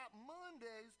Workshop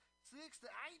Mondays, 6 to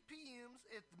 8 p.m.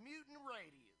 at the Mutiny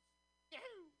Radio.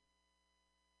 Yahoo!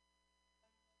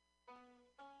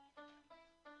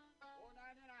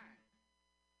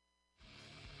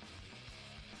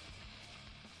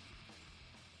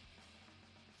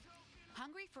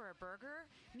 Hungry for a burger?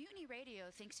 Mutiny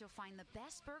Radio thinks you'll find the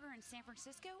best burger in San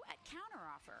Francisco at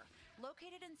Counteroffer,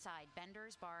 located inside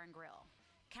Bender's Bar and Grill.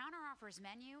 Counteroffer's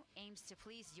menu aims to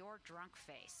please your drunk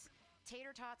face.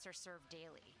 Tater tots are served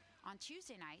daily. On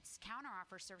Tuesday nights,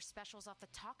 Counteroffer serves specials off the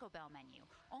Taco Bell menu,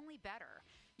 only better.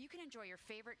 You can enjoy your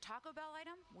favorite Taco Bell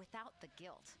item without the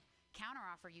guilt.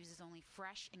 Counteroffer uses only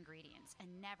fresh ingredients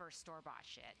and never store-bought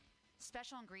shit.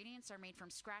 Special ingredients are made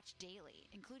from scratch daily,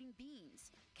 including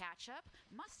beans, ketchup,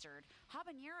 mustard,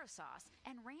 habanero sauce,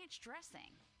 and ranch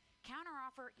dressing.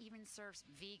 Counteroffer even serves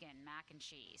vegan mac and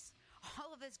cheese.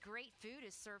 All of this great food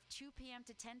is served 2 p.m.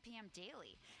 to 10 p.m.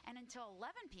 daily and until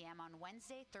 11 p.m. on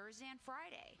Wednesday, Thursday, and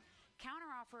Friday.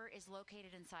 Counteroffer is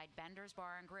located inside Bender's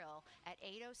Bar and Grill at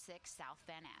 806 South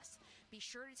Van Ness. Be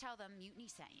sure to tell them Mutiny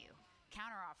sent you.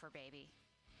 Counteroffer, baby.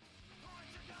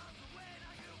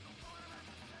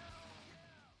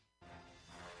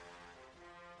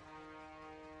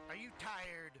 Are you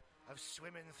tired of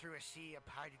swimming through a sea of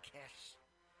podcasts?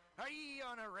 Are ye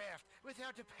on a raft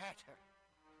without a paddle?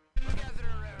 Well, gather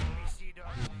around me, sea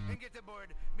dogs, and get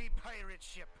aboard me pirate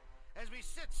ship as we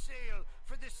set sail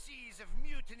for the seas of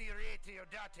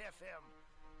MutinyRadio.fm.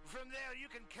 From there, you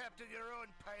can captain your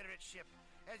own pirate ship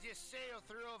as you sail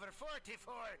through over 44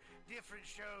 different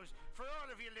shows for all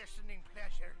of your listening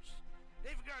pleasures.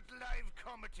 They've got live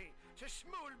comedy to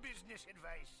small business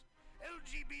advice,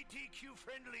 LGBTQ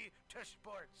friendly to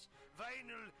sports,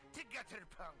 vinyl to gutter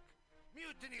punk.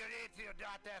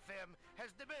 MutinyRadio.fm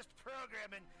has the best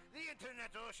programming the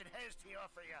internet ocean has to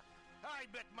offer you. I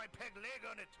bet my peg leg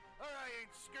on it, or I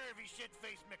ain't scurvy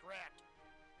shit-faced McRat.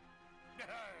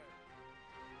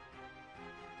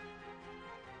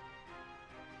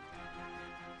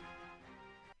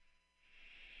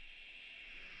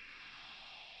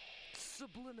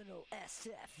 Subliminal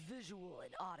SF visual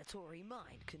and auditory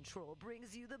mind control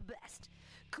brings you the best,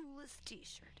 coolest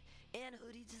t-shirt and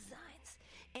hoodie designs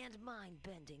and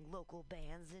mind-bending local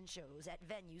bands and shows at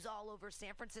venues all over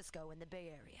San Francisco and the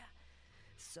Bay Area.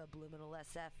 Subliminal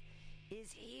SF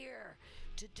is here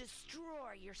to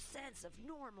destroy your sense of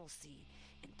normalcy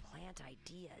and plant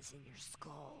ideas in your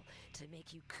skull to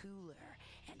make you cooler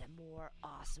and a more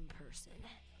awesome person.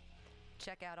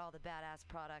 Check out all the badass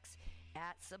products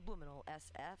at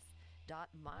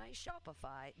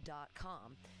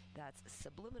subliminalsf.myshopify.com. That's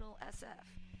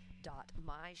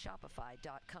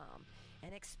subliminalsf.myshopify.com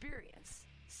and experience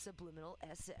Subliminal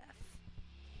SF.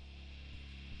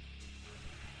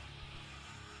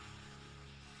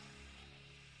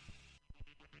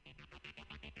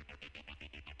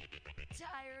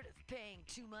 Tired of paying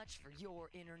too much for your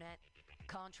internet?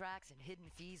 Contracts and hidden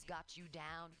fees got you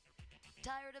down?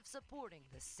 Tired of supporting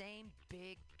the same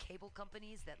big cable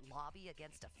companies that lobby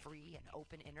against a free and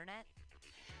open internet?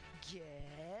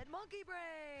 Get Monkey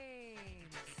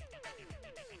Brains!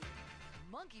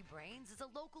 Monkey Brains is a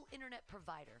local internet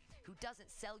provider who doesn't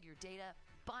sell your data,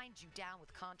 bind you down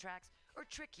with contracts, or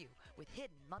trick you with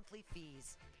hidden monthly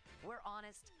fees. We're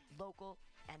honest, local,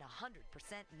 and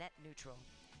 100% net neutral.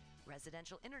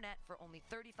 Residential internet for only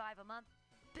 $35 a month.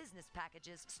 Business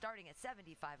packages starting at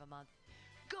 $75 a month.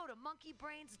 Go to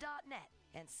monkeybrains.net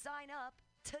and sign up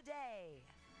today.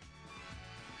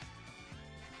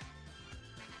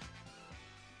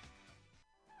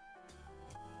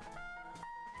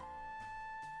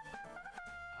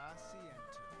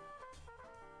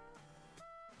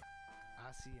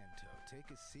 Asiento. Take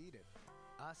a seat at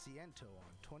Asiento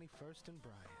on 21st and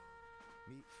Bryant.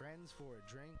 Meet friends for a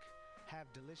drink, have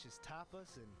delicious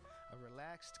tapas, and a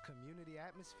relaxed community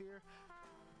atmosphere.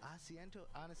 Asiento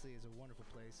honestly is a wonderful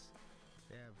place.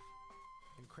 They have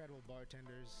incredible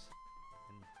bartenders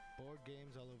and board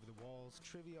games all over the walls,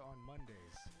 trivia on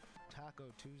Mondays, Taco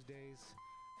Tuesdays,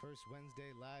 First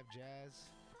Wednesday live jazz,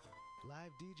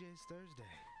 live DJs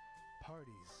Thursday,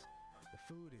 parties. The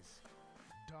food is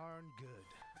darn good.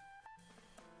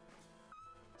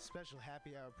 Special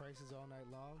happy hour prices all night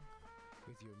long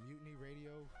with your Mutiny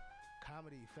Radio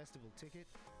Comedy Festival ticket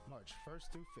March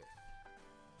 1st through 5th.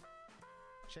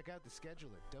 Check out the schedule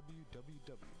at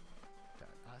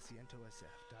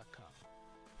www.asientosf.com.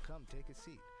 Come take a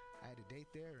seat. I had a date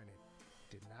there and it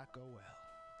did not go well.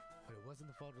 But it wasn't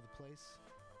the fault of the place.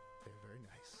 They're very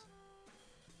nice.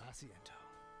 Asiento.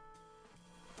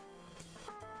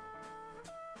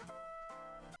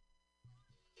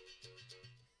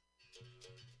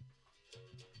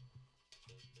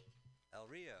 El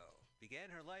Rio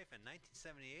began her life in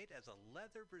 1978 as a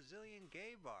leather Brazilian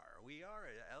gay bar. We are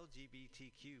an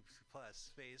LGBTQ plus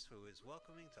space who is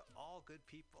welcoming to all good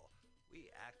people. We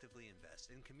actively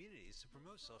invest in communities to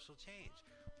promote social change.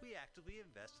 We actively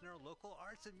invest in our local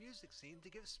arts and music scene to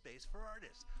give space for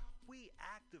artists. We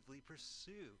actively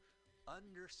pursue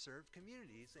underserved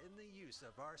communities in the use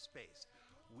of our space.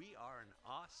 We are an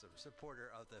awesome supporter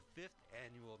of the 5th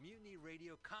annual Mutiny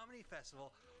Radio Comedy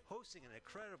Festival, hosting an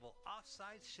incredible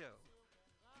offside show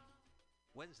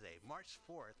Wednesday, March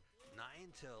 4th,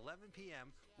 9 to 11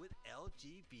 p.m. with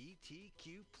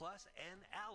LGBTQ plus and